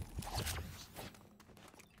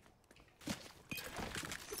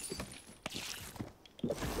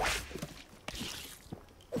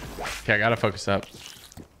 Okay, I gotta focus up.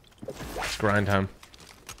 It's grind time.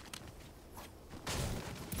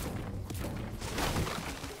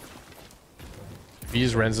 We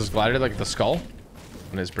use Renzo's glider like the skull,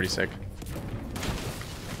 and it's pretty sick.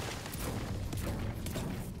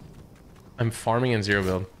 I'm farming in 0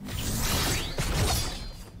 build.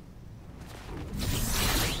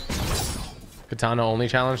 Katana only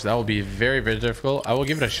challenge. That will be very, very difficult. I will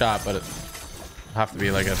give it a shot, but it'll have to be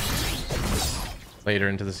like a later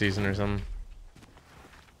into the season or something.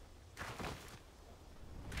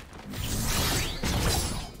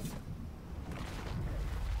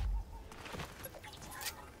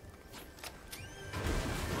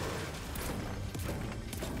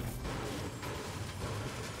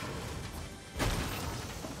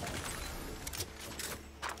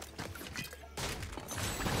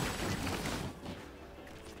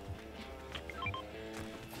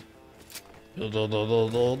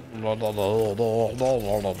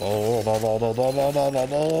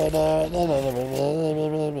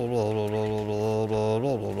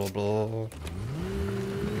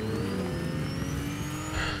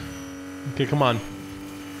 Okay, come on.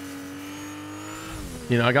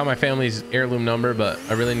 You know, I got my family's heirloom number, but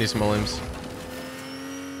I really need some limbs.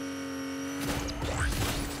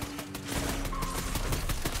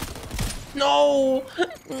 No!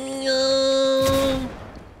 No!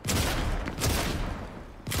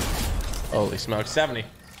 Holy smoke, 70.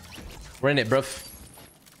 We're in it, bruv.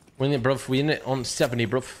 We're in it, bruv. We're in it on 70,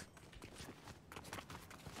 bruv.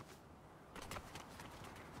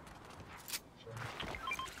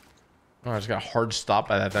 Oh, I just got a hard stop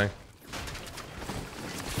by that thing.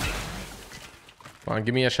 Come on,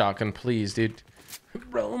 give me a shotgun, please, dude.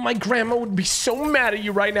 Bro, my grandma would be so mad at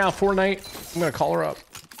you right now, Fortnite. I'm gonna call her up.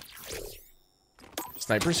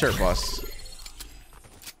 Sniper surplus.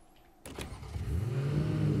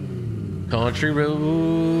 Country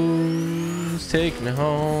roads take me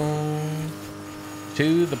home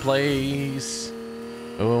to the place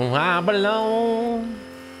oh I belong,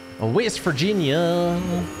 West Virginia.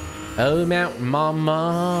 Oh, Mountain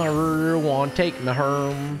Mama, want to take me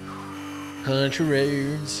home. Country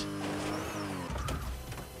roads.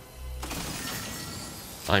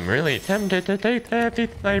 I'm really tempted to take that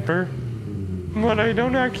sniper, but I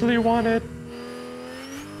don't actually want it.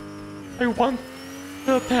 I want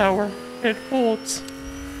the power it holds.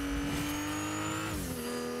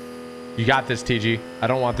 You got this, TG. I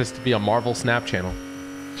don't want this to be a Marvel Snap channel.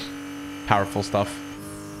 Powerful stuff.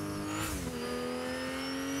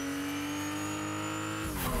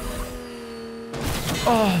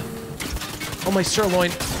 Oh, oh my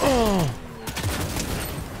sirloin. Oh.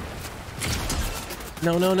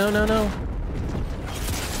 No, no, no, no, no.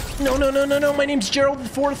 No, no, no, no, no. My name's Gerald the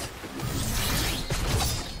Fourth.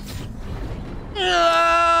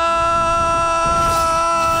 Ah!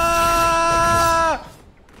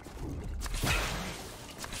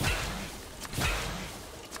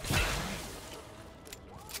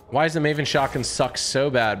 Why is the Maven shotgun suck so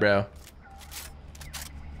bad, bro?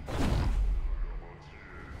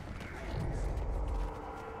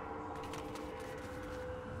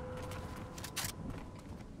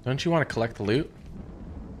 Don't you want to collect the loot?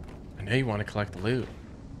 I know you want to collect the loot.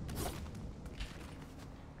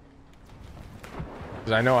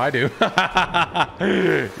 Because I know I do. You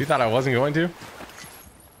thought I wasn't going to?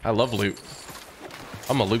 I love loot.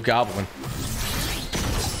 I'm a loot goblin.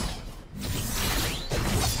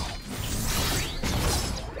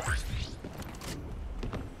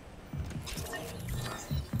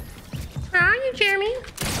 How are you, Jeremy?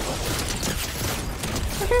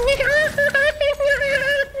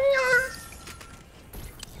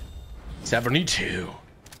 72.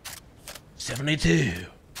 72.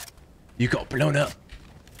 You got blown up.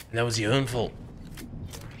 And that was your own fault.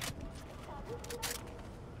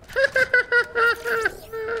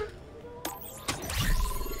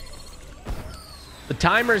 The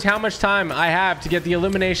timer is how much time I have to get the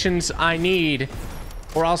illuminations I need,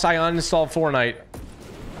 or else I uninstall Fortnite.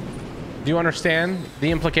 Do you understand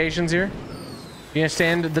the implications here? Do you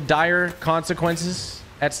understand the dire consequences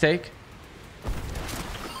at stake?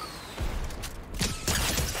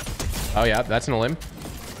 Oh yeah, that's an elim.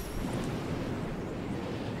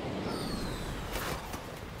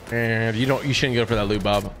 And you shouldn't go for that loot,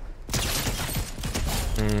 Bob.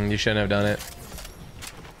 You shouldn't have done it.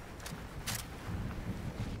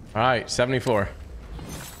 All right, 74.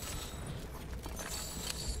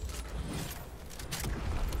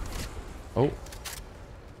 Oh,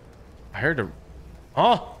 I heard a.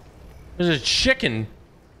 Oh, there's a chicken.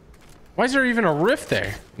 Why is there even a rift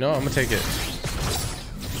there? No, I'm gonna take it.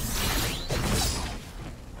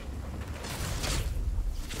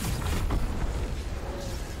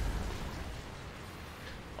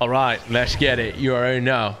 All right, let's get it. You already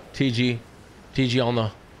know. TG on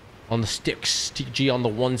the sticks. TG on the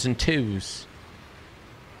ones and twos.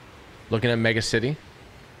 Looking at Mega City.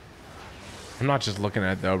 I'm not just looking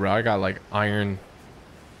at it though, bro. I got like iron.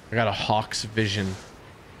 I got a hawk's vision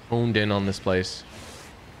honed in on this place.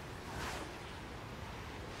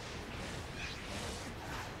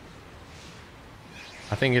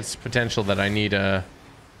 I think it's potential that I need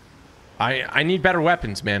I need better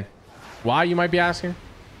weapons, man. Why, you might be asking?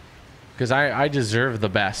 Because I deserve the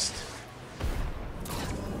best.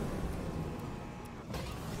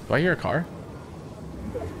 Do I hear a car?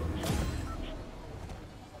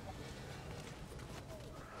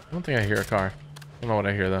 I don't think I hear a car. I don't know what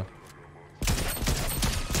I hear though.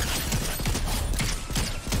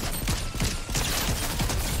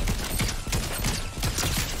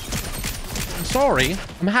 I'm sorry.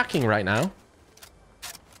 I'm hacking right now.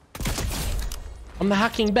 I'm the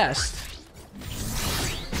hacking best.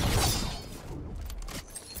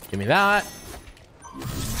 Give me that.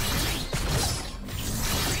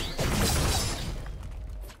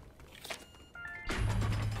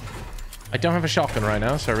 I don't have a shotgun right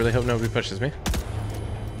now, so I really hope nobody pushes me.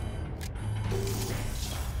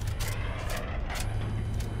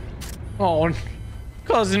 Oh,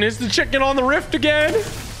 cousin, is the chicken on the rift again?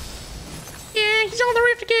 Yeah, he's on the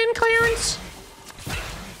rift again, Clarence.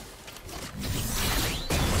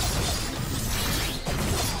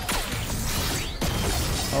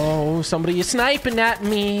 Oh, somebody is sniping at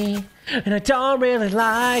me, and I don't really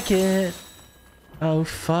like it. Oh,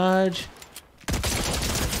 fudge.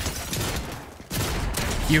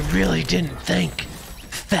 You really didn't think,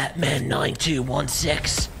 Fatman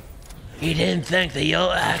 9216. You didn't think that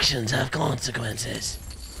your actions have consequences.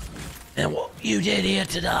 And what you did here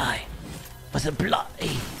today was a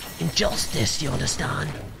bloody injustice, you understand?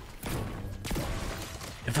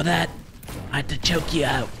 And for that, I had to choke you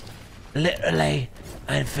out. Literally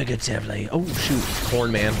and figuratively. Oh, shoot. Corn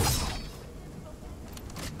man.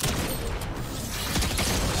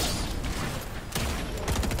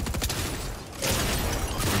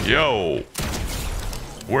 Yo.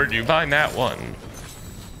 Where'd you find that one?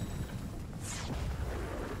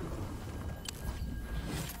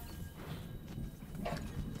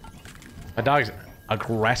 My dog's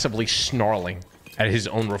aggressively snarling at his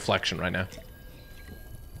own reflection right now.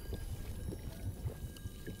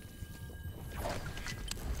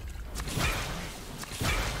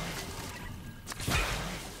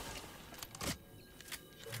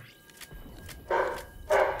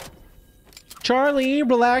 Charlie,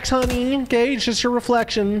 relax, honey. Gage, it's your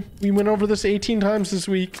reflection. We went over this 18 times this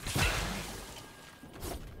week.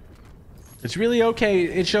 It's really okay.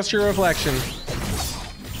 It's just your reflection.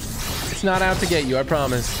 It's not out to get you, I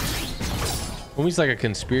promise. Almost like a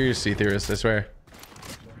conspiracy theorist, I swear.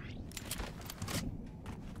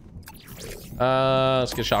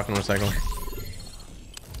 Let's get shotgun recycle.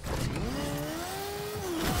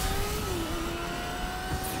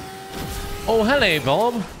 Oh, hello,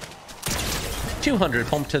 Bob. 200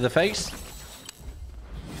 pump to the face.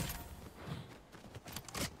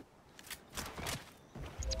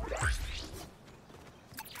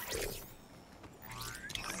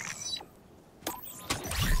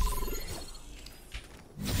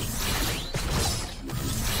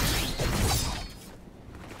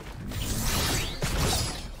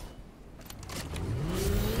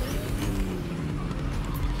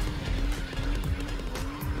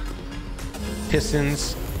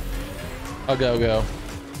 Pistons. A go-go.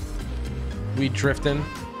 We drifting.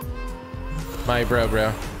 My bro.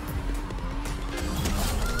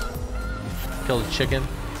 Killed a chicken.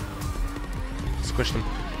 Squished him.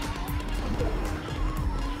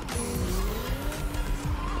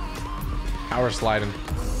 Power sliding.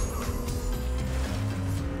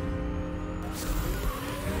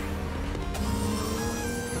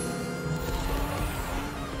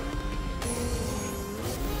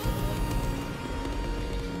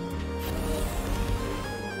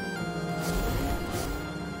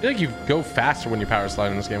 I feel like you go faster when you power slide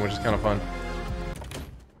in this game, which is kind of fun.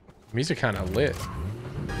 Music kind of lit.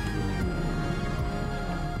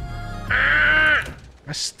 Ah!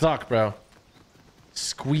 I'm stuck, bro.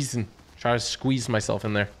 Squeezing. Try to squeeze myself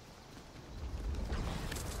in there.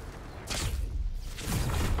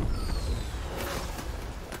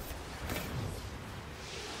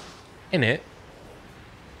 In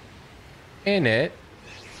it.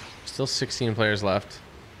 Still 16 players left.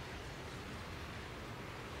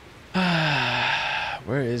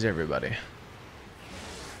 Where is everybody?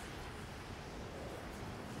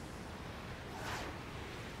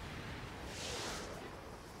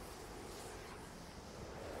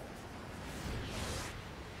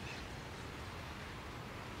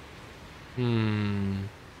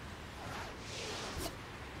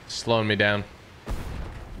 Slowing me down.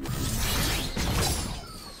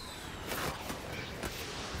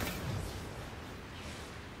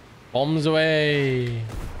 Bombs away.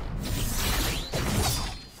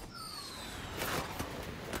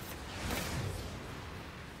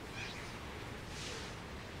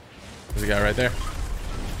 There's a guy right there.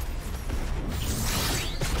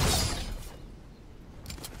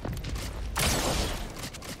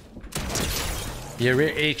 You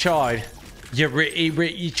really tried. You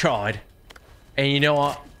really tried. And you know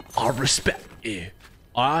what? I respect you.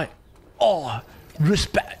 Alright? I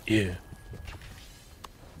respect you.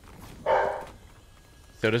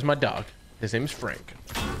 So does my dog. His name's Frank.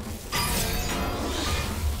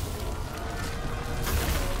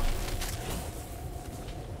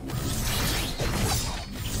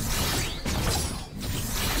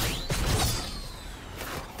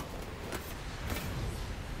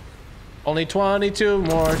 Only 22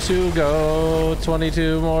 more to go.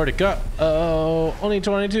 22 more to go. Oh, only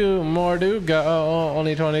 22 more to go.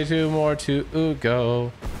 Only 22 more to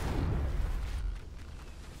go.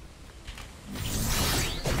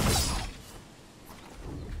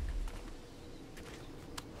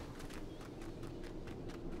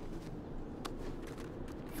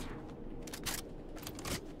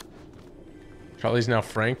 Charlie's now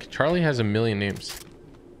Frank. Charlie has a million names.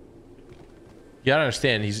 You gotta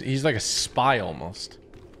understand, he's like a spy almost.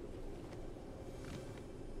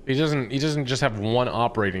 He doesn't just have one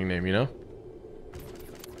operating name, you know?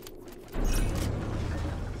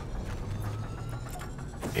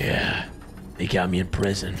 Yeah, they got me in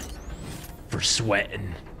prison for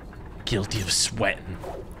sweating. Guilty of sweating.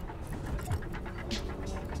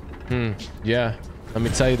 Yeah, let me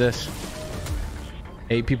tell you this.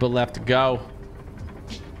 8 people left to go.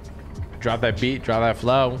 Drop that beat, drop that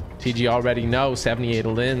flow. TG already know 78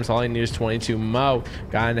 limbs. All I need is 22 mo.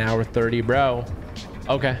 Got an hour 30, bro.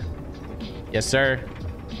 Okay. Yes, sir.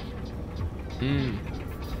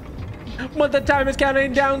 But the time is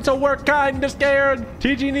counting down, so we're kind of scared.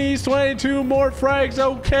 TG needs 22 more frags.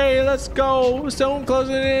 Okay, let's go. Zone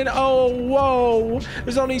closing in. Oh, whoa.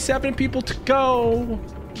 There's only 7 people to go.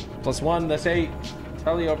 +1, that's 8.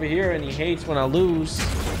 Tully over here, and he hates when I lose.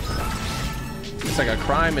 It's like a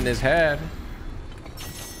crime in his head.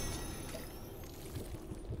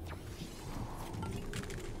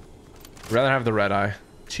 I'd rather have the red eye,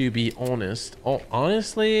 to be honest. Oh,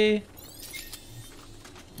 honestly,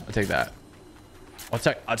 I'll take that. I'll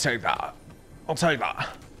take that. I'll take that.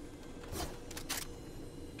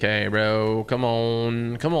 Okay, bro. Come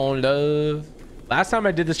on. Come on, love. Last time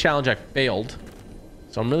I did this challenge, I failed.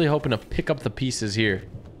 So I'm really hoping to pick up the pieces here.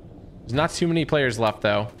 There's not too many players left,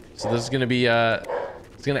 though. So this is going to be,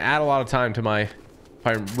 it's going to add a lot of time to my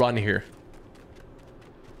run here.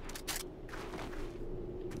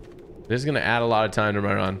 This is going to add a lot of time to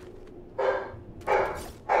my run.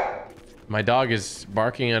 My dog is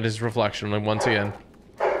barking at his reflection like once again.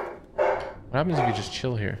 What happens if you just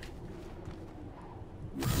chill here?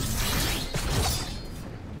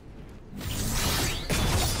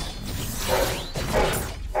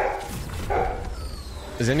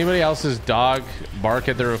 Does anybody else's dog bark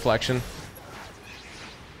at their reflection?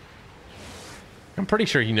 I'm pretty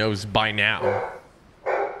sure he knows by now.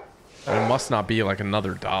 It must not be like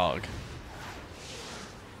another dog.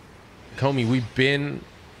 Comey, we've been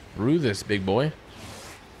through this, big boy.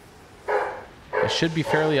 It should be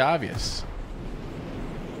fairly obvious.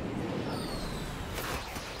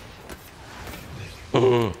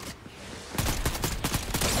 Ugh.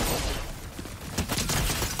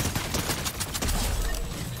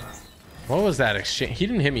 What was that exchange? He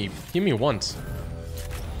didn't hit me. He hit me once.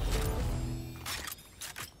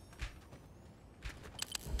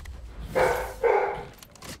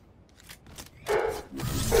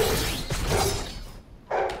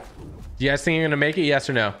 Do you guys think you're gonna make it? Yes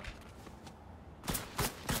or no?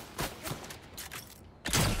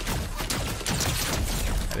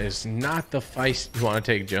 That is not the fight you want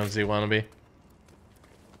to take, Jonesy. You want to be?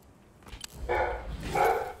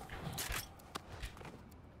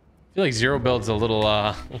 I feel like Zero Build's a little,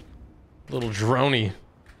 little droney.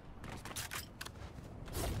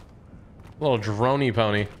 Little droney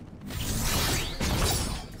pony.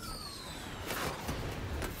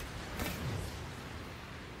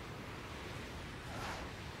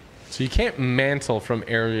 So you can't mantle from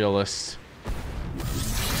aerialist.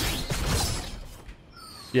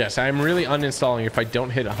 Yes, I'm really uninstalling if I don't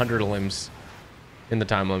hit 100 limbs in the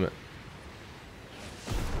time limit.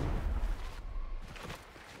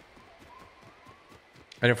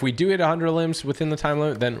 And if we do hit 100 limbs within the time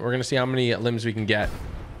limit, then we're going to see how many limbs we can get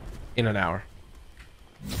in an hour.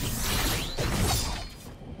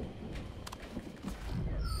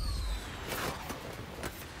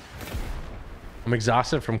 I'm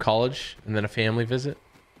exhausted from college and then a family visit.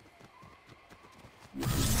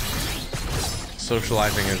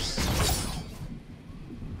 Socializing is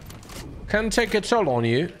can take a toll on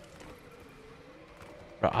you.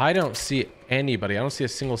 But I don't see anybody. I don't see a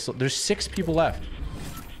single soul. There's 6 people left.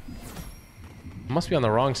 I must be on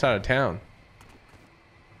the wrong side of town.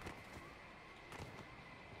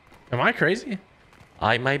 Am I crazy?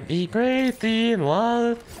 I might be crazy in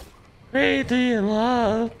love. Crazy in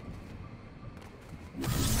love.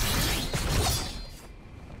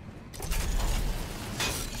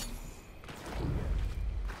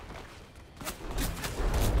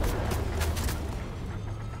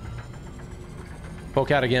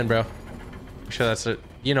 Poke out again, bro. I'm sure that's it.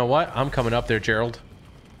 You know what? I'm coming up there, Gerald.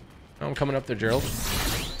 I'm coming up there, Gerald.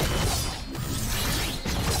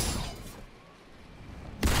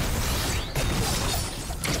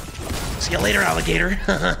 See you later, alligator.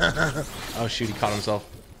 Oh, shoot. He caught himself.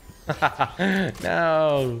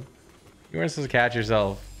 No. You weren't supposed to catch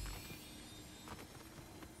yourself.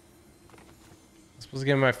 I'm supposed to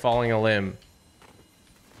get him by falling a limb.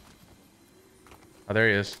 Oh, there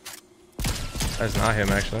he is. That's not him,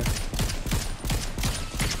 actually.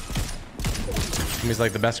 He's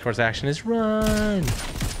like, the best course action is run.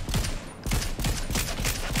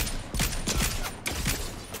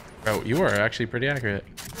 Bro, you are actually pretty accurate.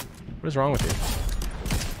 What is wrong with you?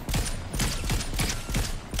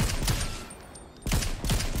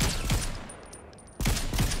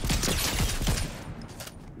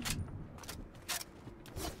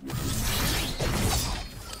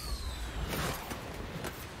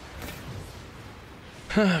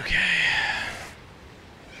 Okay.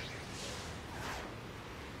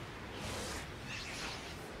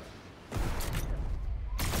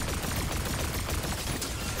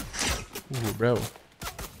 bro.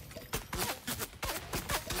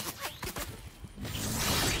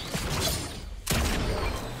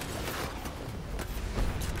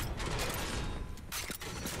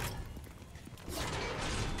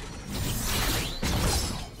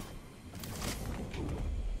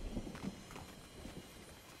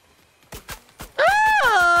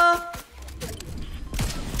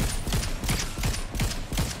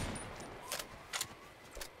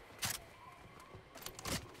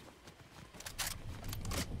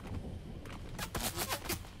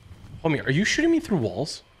 Homie, are you shooting me through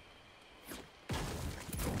walls?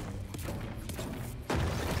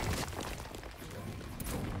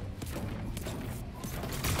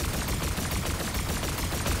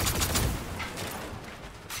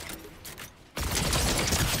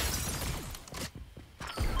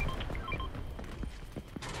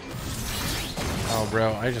 Oh,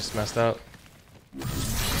 bro, I just messed up.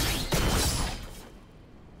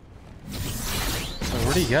 Oh,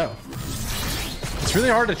 where'd he go? It's really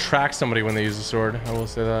hard to track somebody when they use a sword. I will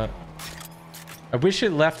say that. I wish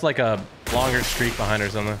it left like a longer streak behind or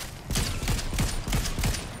something.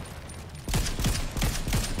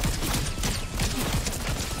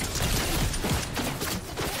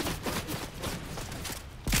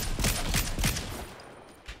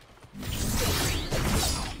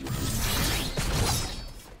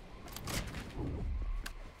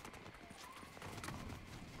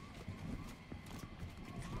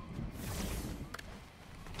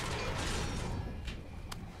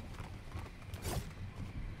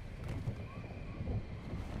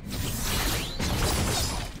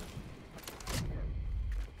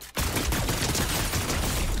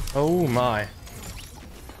 Oh my.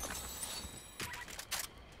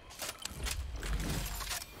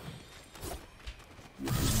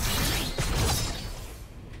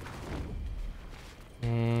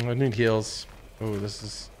 I need heals. Oh, this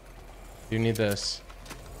is... You need this.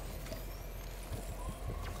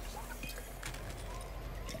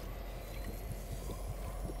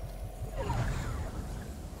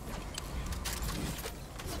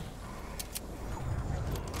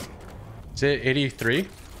 Is it 83?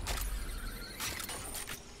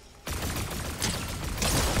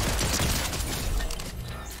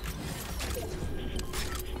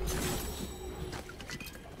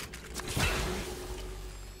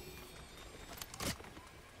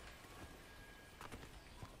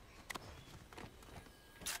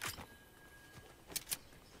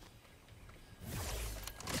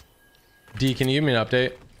 D, can you give me an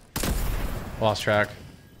update? Lost track.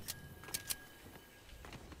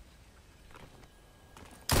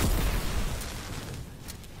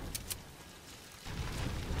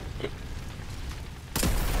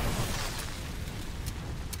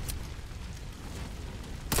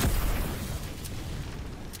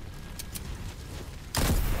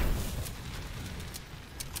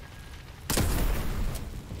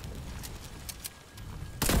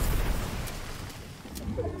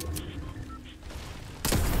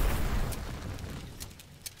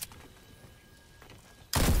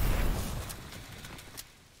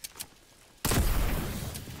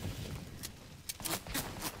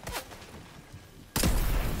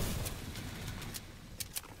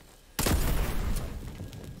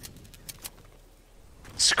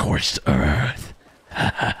 Scorched earth.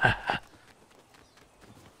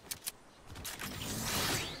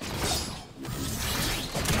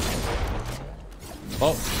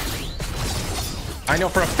 Oh. I know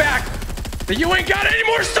for a fact that you ain't got any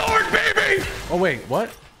more sword, baby! Oh, wait,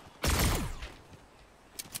 what?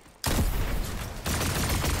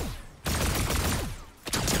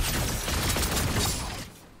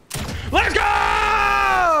 Let's go!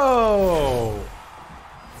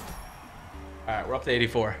 All right, we're up to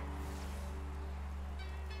 84.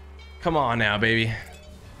 Come on now, baby.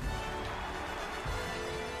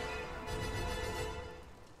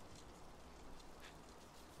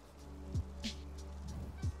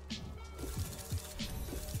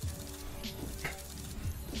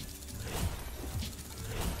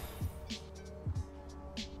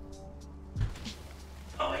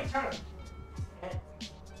 Oh, wait, turn it.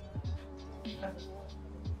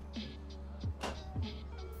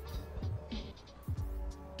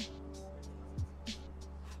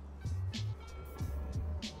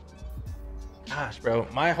 Gosh, bro,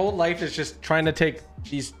 my whole life is just trying to take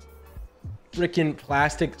these freaking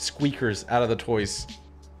plastic squeakers out of the toys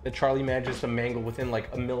that Charlie manages to mangle within like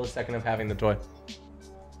a millisecond of having the toy.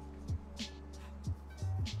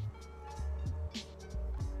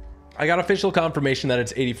 I got official confirmation that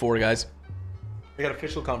it's 84, guys. I got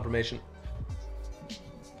official confirmation.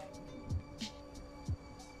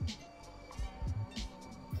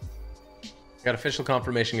 Got official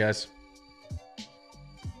confirmation, guys.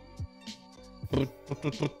 Here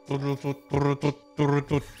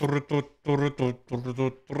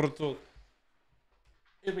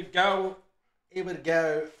we go. Here we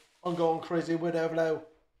go. I'm going crazy with overload.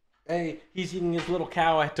 Hey, he's eating his little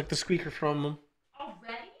cow. I took the squeaker from him.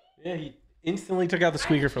 Already? Yeah, he instantly took out the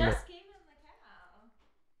squeaker from it. Gave him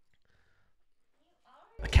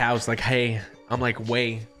the cow. The cow's like, hey. I'm like,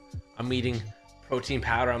 whey. I'm eating protein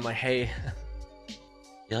powder. I'm like, hey.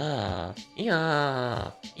 Yeah.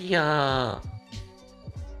 Yeah. Yeah.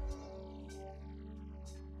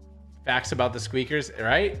 Facts about the squeakers,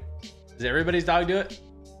 right? Does everybody's dog do it?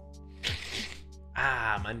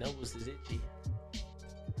 Ah, my nose is itchy.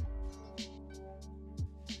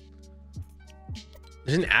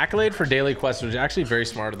 There's an accolade for daily quests, which is actually very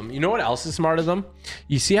smart of them. You know what else is smart of them?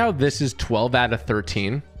 You see how this is 12 out of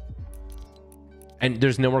 13? And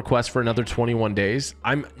there's no more quests for another 21 days.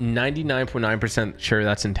 I'm 99.9% sure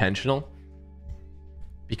that's intentional.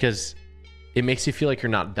 Because it makes you feel like you're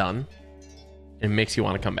not done. It makes you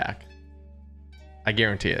want to come back. I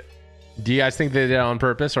guarantee it. Do you guys think they did it on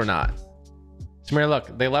purpose or not? Samir,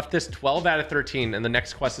 look, they left this 12 out of 13 and the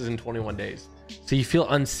next quest is in 21 days. So you feel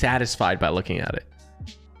unsatisfied by looking at it.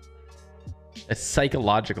 It's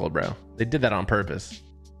psychological, bro. They did that on purpose.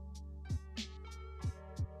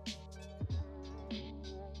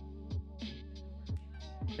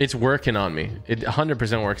 It's working on me. It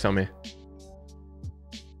 100% works on me.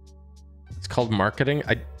 It's called marketing.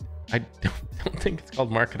 I don't think it's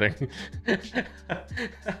called marketing.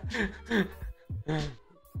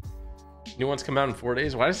 New ones come out in 4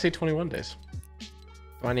 days. Why did it say 21 days?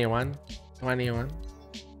 21. 21.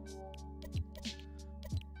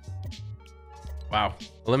 Wow.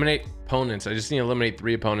 Eliminate opponents. I just need to eliminate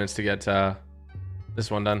 3 opponents to get this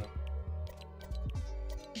one done.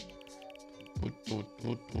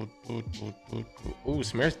 Ooh,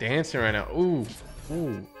 Samir's dancing right now. Ooh.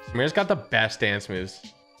 Samir's got the best dance moves.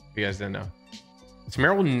 If you guys didn't know.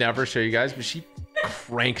 Samira will never show you guys, but she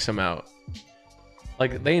cranks them out.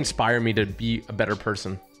 Like, they inspire me to be a better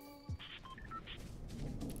person.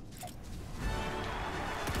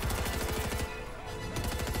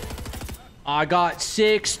 I got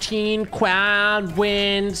 16 crown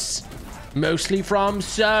wins, mostly from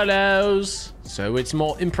solos, so it's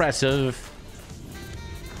more impressive.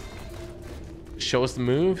 Show us the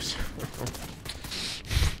moves.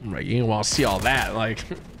 Right, you didn't want to see all that. Like,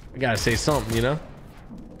 I gotta say something, you know?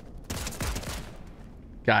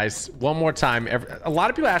 Guys, one more time. A lot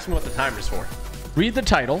of people ask me what the timer's for. Read the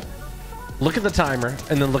title, look at the timer,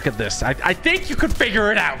 and then look at this. I think you could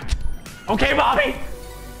figure it out. Okay, Bobby?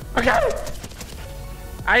 Okay.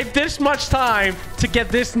 I have this much time to get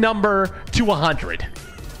this number to 100.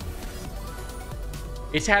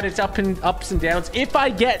 It's had its ups and downs. If I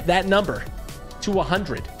get that number to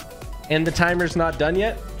 100 and the timer's not done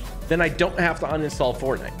yet, then I don't have to uninstall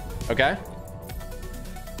Fortnite. Okay?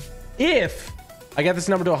 If I get this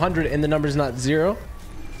number to 100 and the number's not 0,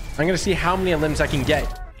 I'm gonna see how many limbs I can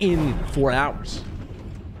get in 4 hours.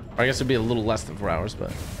 Or I guess it'd be a little less than 4 hours,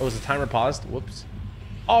 but oh, was the timer paused? Whoops.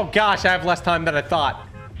 Oh gosh, I have less time than I thought.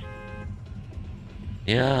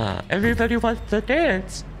 Yeah, everybody wants to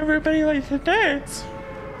dance. Everybody likes to dance.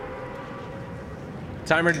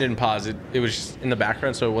 Timer didn't pause. It was just in the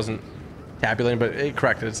background, so it wasn't tabulating, but it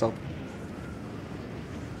corrected itself.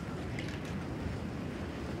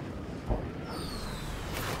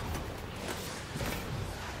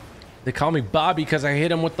 They call me Bobby because I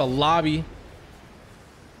hit him with the lobby.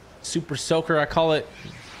 Super Soaker, I call it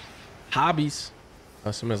hobbies. Oh,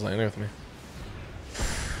 somebody's landing with me.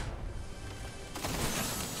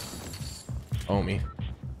 Oh, me.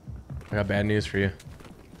 I got bad news for you.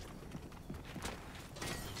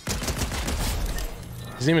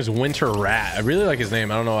 His name is Winter Rat. I really like his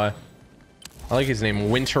name. I don't know why. I like his name,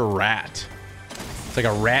 Winter Rat. It's like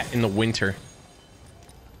a rat in the winter.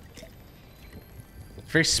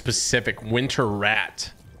 Very specific, Winter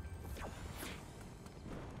Rat.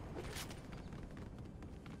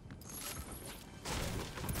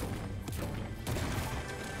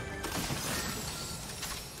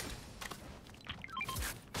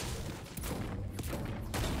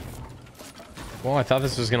 Well, I thought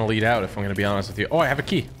this was going to lead out, if I'm going to be honest with you. Oh, I have a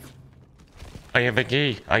key. I have a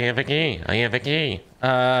key. I have a key. I have a key.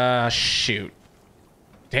 Shoot.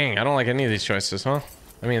 Dang, I don't like any of these choices, huh?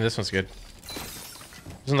 I mean, this one's good.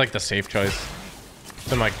 Isn't like the safe choice.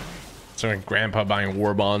 It's like some like grandpa buying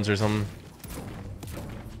war bonds or something.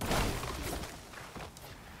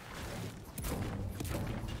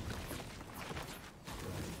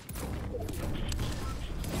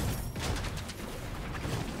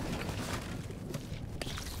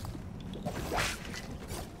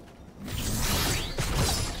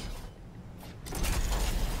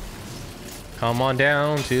 Come on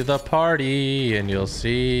down to the party and you'll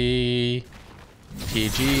see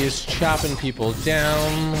TG is chopping people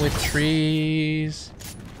down with trees.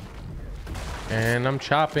 And I'm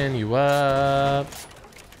chopping you up.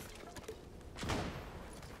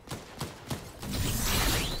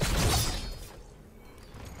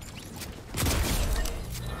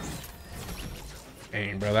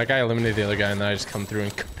 Dang, bro, that guy eliminated the other guy and then I just come through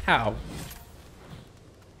and kapow.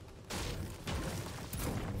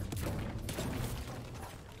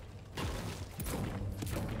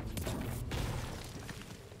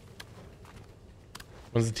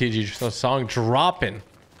 When's the TG song dropping?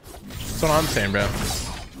 That's what I'm saying, bro.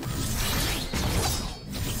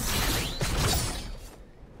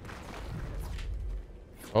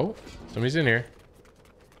 Oh, somebody's in here.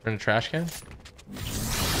 In a trash can.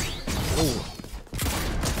 Oh.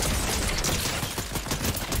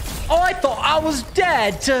 Oh, I thought I was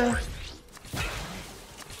dead.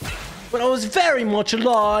 But I was very much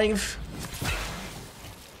alive.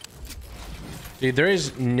 Dude, there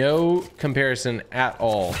is no comparison at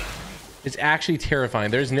all. It's actually terrifying.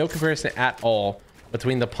 There's no comparison at all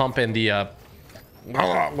between the pump and the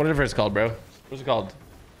whatever it's called, bro. What's it called?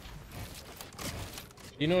 Do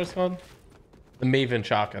you know what it's called? The Maven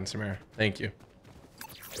shotgun, Samara. Thank you.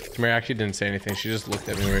 Samara actually didn't say anything. She just looked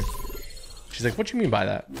at me weird. She's like, what do you mean by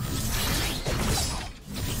that?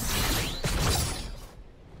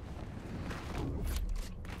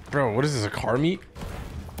 Bro, what is this, a car meet?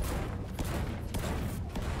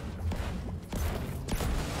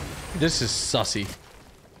 This is sussy.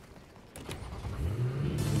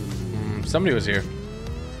 Somebody was here.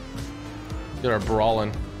 They are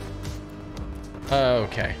brawling.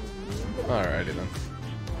 Okay. Alrighty then.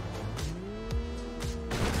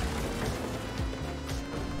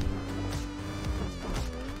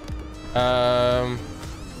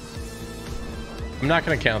 I'm not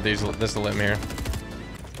gonna count this limb here.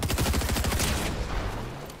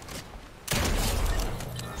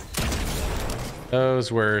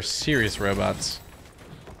 Those were serious robots.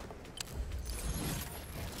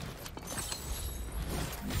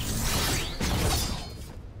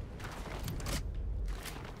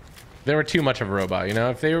 They were too much of a robot, you know?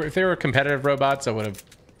 If they were competitive robots, I would have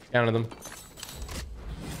counted them.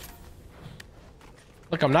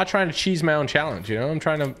 Look, I'm not trying to cheese my own challenge, you know? I'm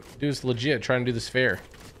trying to do this legit, trying to do this fair.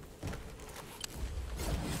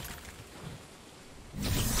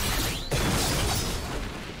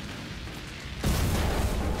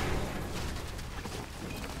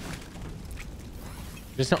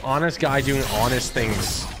 Just an honest guy doing honest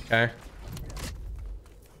things, okay?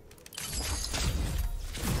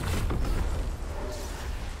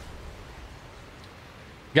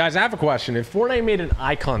 Guys, I have a question. If Fortnite made an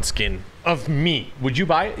icon skin of me, would you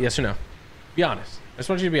buy it? Yes or no? Be honest. I just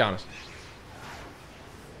want you to be honest.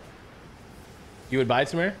 You would buy it,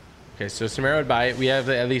 Samara? Okay, so Samara would buy it. We have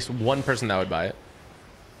at least one person that would buy it.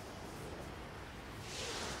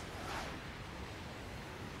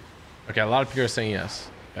 Okay, a lot of people are saying yes.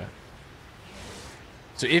 Okay.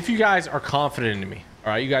 So if you guys are confident in me,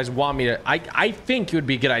 all right, you guys want me to... I think it would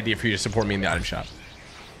be a good idea for you to support me in the item shop.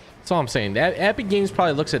 That's all I'm saying. Epic Games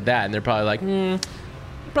probably looks at that and they're probably like, he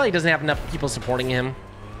probably doesn't have enough people supporting him.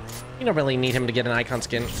 You don't really need him to get an icon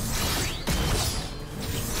skin.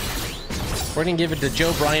 We're gonna give it to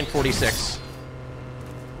Joe Bryan 46.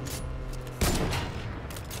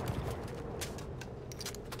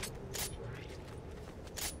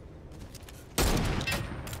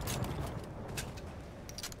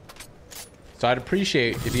 So I'd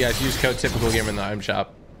appreciate if you guys use code typical gamer in the item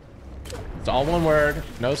shop. It's all one word,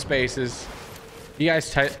 no spaces. If you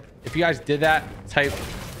guys did that, type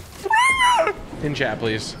in chat,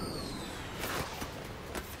 please.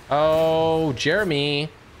 Oh, Jeremy.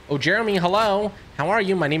 Oh, Jeremy, hello. How are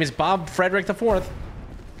you? My name is Bob Frederick IV. What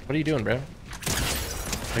are you doing, bro?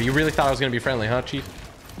 Oh, you really thought I was gonna be friendly, huh, Chief?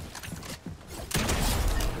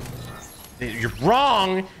 You're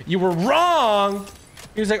wrong. You were wrong.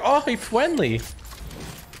 He was like, oh, he's friendly.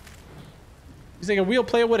 He's like, a real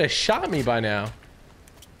player would have shot me by now.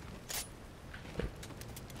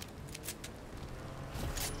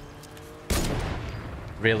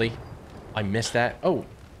 Really? I missed that? Oh,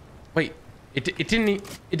 wait. It didn't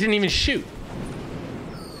even shoot.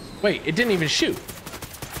 Wait, it didn't even shoot.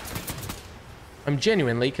 I'm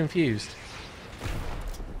genuinely confused.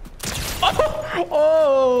 Oh!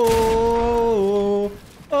 Oh!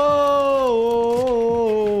 Oh!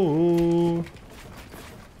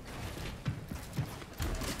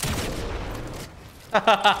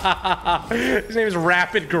 His name is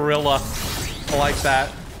Rapid Gorilla. I like that.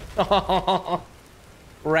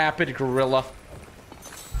 Rapid Gorilla.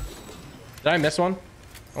 Did I miss one?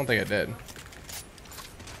 I don't think I did.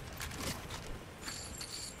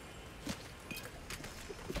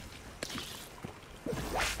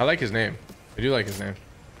 I like his name. I do like his name.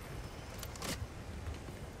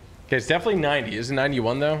 Okay, it's definitely 90. Is it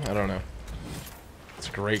 91 though? I don't know. It's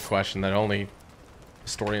a great question that only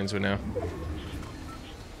historians would know.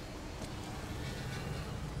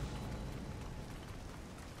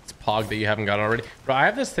 It's Pog that you haven't got already. Bro, I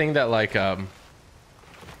have this thing that like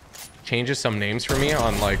changes some names for me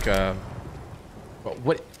on like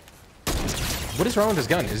what is wrong with this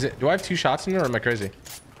gun? Is it, do I have 2 shots in it or am I crazy?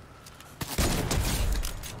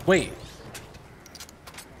 Wait.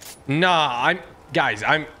 Nah, guys,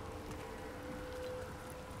 I'm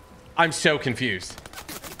so confused.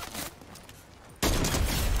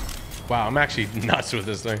 Wow, I'm actually nuts with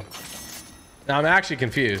this thing. Now I'm actually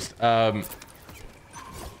confused. Did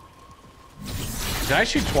I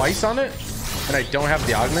shoot twice on it? And I don't have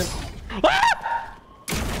the augment? Ah!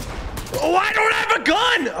 Oh, I don't have a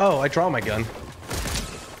gun! Oh, I draw my gun.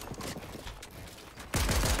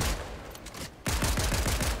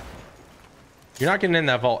 You're not getting in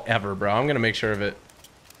that vault ever, bro. I'm gonna make sure of it.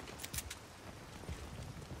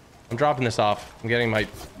 I'm dropping this off. I'm getting my...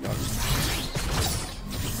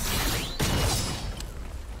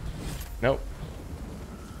 Nope.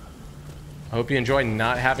 I hope you enjoy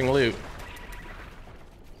not having loot.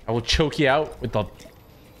 I will choke you out with the...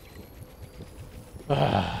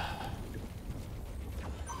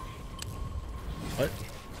 What?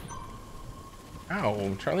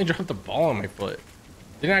 Ow, Charlie dropped the ball on my foot.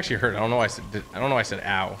 Didn't actually hurt. I don't know why I said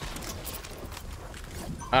ow.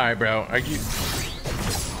 Alright, bro. Are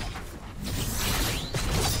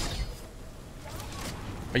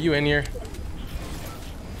you in here?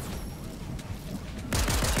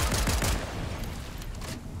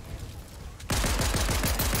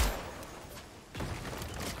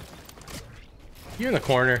 You're in the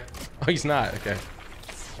corner. Oh, he's not. Okay.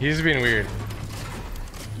 He's being weird.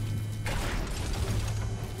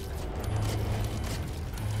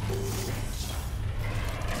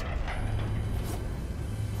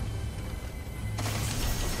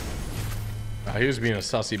 Oh, he was being a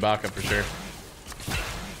sussy baka for sure.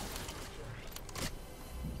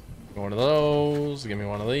 One of those. Give me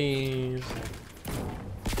one of these.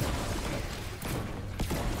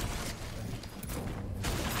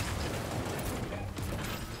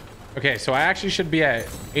 Okay, so I actually should be at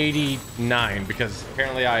 89 because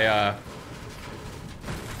apparently I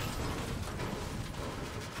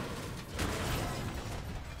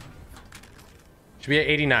should be at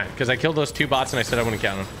 89 because I killed those 2 bots and I said I wouldn't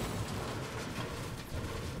count them.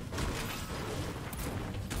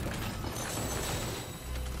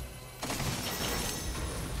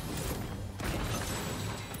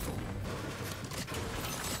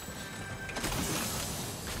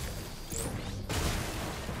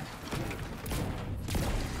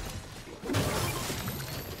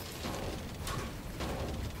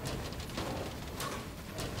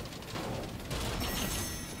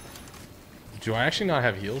 Do I actually not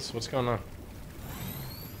have heals? What's going on?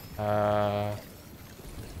 Yeah,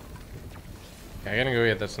 I gotta go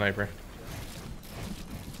get that sniper.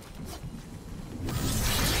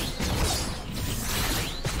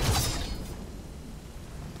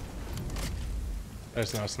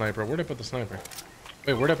 That's not a sniper. Where'd I put the sniper?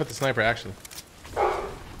 Wait, where'd I put the sniper actually?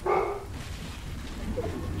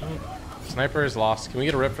 Sniper is lost. Can we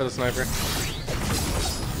get a rip for the sniper?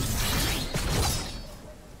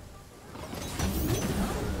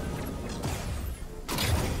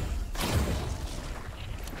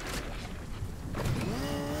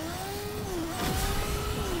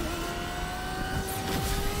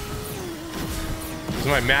 This is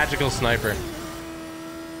my magical sniper.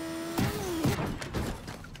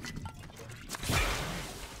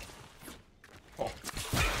 Oh.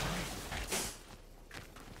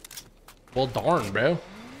 Well, darn, bro.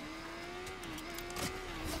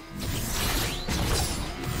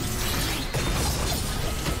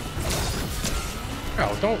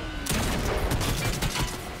 Oh, don't.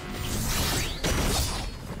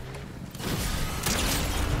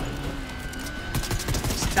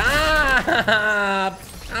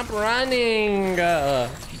 Stop running.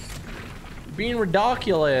 Being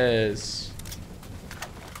ridiculous.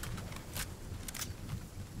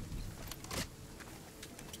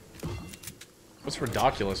 What's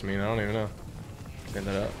ridiculous mean? I don't even know. Stand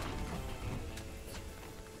that up.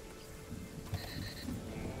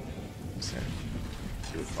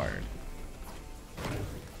 You're fired.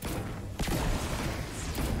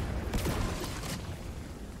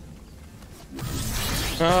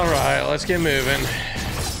 All right, let's get moving.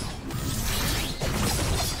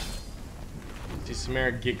 See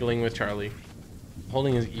Samara giggling with Charlie,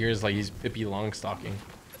 holding his ears like he's Pippi Longstocking.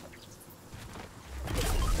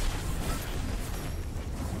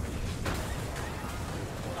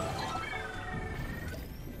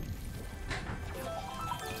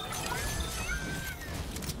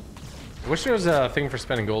 Wish there was a thing for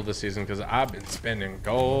spending gold this season because I've been spending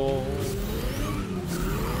gold.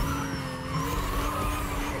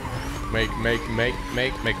 Make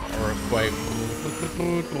earthquake.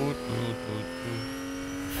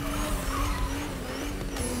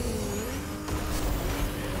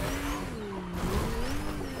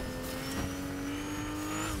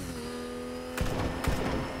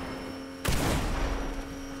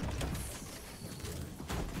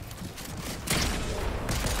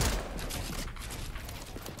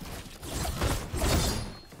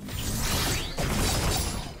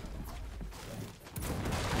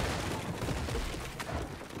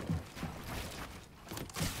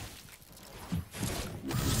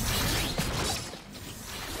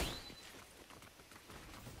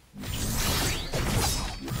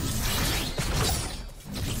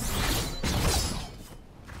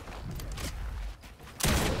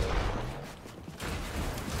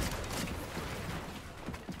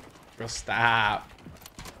 Stop.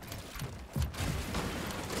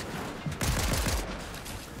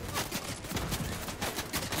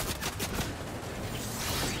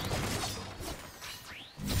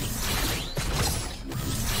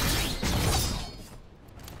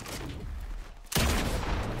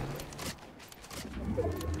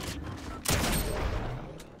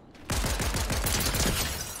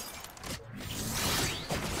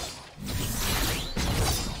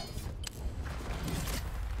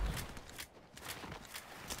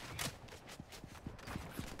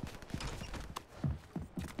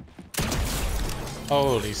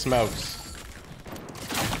 Holy smokes.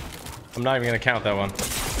 I'm not even gonna count that one.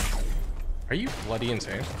 Are you bloody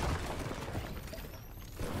insane?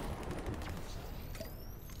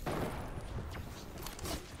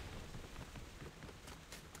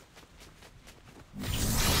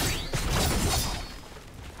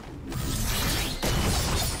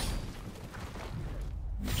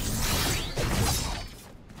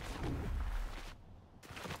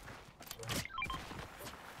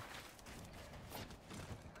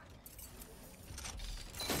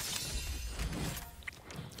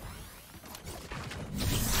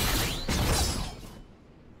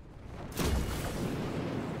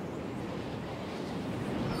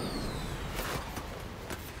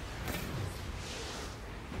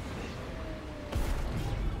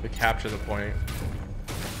 Capture the point.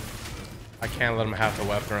 I can't let him have the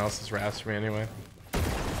weapon or else it's after me anyway.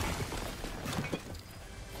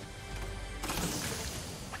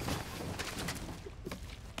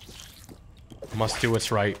 Must do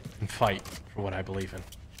what's right and fight for what I believe in.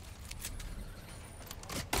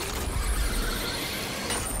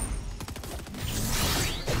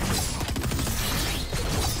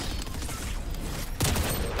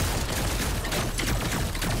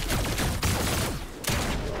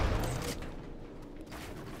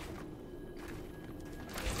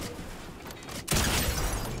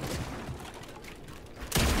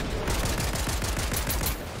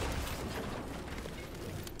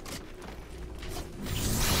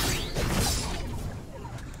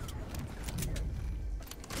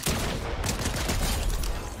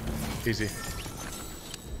 Easy.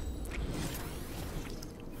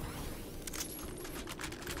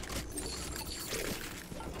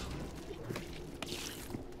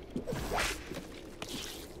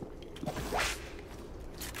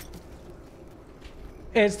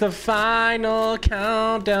 It's the final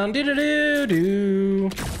countdown. Do do do do.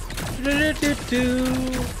 Do do do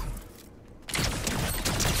do.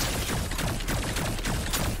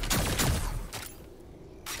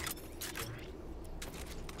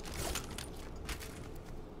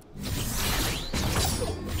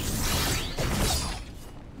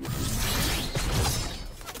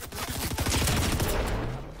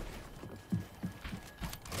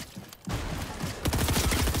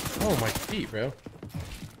 Oh, my feet, bro.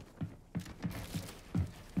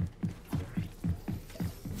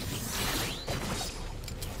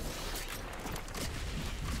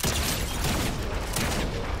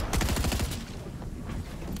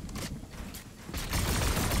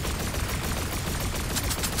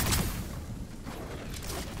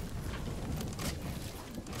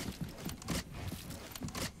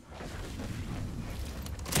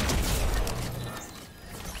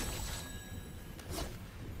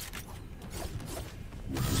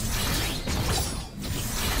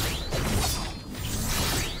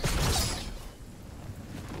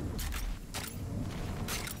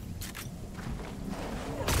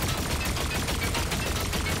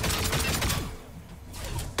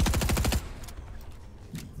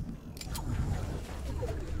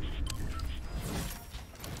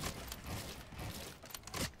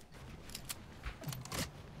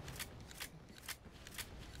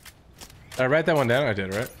 Did I write that one down? I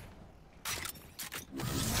did, right?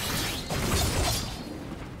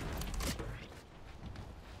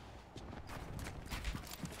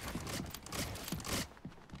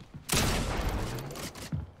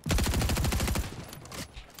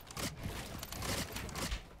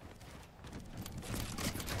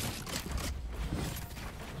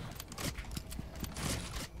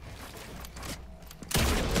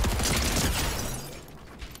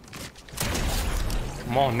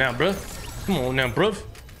 Come on now, bruh. Come on now, bruv.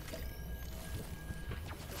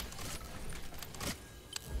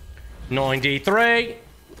 93.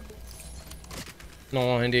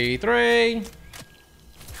 93.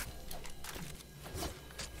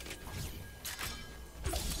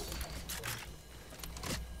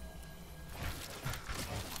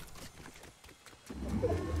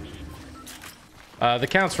 The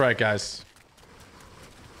count's right, guys.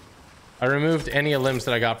 I removed any limbs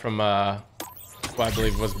that I got from who I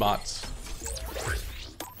believe was bots.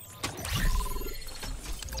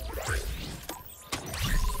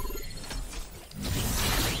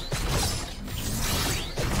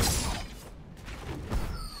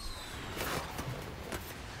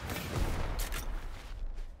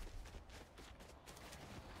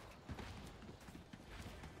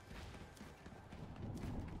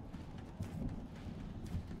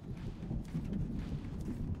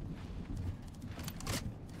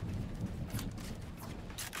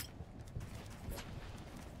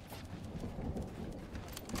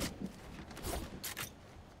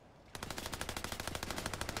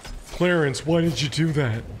 Clarence, why did you do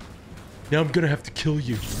that? Now I'm gonna have to kill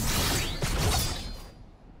you.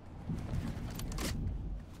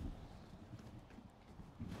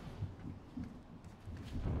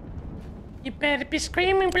 You better be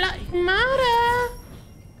screaming bloody murder.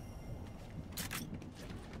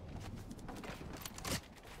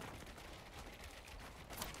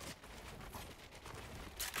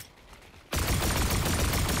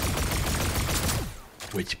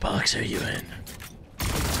 Which box are you in?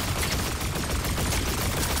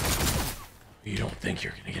 You don't think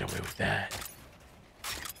you're gonna get away with that?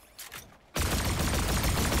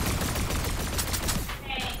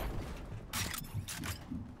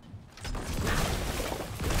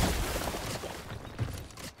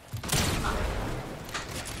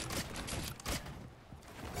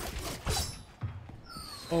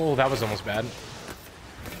 Oh, that was almost bad.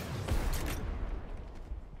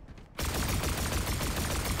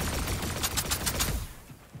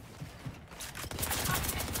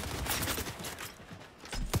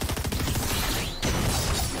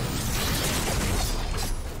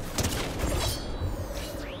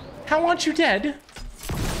 How aren't you dead?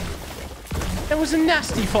 That was a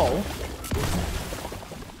nasty fall.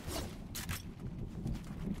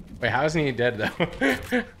 Wait, how isn't he dead though?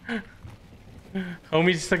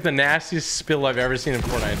 Homie just took the nastiest spill I've ever seen in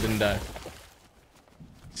Fortnite and didn't die.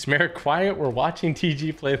 Smear quiet, we're watching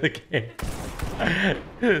TG play the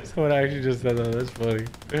game. Someone actually just said that, that's funny.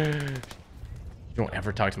 You don't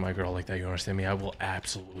ever talk to my girl like that, you understand me? I will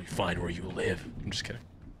absolutely find where you live. I'm just kidding.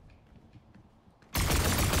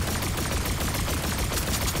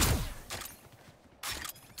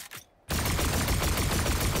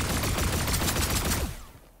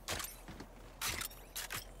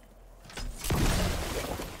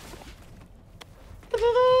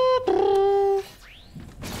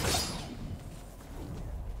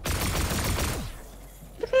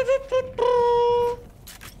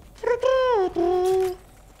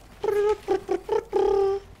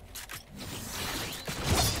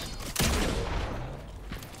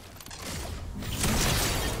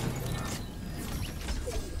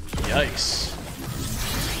 Yikes.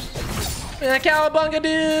 Yeah, cowabunga,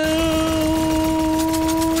 dude!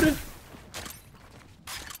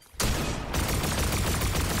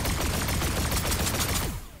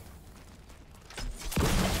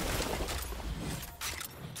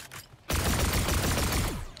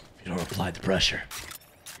 If you don't apply the pressure,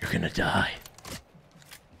 you're gonna die.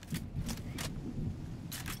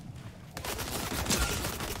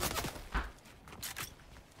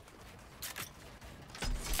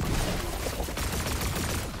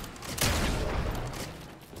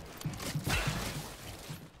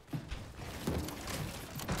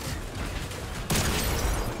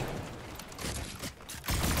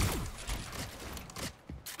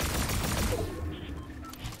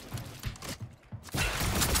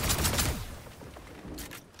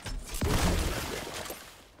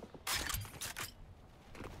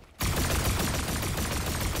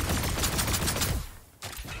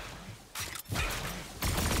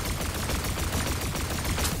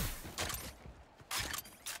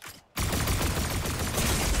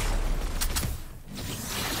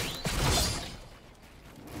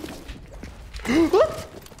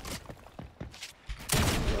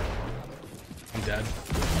 I'm dead.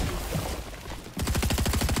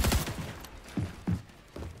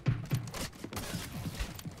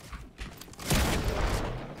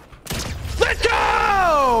 Let's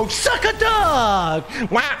go! Suck a dog!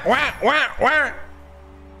 Wah, wah, wah, wah.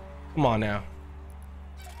 Come on now.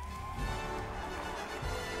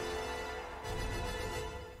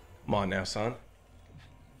 Come on now, son.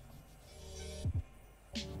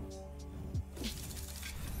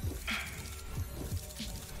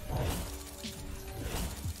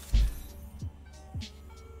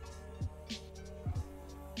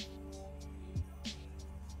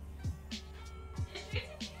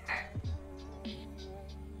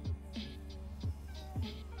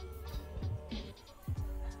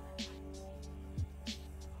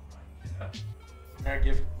 I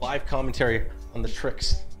give live commentary on the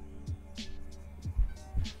tricks.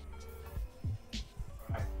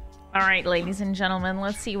 All right, ladies and gentlemen,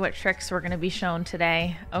 let's see what tricks we're going to be shown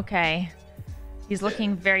today. Okay. He's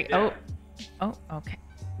looking very... Oh, okay.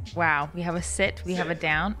 Wow, we have a sit, we have a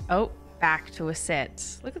down. Oh, back to a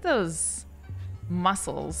sit. Look at those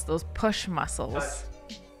muscles, those push muscles.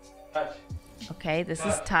 Touch. Okay, this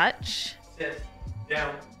is touch. Sit.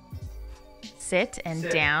 Down. Sit and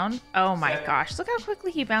Sit. down. Oh my Center. gosh, look how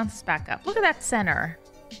quickly he bounces back up. Look at that center.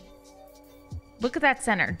 Look at that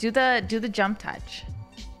center. Do the jump touch.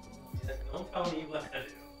 Don't tell me what to do.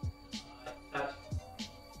 Touch.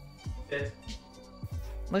 Sit.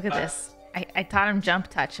 Look at Touch. this. I taught him jump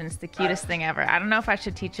touch, and it's the cutest thing ever. I don't know if I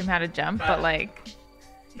should teach him how to jump, but like,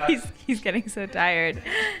 he's getting so tired.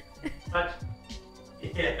 Touch.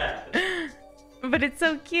 Yeah. But it's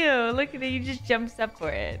so cute. Look at it. He just jumps up for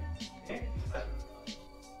it.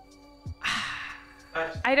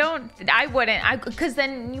 I wouldn't. Because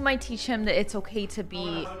then you might teach him that it's okay to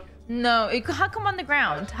be. No, hug him on the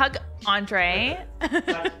ground. Hug Andre. Andre,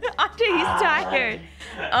 he's tired.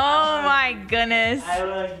 Oh my goodness. I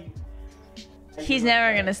love you. He's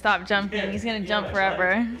never gonna stop jumping. He's gonna jump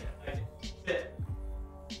forever. Sit.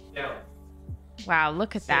 Down. Wow,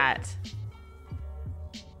 look at that.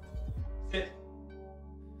 Sit.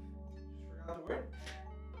 Forgot the word.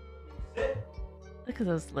 Sit. Look at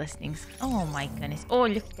those listenings. Oh my goodness. Oh,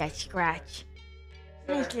 look at that scratch.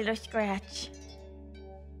 Nice little scratch.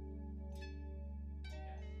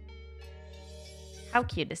 How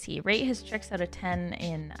cute is he? Rate his tricks out of 10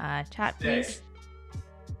 in chat, please.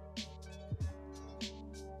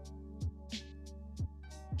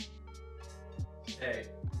 Stay.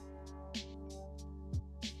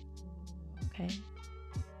 Okay.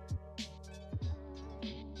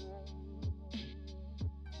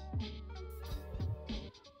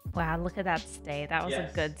 Wow, look at that stay. That was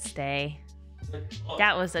a good stay.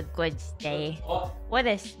 That was a good stay. What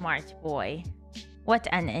a smart boy. What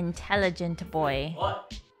an intelligent boy.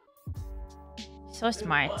 So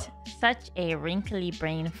smart. Such a wrinkly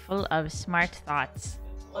brain full of smart thoughts.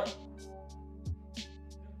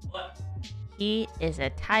 He is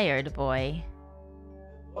a tired boy.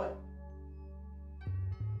 Look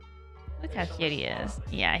how cute he is.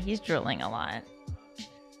 Yeah, he's drooling a lot.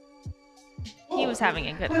 He was having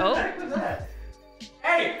a good... Oh.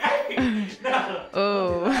 Hey! No.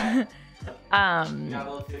 Oh. Got a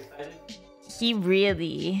little too excited? He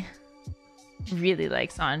really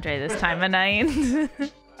likes Andre this time of night.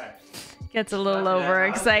 Gets a little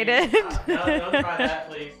overexcited. No, don't try that,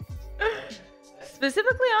 please.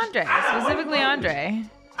 Specifically Andre.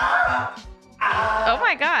 Oh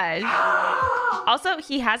my gosh. Also,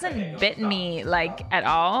 he hasn't bitten me like at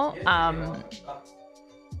all.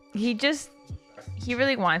 He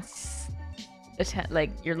really wants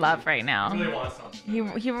like your love right now. He really wants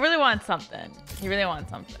something. He really wants something. He really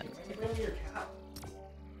wants something.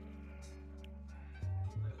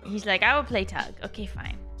 He's like, I will play tug. Okay,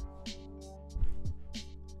 fine.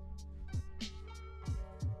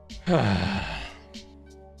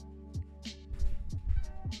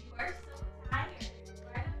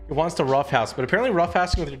 He wants to roughhouse, but apparently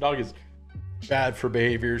roughhousing with your dog is bad for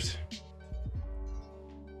behaviors.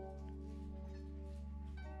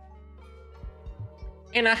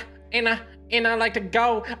 And I like to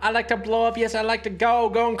go. I like to blow up. Yes, I like to go.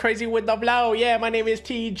 Going crazy with the blow. Yeah, my name is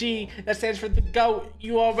TG. That stands for the GOAT.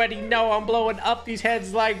 You already know I'm blowing up these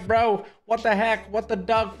heads like, bro. What the heck? What the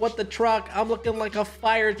duck? What the truck? I'm looking like a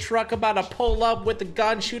fire truck about to pull up with the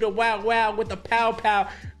gun, shoot a wow wow with the pow pow.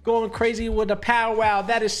 Going crazy with the pow wow.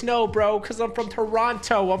 That is snow, bro, because I'm from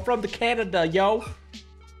Toronto. I'm from the Canada, yo.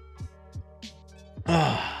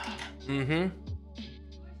 Mm-hmm.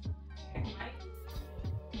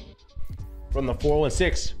 From the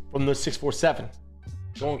 416, from the 647.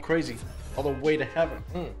 Going crazy all the way to heaven.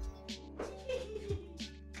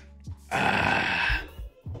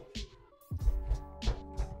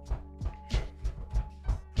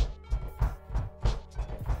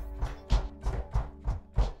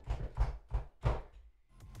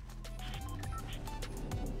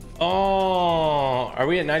 Oh, are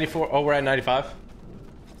we at 94? Oh, we're at 95.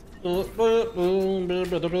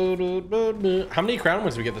 How many crown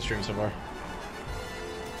wins we get this stream so far?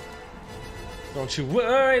 Don't you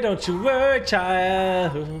worry,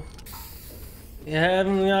 child. You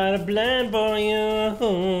haven't got a plan for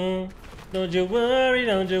you. Don't you worry,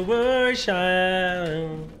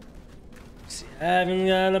 child. See, I haven't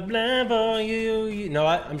got a plan for you. You know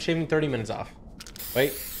what? I'm shaving 30 minutes off.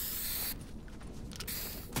 Wait.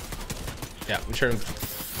 Yeah, I'm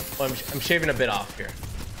shaving a bit off here.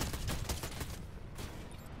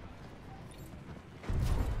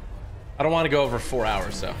 I don't want to go over 4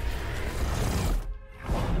 hours, so.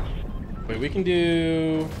 Wait, we can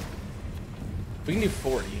do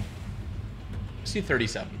 40. Let's do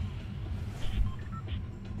 37.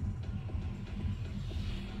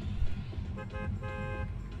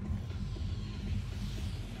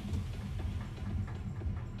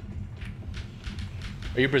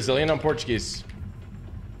 Are you Brazilian? I'm Portuguese.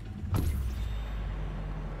 I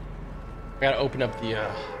gotta open up the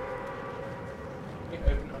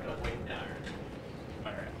open up the window.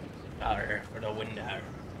 For the window.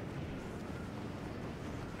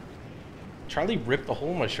 Charlie ripped the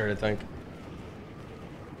hole in my shirt, I think.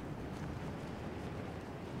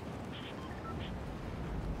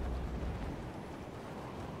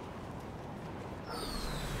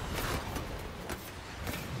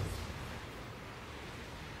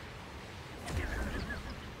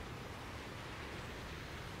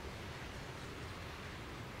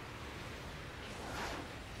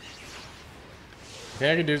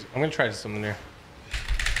 Yeah, I can do. I'm gonna try something here.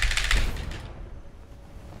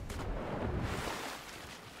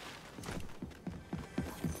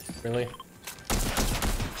 Really?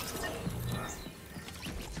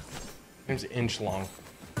 It's an inch long.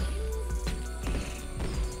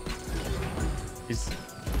 He's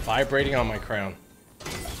vibrating on my crown.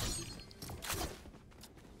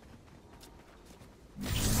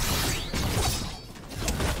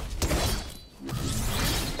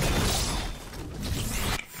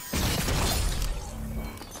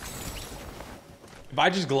 If I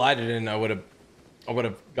just glided in, I would have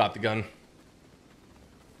got the gun.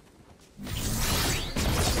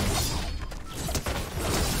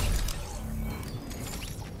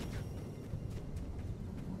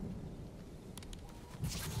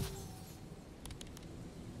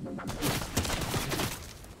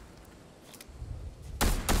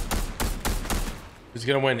 Who's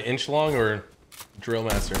gonna win, inch long or drill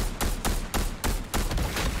master?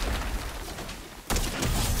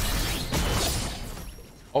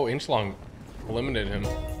 Oh, inch long eliminated him.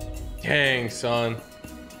 Dang, son.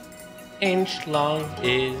 Inch long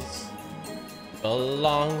is the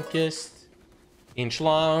longest. Inch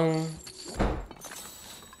long.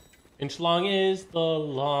 Inch long is the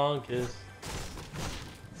longest.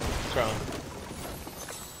 What's wrong?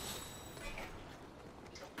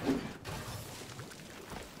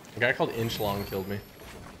 A guy called Inch Long killed me.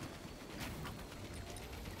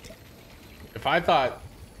 If I thought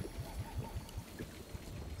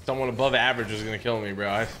someone above average was gonna kill me, bro,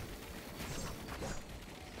 I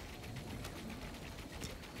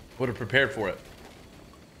would have prepared for it.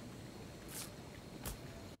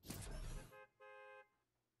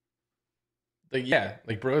 Like, yeah,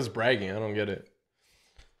 like bro's bragging. I don't get it.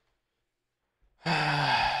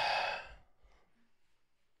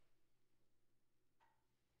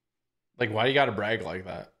 Like, why you gotta brag like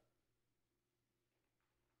that?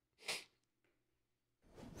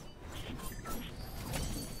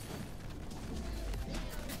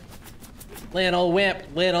 Little whip,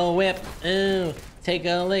 ooh, take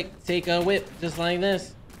a lick, take a whip, just like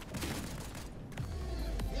this.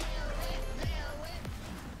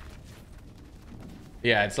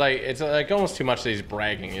 Yeah, it's like almost too much that he's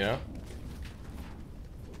bragging, you know?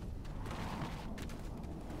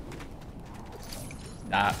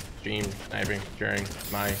 Stop stream sniping during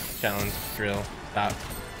my challenge drill. Stop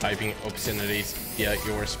typing obscenities via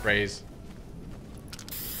your sprays.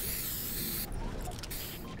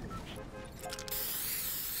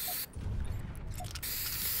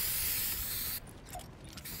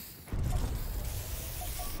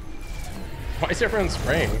 Why is everyone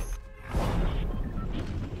spraying?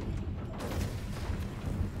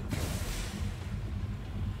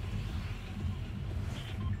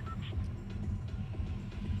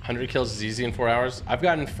 $100 kills is easy in 4 hours. I've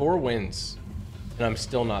gotten 4 wins, and I'm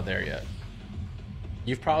still not there yet.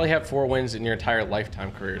 You've probably had 4 wins in your entire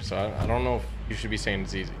lifetime career, so I don't know if you should be saying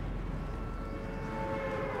it's easy.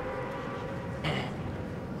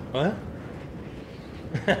 What?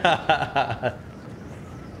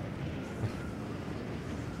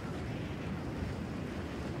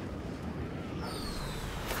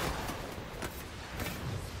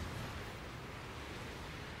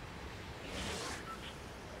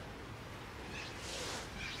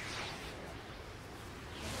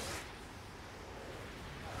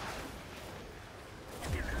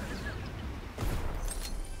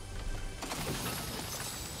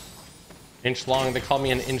 Inch long, they call me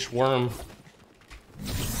an inch worm.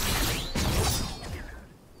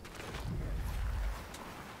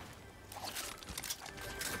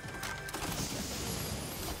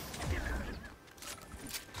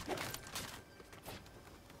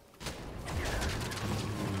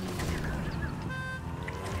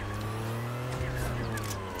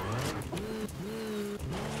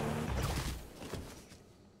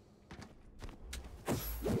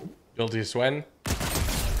 Guilty of sweating.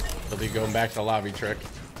 Guilty of going back to the lobby trick.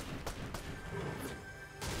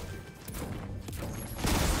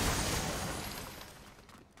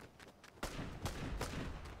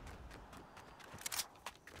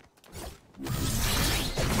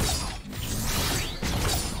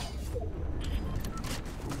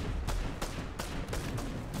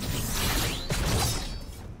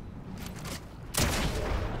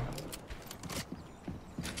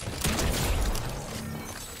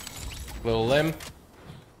 Little limb.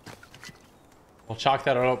 We'll chalk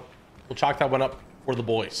that up. We'll chalk that one up for the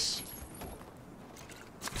boys.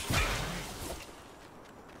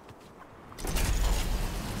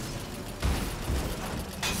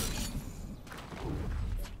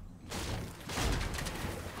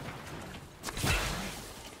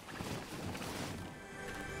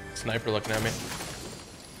 Sniper looking at me.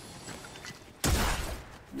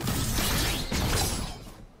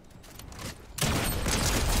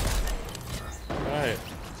 Right.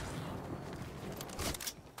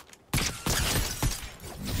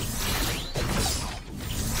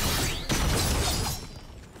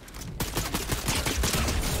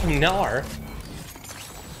 Nar.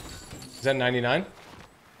 Is that 99?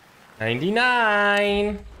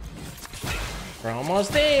 99. We're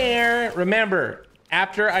almost there. Remember,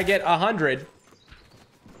 after I get 100,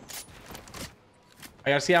 I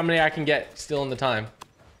gotta see how many I can get still in the time.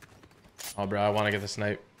 Oh, bro, I want to get the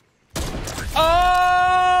snipe.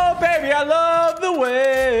 Oh, baby, I love the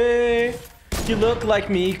way you look like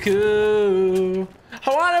Miku. I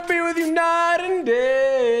want to be with you night and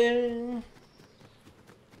day.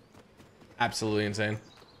 Absolutely insane.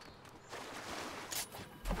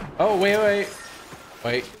 Oh, wait.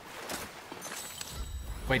 Wait,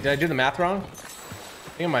 did I do the math wrong? I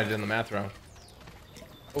think I might have done the math wrong.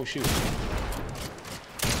 Oh, shoot.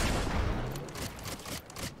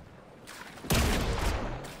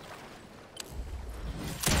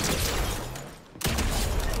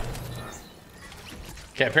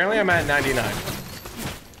 Okay, apparently I'm at 99.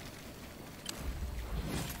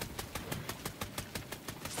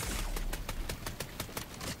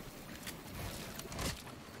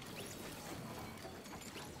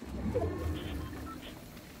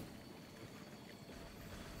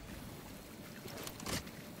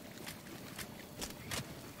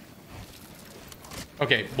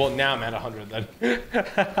 Okay, well now I'm at 100 then.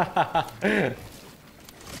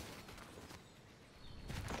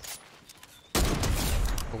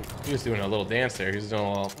 He was doing a little dance there. He was doing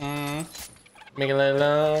a little, make a little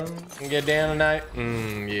love, get down tonight.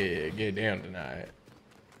 Yeah, get down tonight.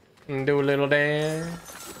 Do a little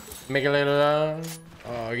dance, make a little love.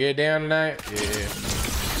 Oh, get down tonight. Yeah.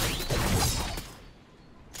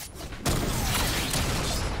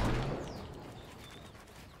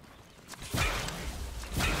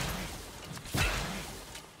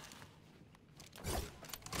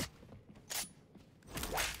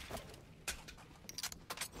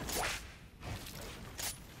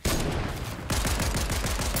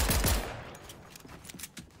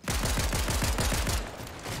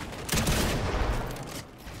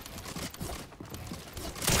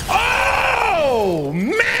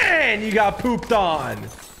 He got pooped on.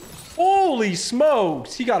 Holy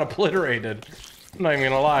smokes, he got obliterated. I'm not even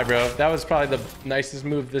gonna lie, bro. That was probably the nicest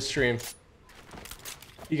move this stream.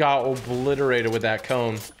 He got obliterated with that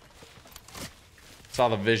cone. Saw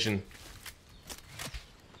the vision.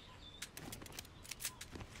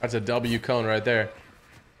 That's a W cone right there.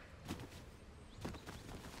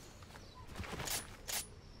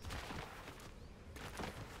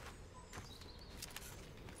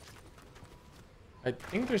 I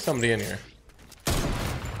think there's somebody in here.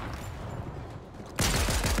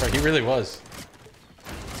 Bro, he really was.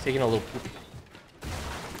 He's taking a little poop.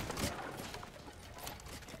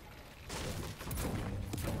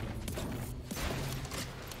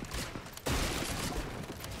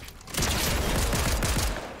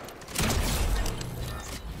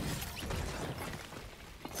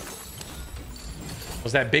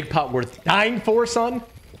 Was that big pot worth dying for, son?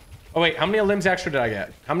 Oh wait, how many limbs extra did I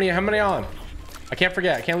get? How many on? I can't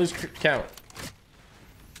forget. I can't lose count.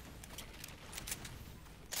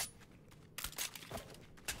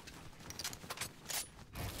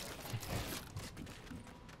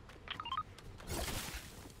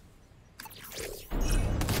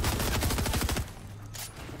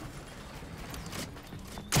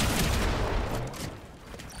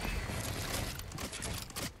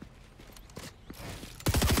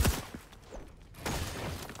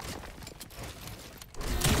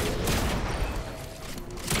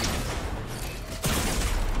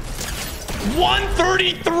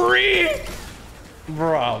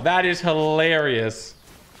 Bro, that is hilarious.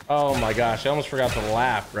 Oh my gosh, I almost forgot to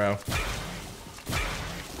laugh, bro.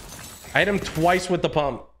 I hit him twice with the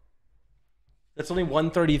pump. That's only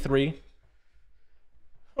 133.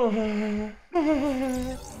 Mommy,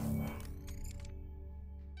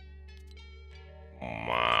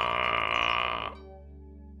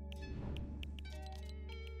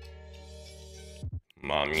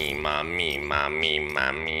 mommy, mommy,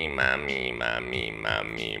 mommy, mommy, mommy,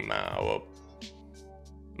 mommy, whoop.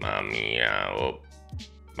 Mommy, whoop.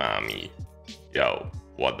 Mommy. Yo,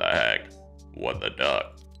 what the heck? What the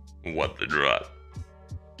duck? What the druck?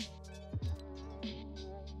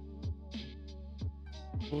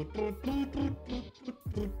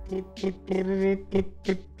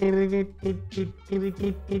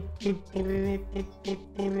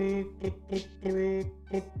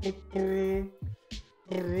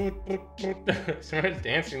 Somebody's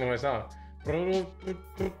dancing to my song.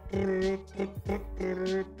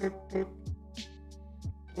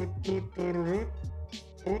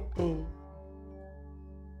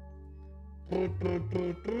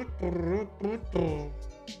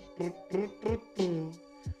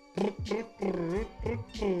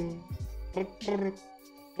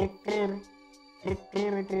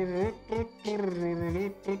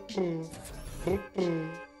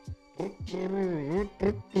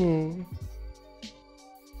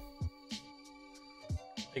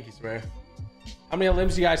 Thank you, Samara. How many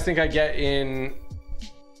limbs do you guys think I get in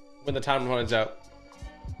when the time runs out?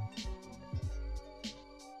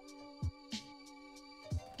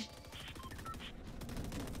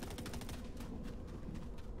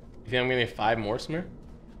 You think I'm gonna get 5 more, Samara?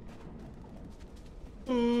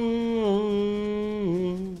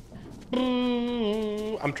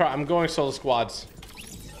 I'm going solo squads.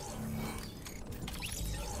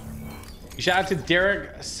 Shout out to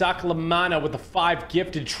Derek Saklamana with the 5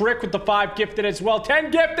 gifted. Trick with the 5 gifted as well. 10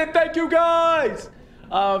 gifted. Thank you guys.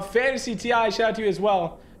 Fantasy TI, shout out to you as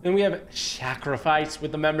well. Then we have Sacrifice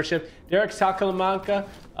with the membership. Derek Sakalamanka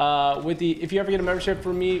with the, if you ever get a membership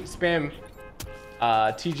from me, spam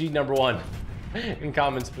TG number 1 in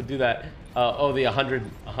comments, but do that. Oh, the 100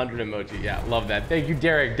 emoji. Yeah, love that. Thank you,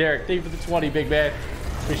 Derek. Derek, thank you for the 20, big man.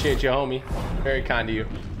 Appreciate you, homie. Very kind to you.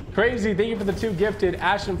 Crazy, thank you for the 2 gifted.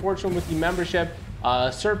 Ashton Fortune with the membership.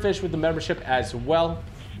 Surffish with the membership as well.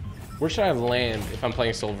 Where should I land if I'm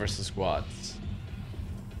playing solo versus squads?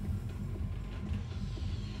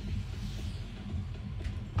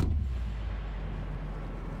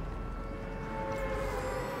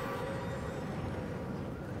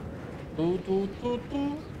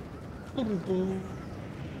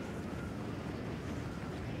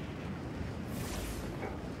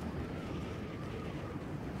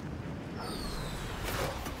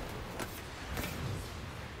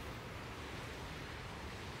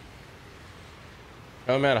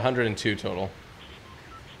 I'm at 102 total.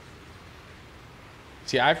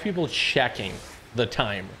 See, I have people checking the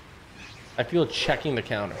timer. I feel checking the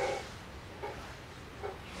counter.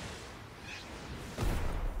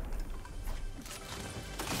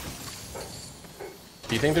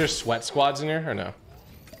 Do you think there's sweat squads in here or no?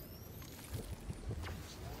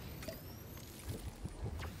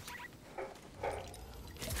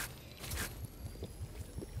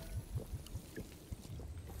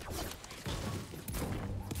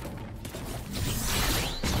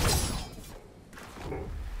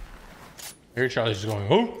 Here Charlie's just going,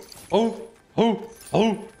 oh, oh, oh,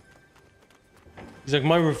 oh. He's like,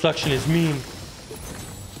 my reflection is mean.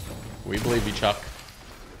 We believe you, Chuck.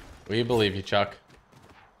 We believe you, Chuck.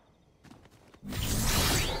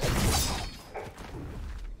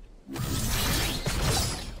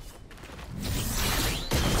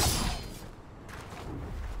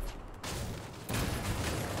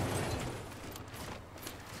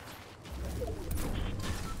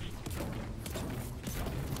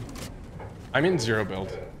 I'm in 0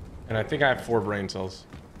 build, and I think I have 4 brain cells.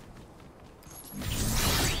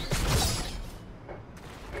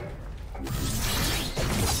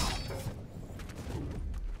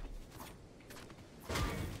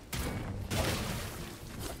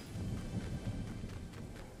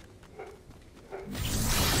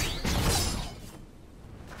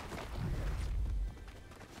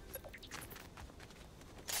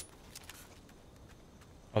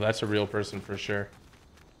 Oh, that's a real person for sure.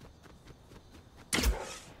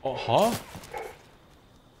 Oh, huh?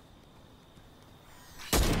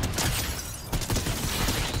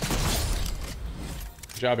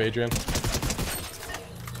 Good job, Adrian.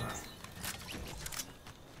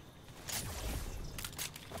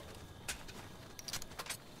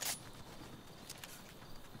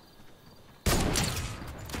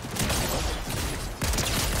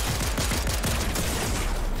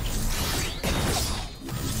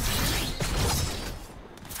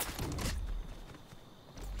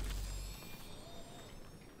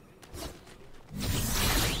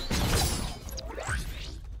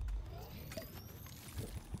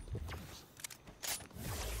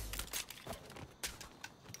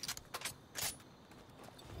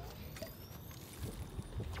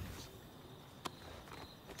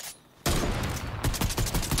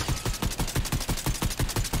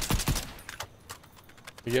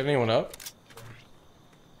 You get anyone up?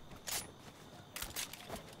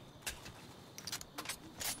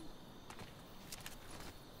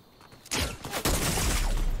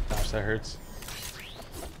 Gosh, that hurts.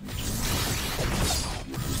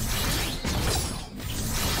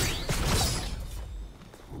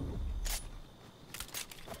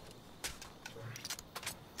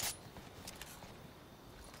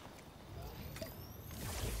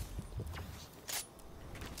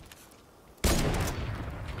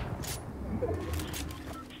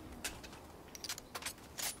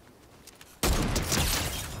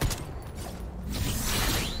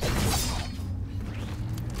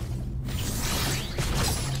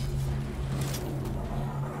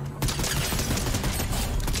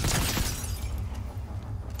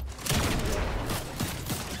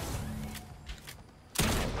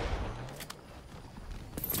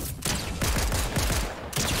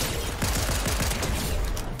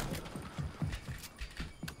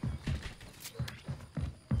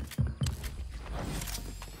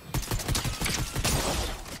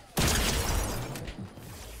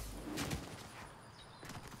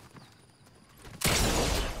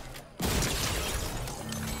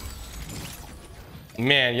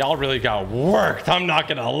 Man, y'all really got worked. I'm not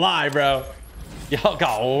gonna lie, bro. Y'all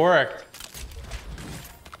got worked.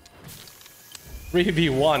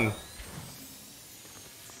 3v1.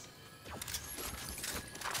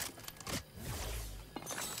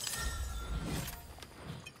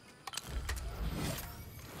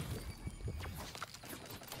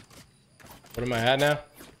 What am I at now?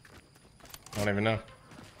 I don't even know.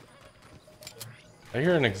 I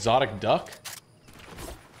hear an exotic duck.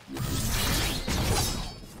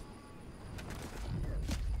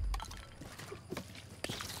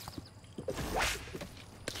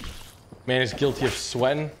 Man is guilty of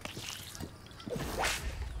sweating.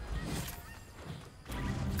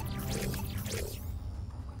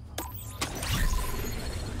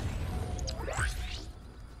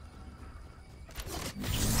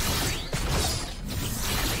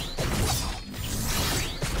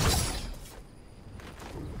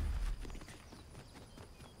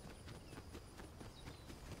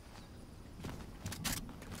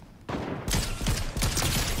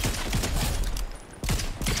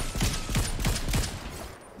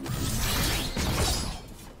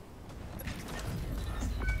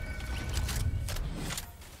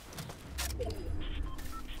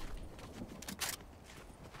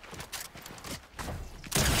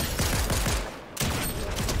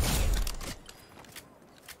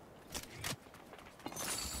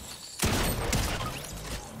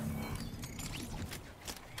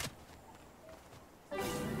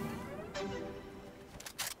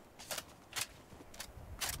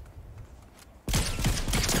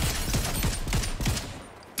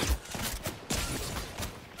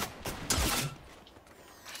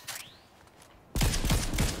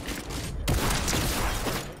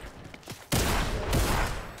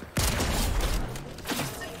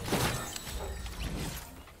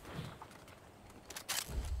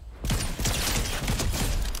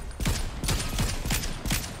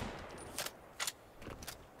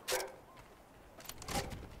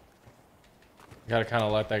 Gotta kind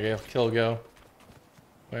of let that kill go.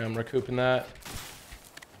 Wait, I'm recouping that.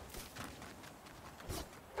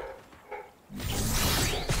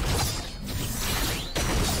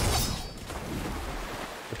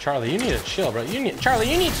 But Charlie, you need to chill, bro.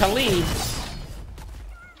 Charlie, you need to leave.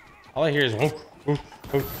 All I hear is, oh.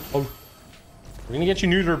 We're gonna get you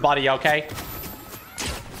neutered, buddy, okay?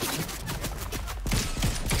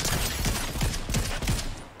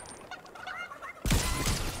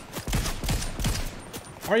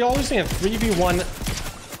 Are y'all losing a 3v1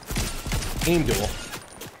 aim duel?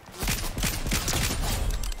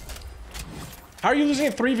 How are you losing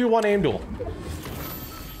a 3v1 aim duel?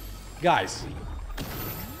 Guys,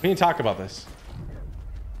 we need to talk about this.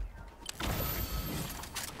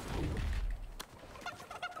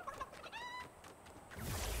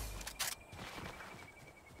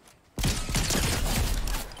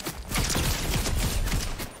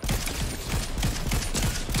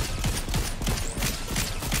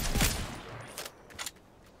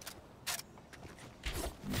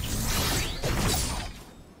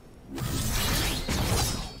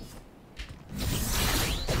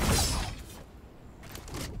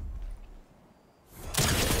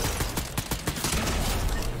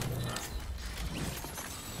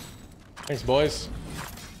 Thanks, boys.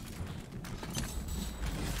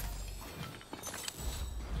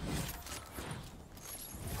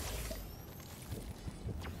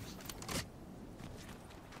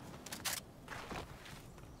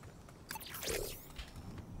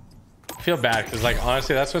 I feel bad because, like,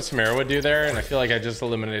 honestly, that's what Samara would do there, and I feel like I just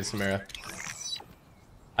eliminated Samara.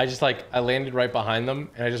 I just, like, I landed right behind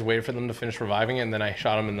them, and I just waited for them to finish reviving it, and then I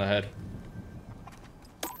shot them in the head.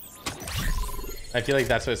 I feel like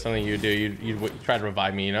that's what something you would do. You'd try to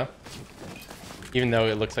revive me, you know? Even though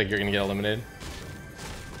it looks like you're gonna get eliminated.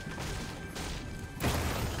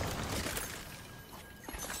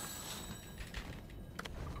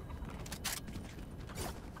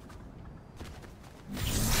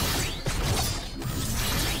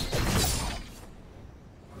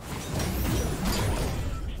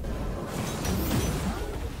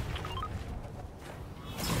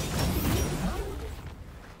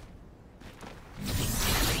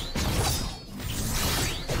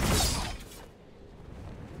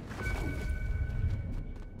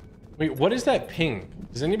 Wait, what is that ping?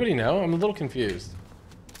 Does anybody know? I'm a little confused.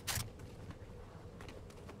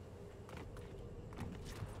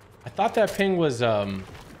 I thought that ping was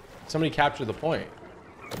somebody captured the point.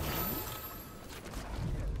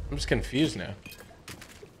 I'm just confused now.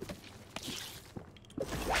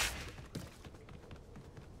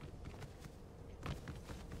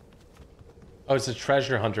 Oh, it's a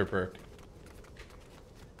treasure hunter perk.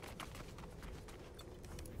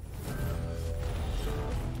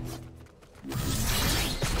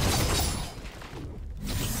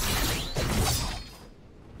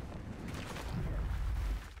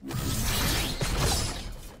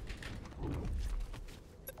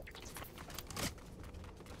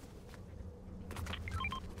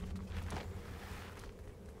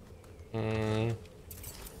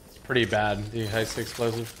 It's pretty bad, the heist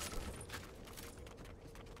explosive.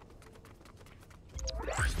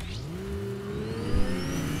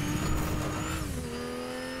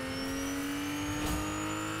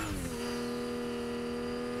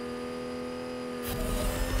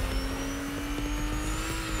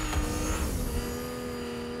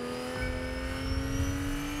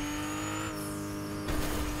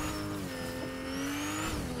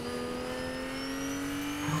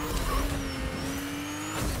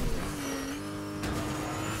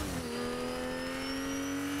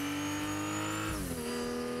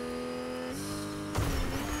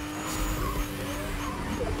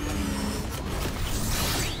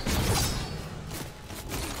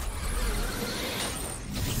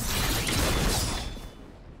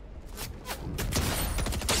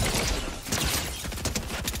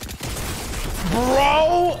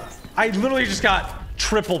 Bro, I literally just got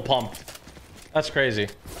triple pumped. That's crazy.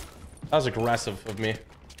 That was aggressive of me.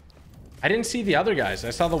 I didn't see the other guys.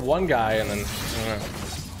 I saw the one guy and then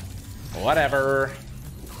whatever.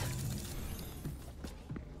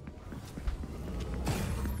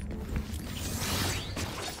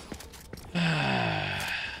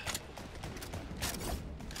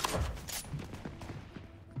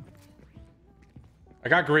 I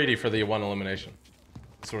got greedy for the one elimination.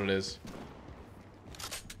 That's what it is.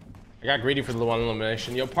 I got greedy for the one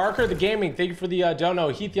elimination. Yo, Parker the Gaming, thank you for the dono.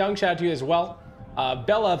 Heath Young, shout out to you as well.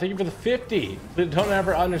 Bella, thank you for the 50. Don't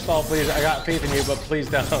ever uninstall, please. I got faith in you, but please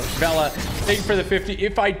don't. Bella, thank you for the 50.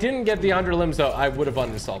 If I didn't get the 100 limbs, though, I would have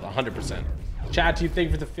uninstalled 100%. Shout out to you, thank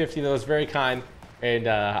you for the 50. That was very kind, and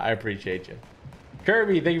I appreciate you.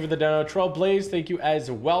 Kirby, thank you for the dono. Troll Blaze, thank you as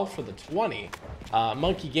well for the 20.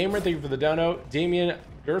 Monkey Gamer, thank you for the dono. Damien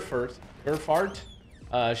Gerfart,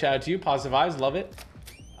 shout out to you. Positive Eyes, love it.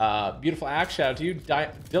 Beautiful Axe, shout out to you.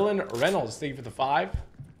 Dylan Reynolds, thank you for the 5.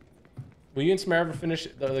 Will you and Samara ever finish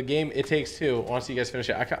the game It Takes Two? I want to see you guys finish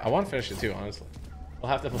it. I want to finish it too, honestly. We'll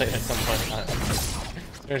have to play it at some point in time.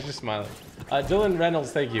 There's just smiling. Dylan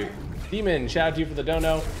Reynolds, thank you. Demon, shout out to you for the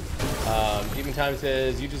dono. Demon Time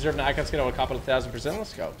says, you deserve an icon skin. I want to cop it 1,000%.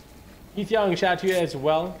 Let's go. Keith Young, shout out to you as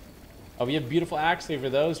well. We have Beautiful Axe, thank you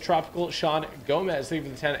for those. Tropical Sean Gomez, thank you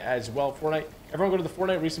for the 10 as well. Fortnite. Everyone go to the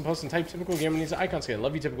Fortnite recent post and type Typical Gamer needs an icon skin.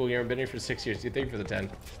 Love you, Typical Gamer. Been here for 6 years. Dude, thank you for the 10.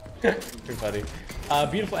 You're funny.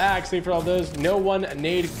 Beautiful Axe, thank you for all those. No One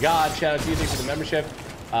Nade God, shout out to you. Thank you for the membership.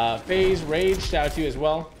 FaZe Rage, shout out to you as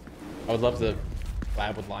well. I would love to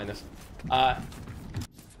collab with Linus.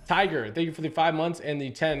 Tiger, thank you for the 5 months and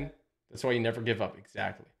the 10. That's why you never give up.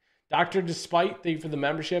 Exactly. Dr. Despite, thank you for the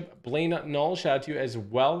membership. Blaine Null, shout out to you as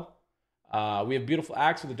well. We have Beautiful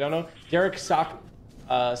Axe with the dono. Derek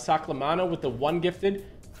Saclamano with the 1 gifted.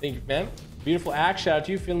 Thank you, man. Beautiful Axe, shout out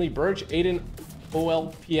to you. Finley Birch, Aiden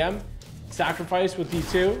OLPM. Sacrifice with the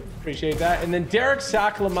 2. Appreciate that. And then Derek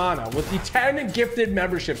Saclamano with the 10 gifted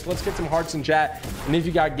memberships. Let's get some hearts in chat. And if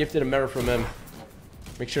you got gifted a member from him,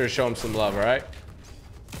 make sure to show him some love, all right?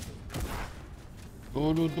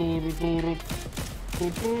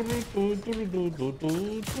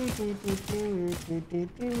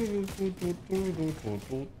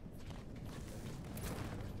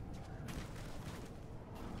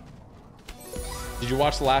 Did you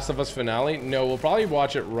watch The Last of Us finale? No, we'll probably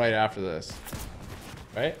watch it right after this.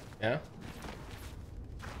 Right? Yeah.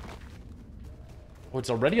 Oh,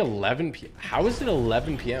 it's already 11 p.m. How is it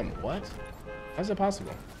 11 p.m.? What? How is it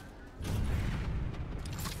possible?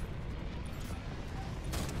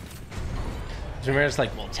 Samara's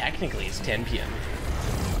like, well, technically it's 10 p.m.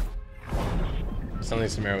 Something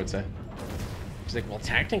Samara would say. She's like, well,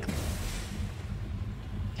 technically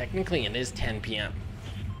it is 10 p.m.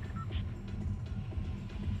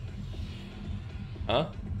 Huh?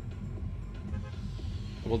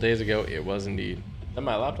 A couple days ago, it was indeed. Is that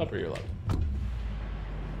my laptop or your laptop?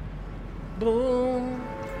 Boom.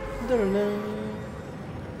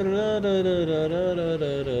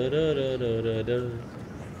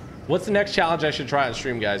 What's the next challenge I should try on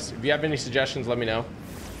stream, guys? If you have any suggestions, let me know.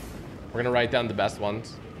 We're gonna write down the best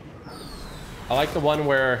ones. I like the one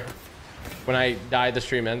where when I die, the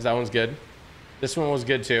stream ends. That one's good. This one was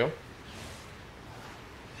good too.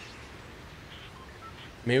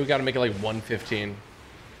 Maybe we gotta make it like 115.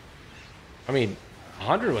 I mean,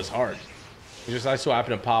 100 was hard. It just I so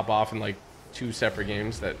happened to pop off in like 2 separate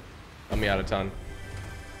games that got me out a ton.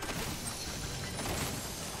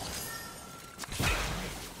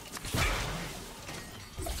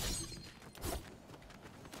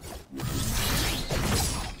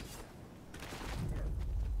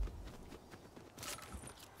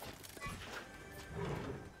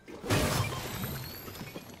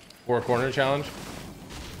 Four corner challenge.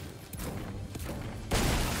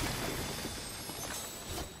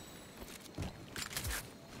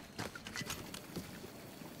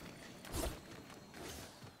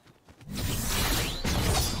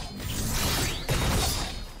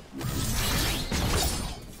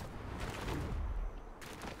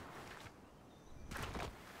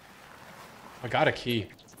 I got a key.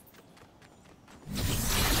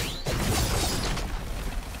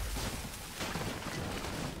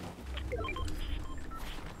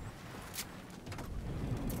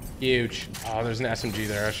 Huge. Oh, there's an SMG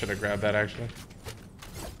there. I should have grabbed that actually.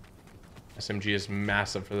 SMG is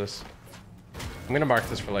massive for this. I'm gonna mark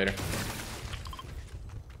this for later.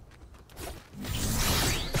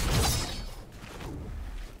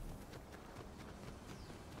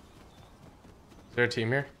 Is there a team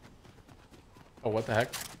here? Oh, what the heck?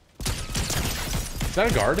 Is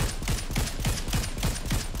that a guard?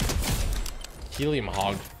 Helium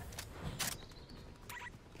hog.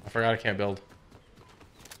 I forgot I can't build.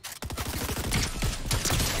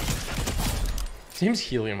 Seems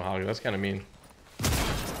helium hog. That's kind of mean.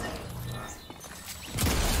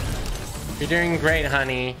 You're doing great,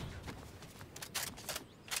 honey.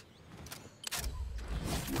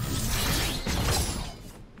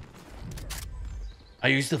 I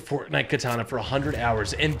used the Fortnite katana for 100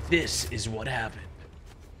 hours, and this is what happened.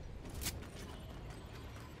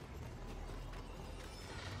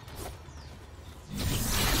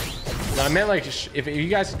 No, I meant like, if you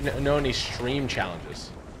guys know any stream challenges,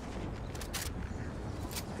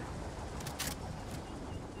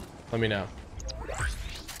 let me know.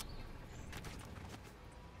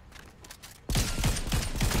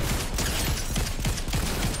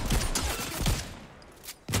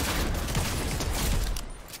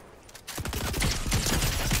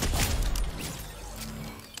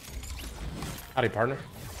 Howdy, partner.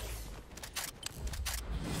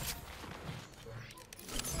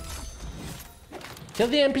 Kill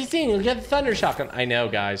the NPC and you'll get the thunder shotgun. I know,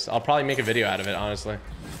 guys. I'll probably make a video out of it, honestly.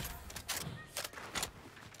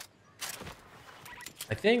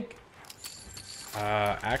 I think...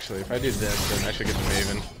 actually, if I do this, then I should get the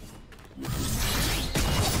Maven.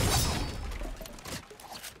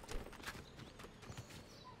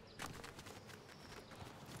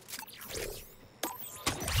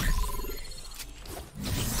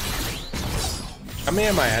 How many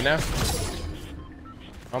am I at now? I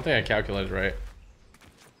don't think I calculated right.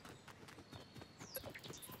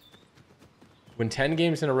 Win 10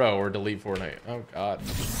 games in a row or delete Fortnite. Oh god.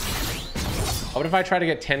 What if I try to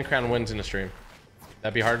get 10 crown wins in a stream?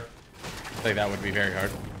 That'd be hard. I think that would be very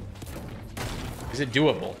hard. Is it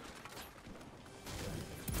doable?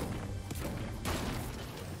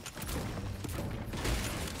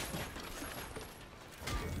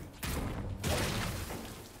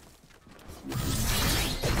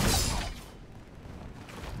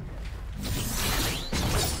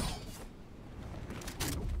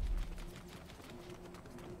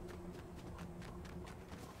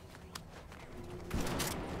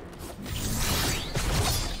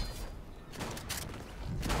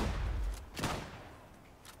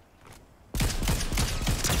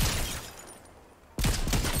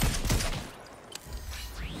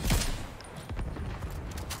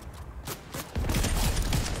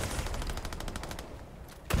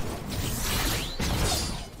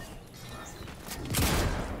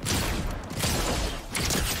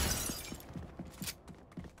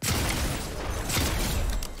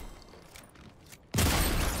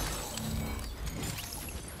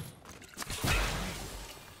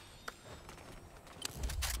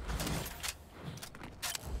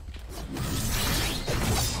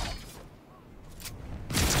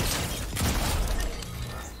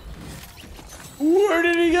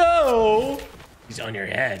 Where did he go? He's on your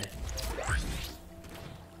head.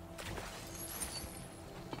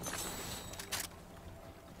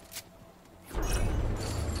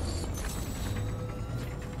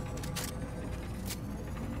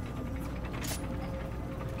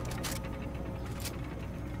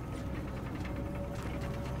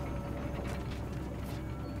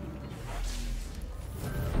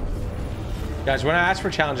 Guys, when I asked for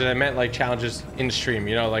challenges, I meant like challenges in stream.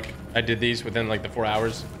 You know, like I did these within like the 4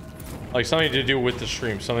 hours. Like something to do with the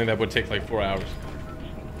stream, something that would take like 4 hours.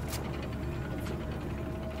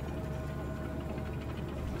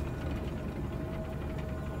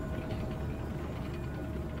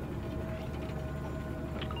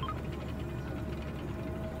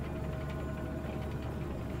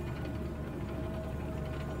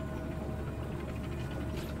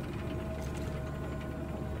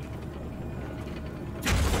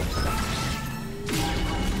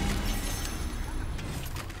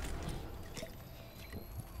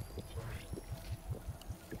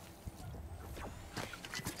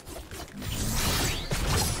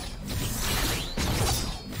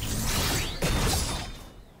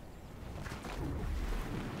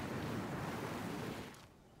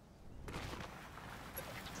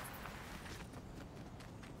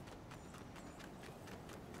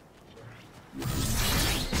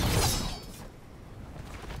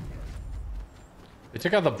 They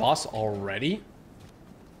took out the boss already?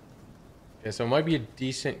 Okay, so it might be a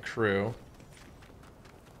decent crew.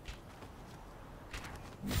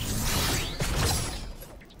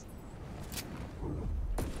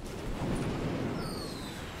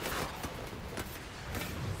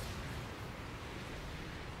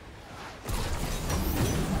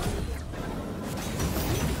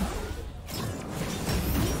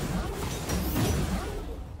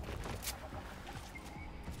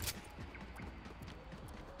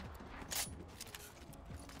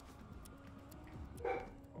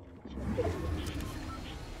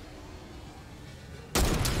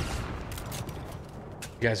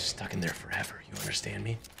 You guys are stuck in there forever. You understand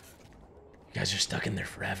me? You guys are stuck in there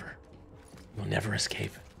forever. You'll never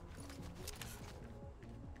escape.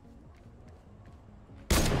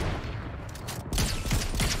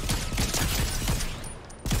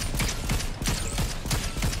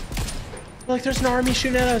 Look, there's an army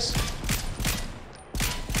shooting at us.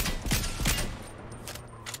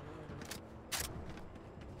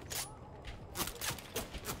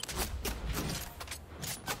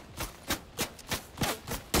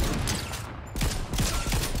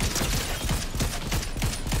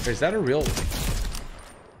 Is that a real...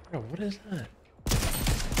 Bro, what is that?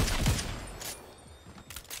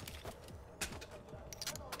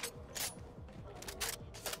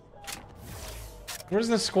 Where's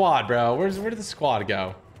the squad, bro? Where did the squad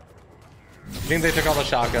go? You think they took all the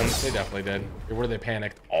shotguns? They definitely did. Or were they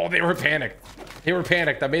panicked? Oh, they were panicked. They were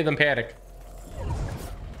panicked. I made them panic.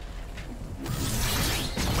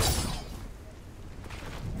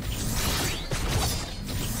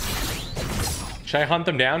 Should I hunt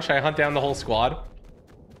them down? Should I hunt down the whole squad?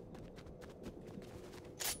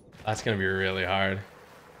 That's gonna be really hard.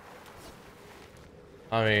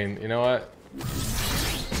 I mean, you know what?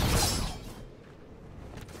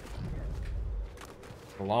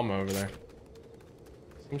 The llama over there.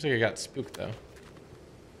 Seems like I got spooked though.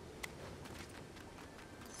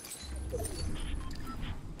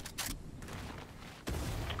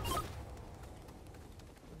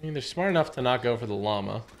 I mean, they're smart enough to not go for the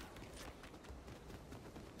llama.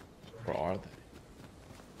 Or are they?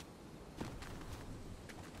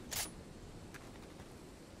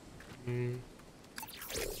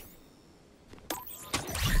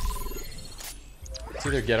 See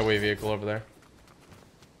their getaway vehicle over there.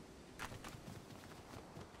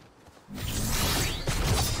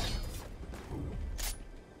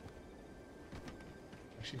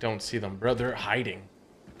 Actually don't see them, bro. They're hiding.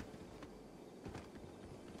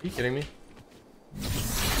 Are you kidding me?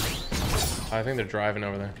 I think they're driving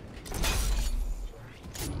over there.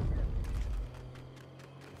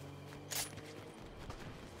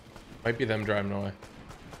 Might be them driving away.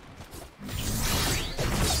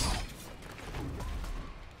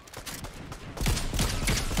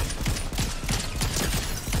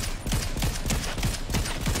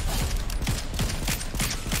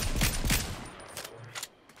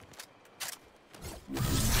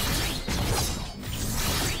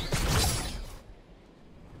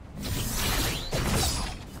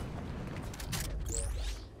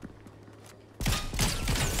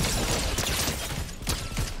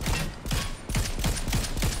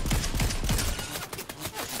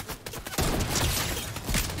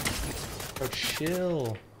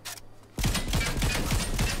 Chill.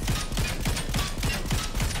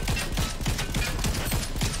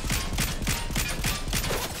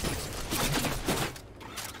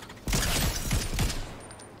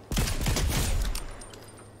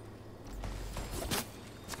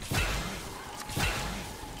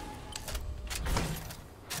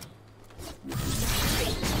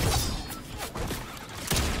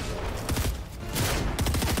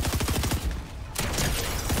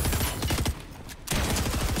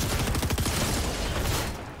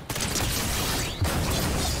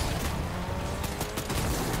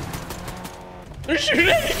 They're shooting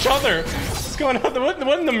at each other. What's going on?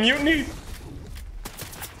 What in the mutiny?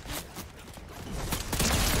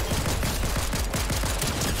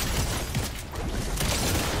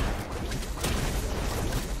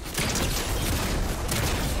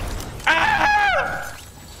 Ah!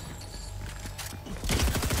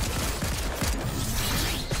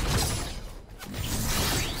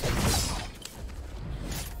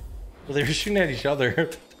 Well, they were shooting at each other.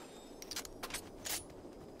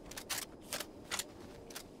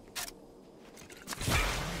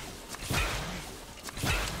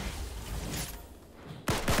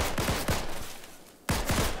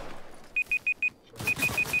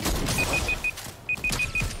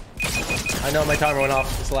 I know my timer went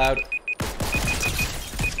off. It's loud.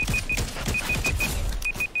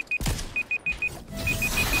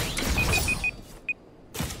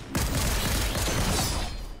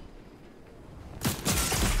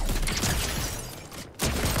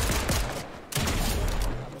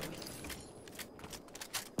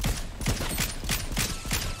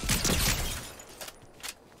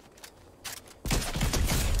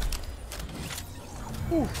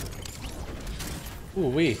 Ooh. Ooh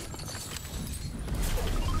wee.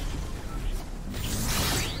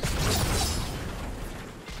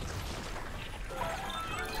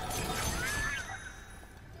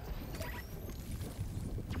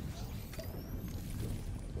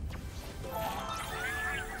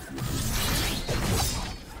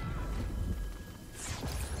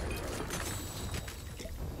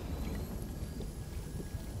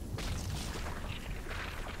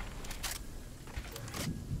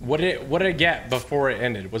 What did it get before it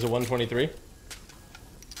ended? Was it 123?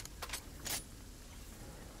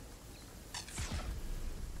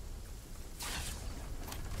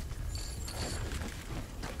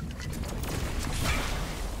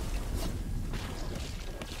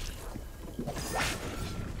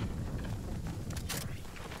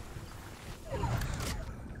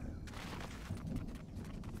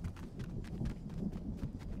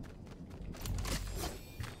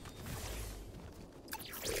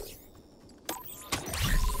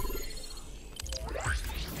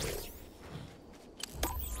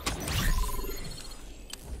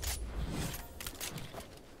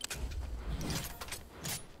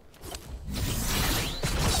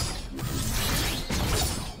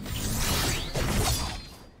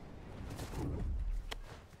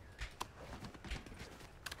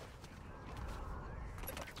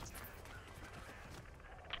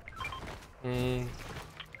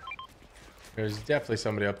 There's definitely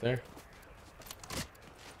somebody up there.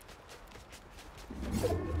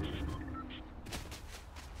 If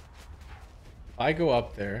I go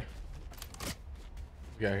up there,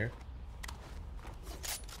 we got here.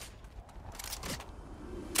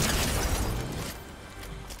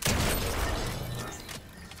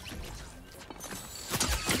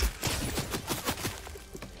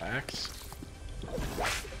 Axe.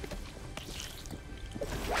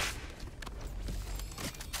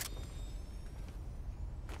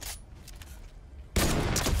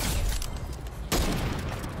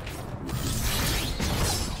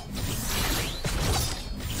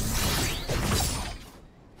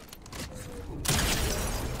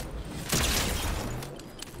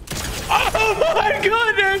 Oh my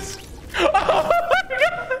goodness! Oh my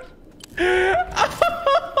god!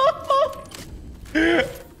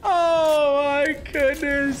 Oh my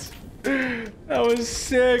goodness! That was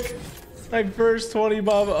sick. My first 20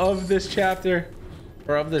 bomb of this chapter,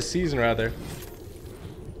 or of this season rather.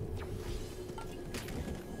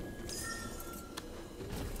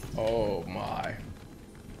 Oh my!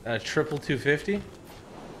 A triple 250?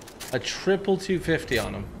 A triple 250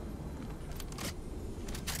 on him.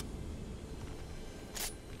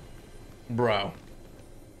 Bro,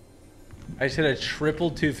 I just hit a triple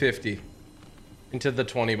 250 into the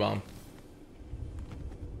 20 bomb.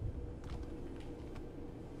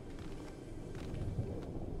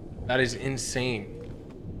 That is insane.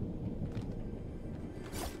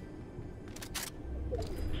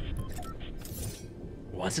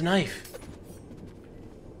 What's a knife?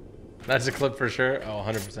 That's a clip for sure. Oh,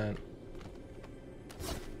 100%.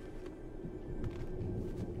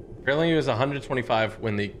 Apparently it was 125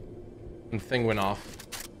 when the thing went off.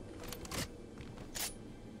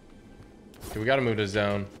 Okay, we gotta move to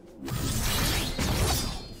zone.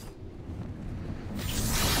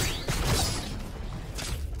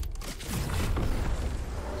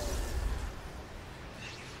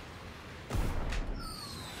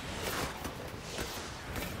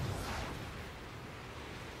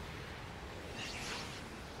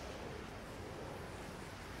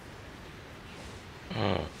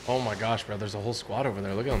 Oh my gosh, bro, there's a whole squad over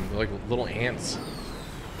there. Look at them, they're like little ants.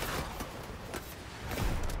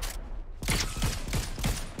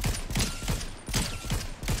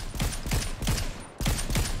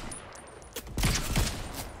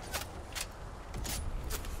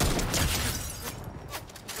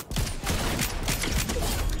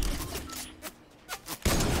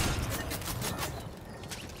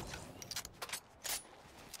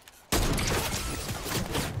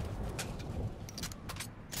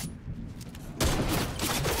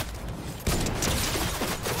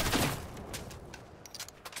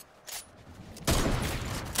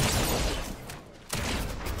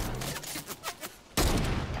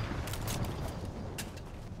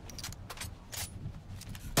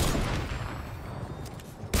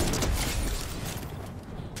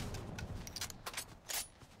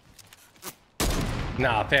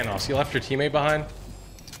 Nah, Thanos, you left your teammate behind?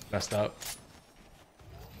 Messed up.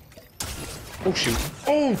 Oh, shoot.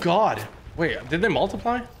 Oh, God. Wait, did they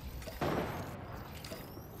multiply?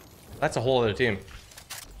 That's a whole other team.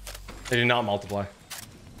 They did not multiply.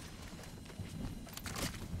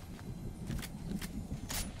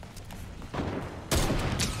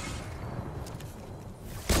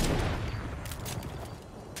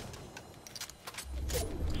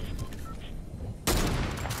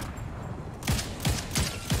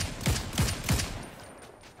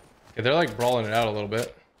 Yeah, they're like brawling it out a little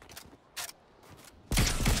bit.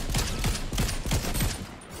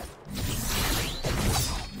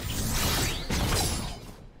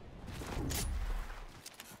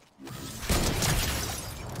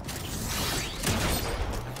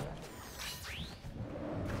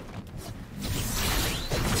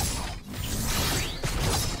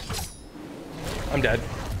 I'm dead.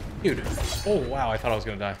 Dude. Oh, wow. I thought I was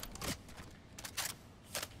going to die.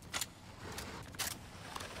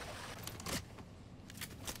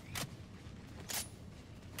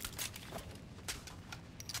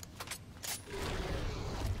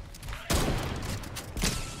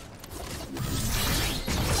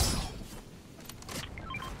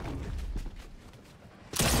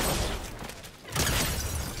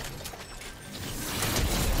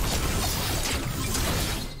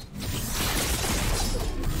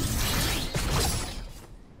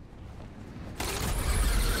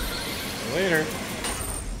 Later.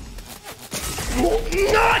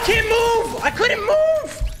 No, I can't move! I couldn't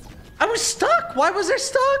move! I was stuck! Why was I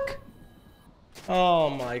stuck? Oh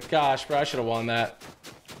my gosh, bro. I should have won that.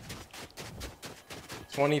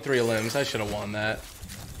 23 limbs. I should have won that.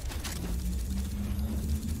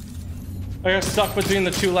 I got stuck between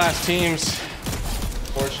the two last teams.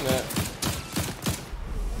 Fortunate.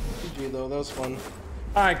 GG though, that was fun.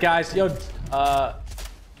 Alright guys, yo,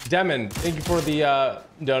 Demon, thank you for the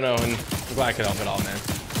dono, and I'm glad I could help it all, man.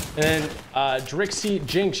 And then Drixie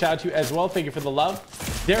Jink, shout out to you as well. Thank you for the love.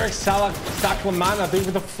 Derek Saklamana, thank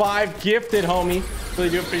you for the 5 gifted, homie. Really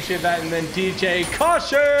do appreciate that. And then DJ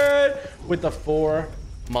Caution with the 4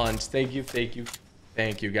 months. Thank you, thank you,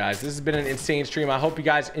 thank you, guys. This has been an insane stream. I hope you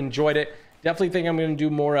guys enjoyed it. Definitely think I'm going to do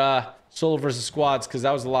more solo versus squads because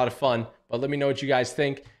that was a lot of fun. But let me know what you guys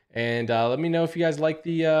think, and let me know if you guys like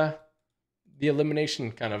the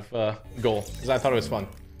elimination kind of goal, because I thought it was fun.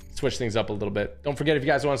 Switch things up a little bit. Don't forget, if you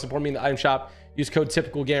guys want to support me in the item shop, use code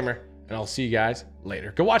TYPICALGAMER, and I'll see you guys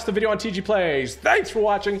later. Go watch the video on TG Plays. Thanks for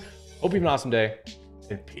watching. Hope you have an awesome day,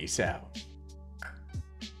 and peace out.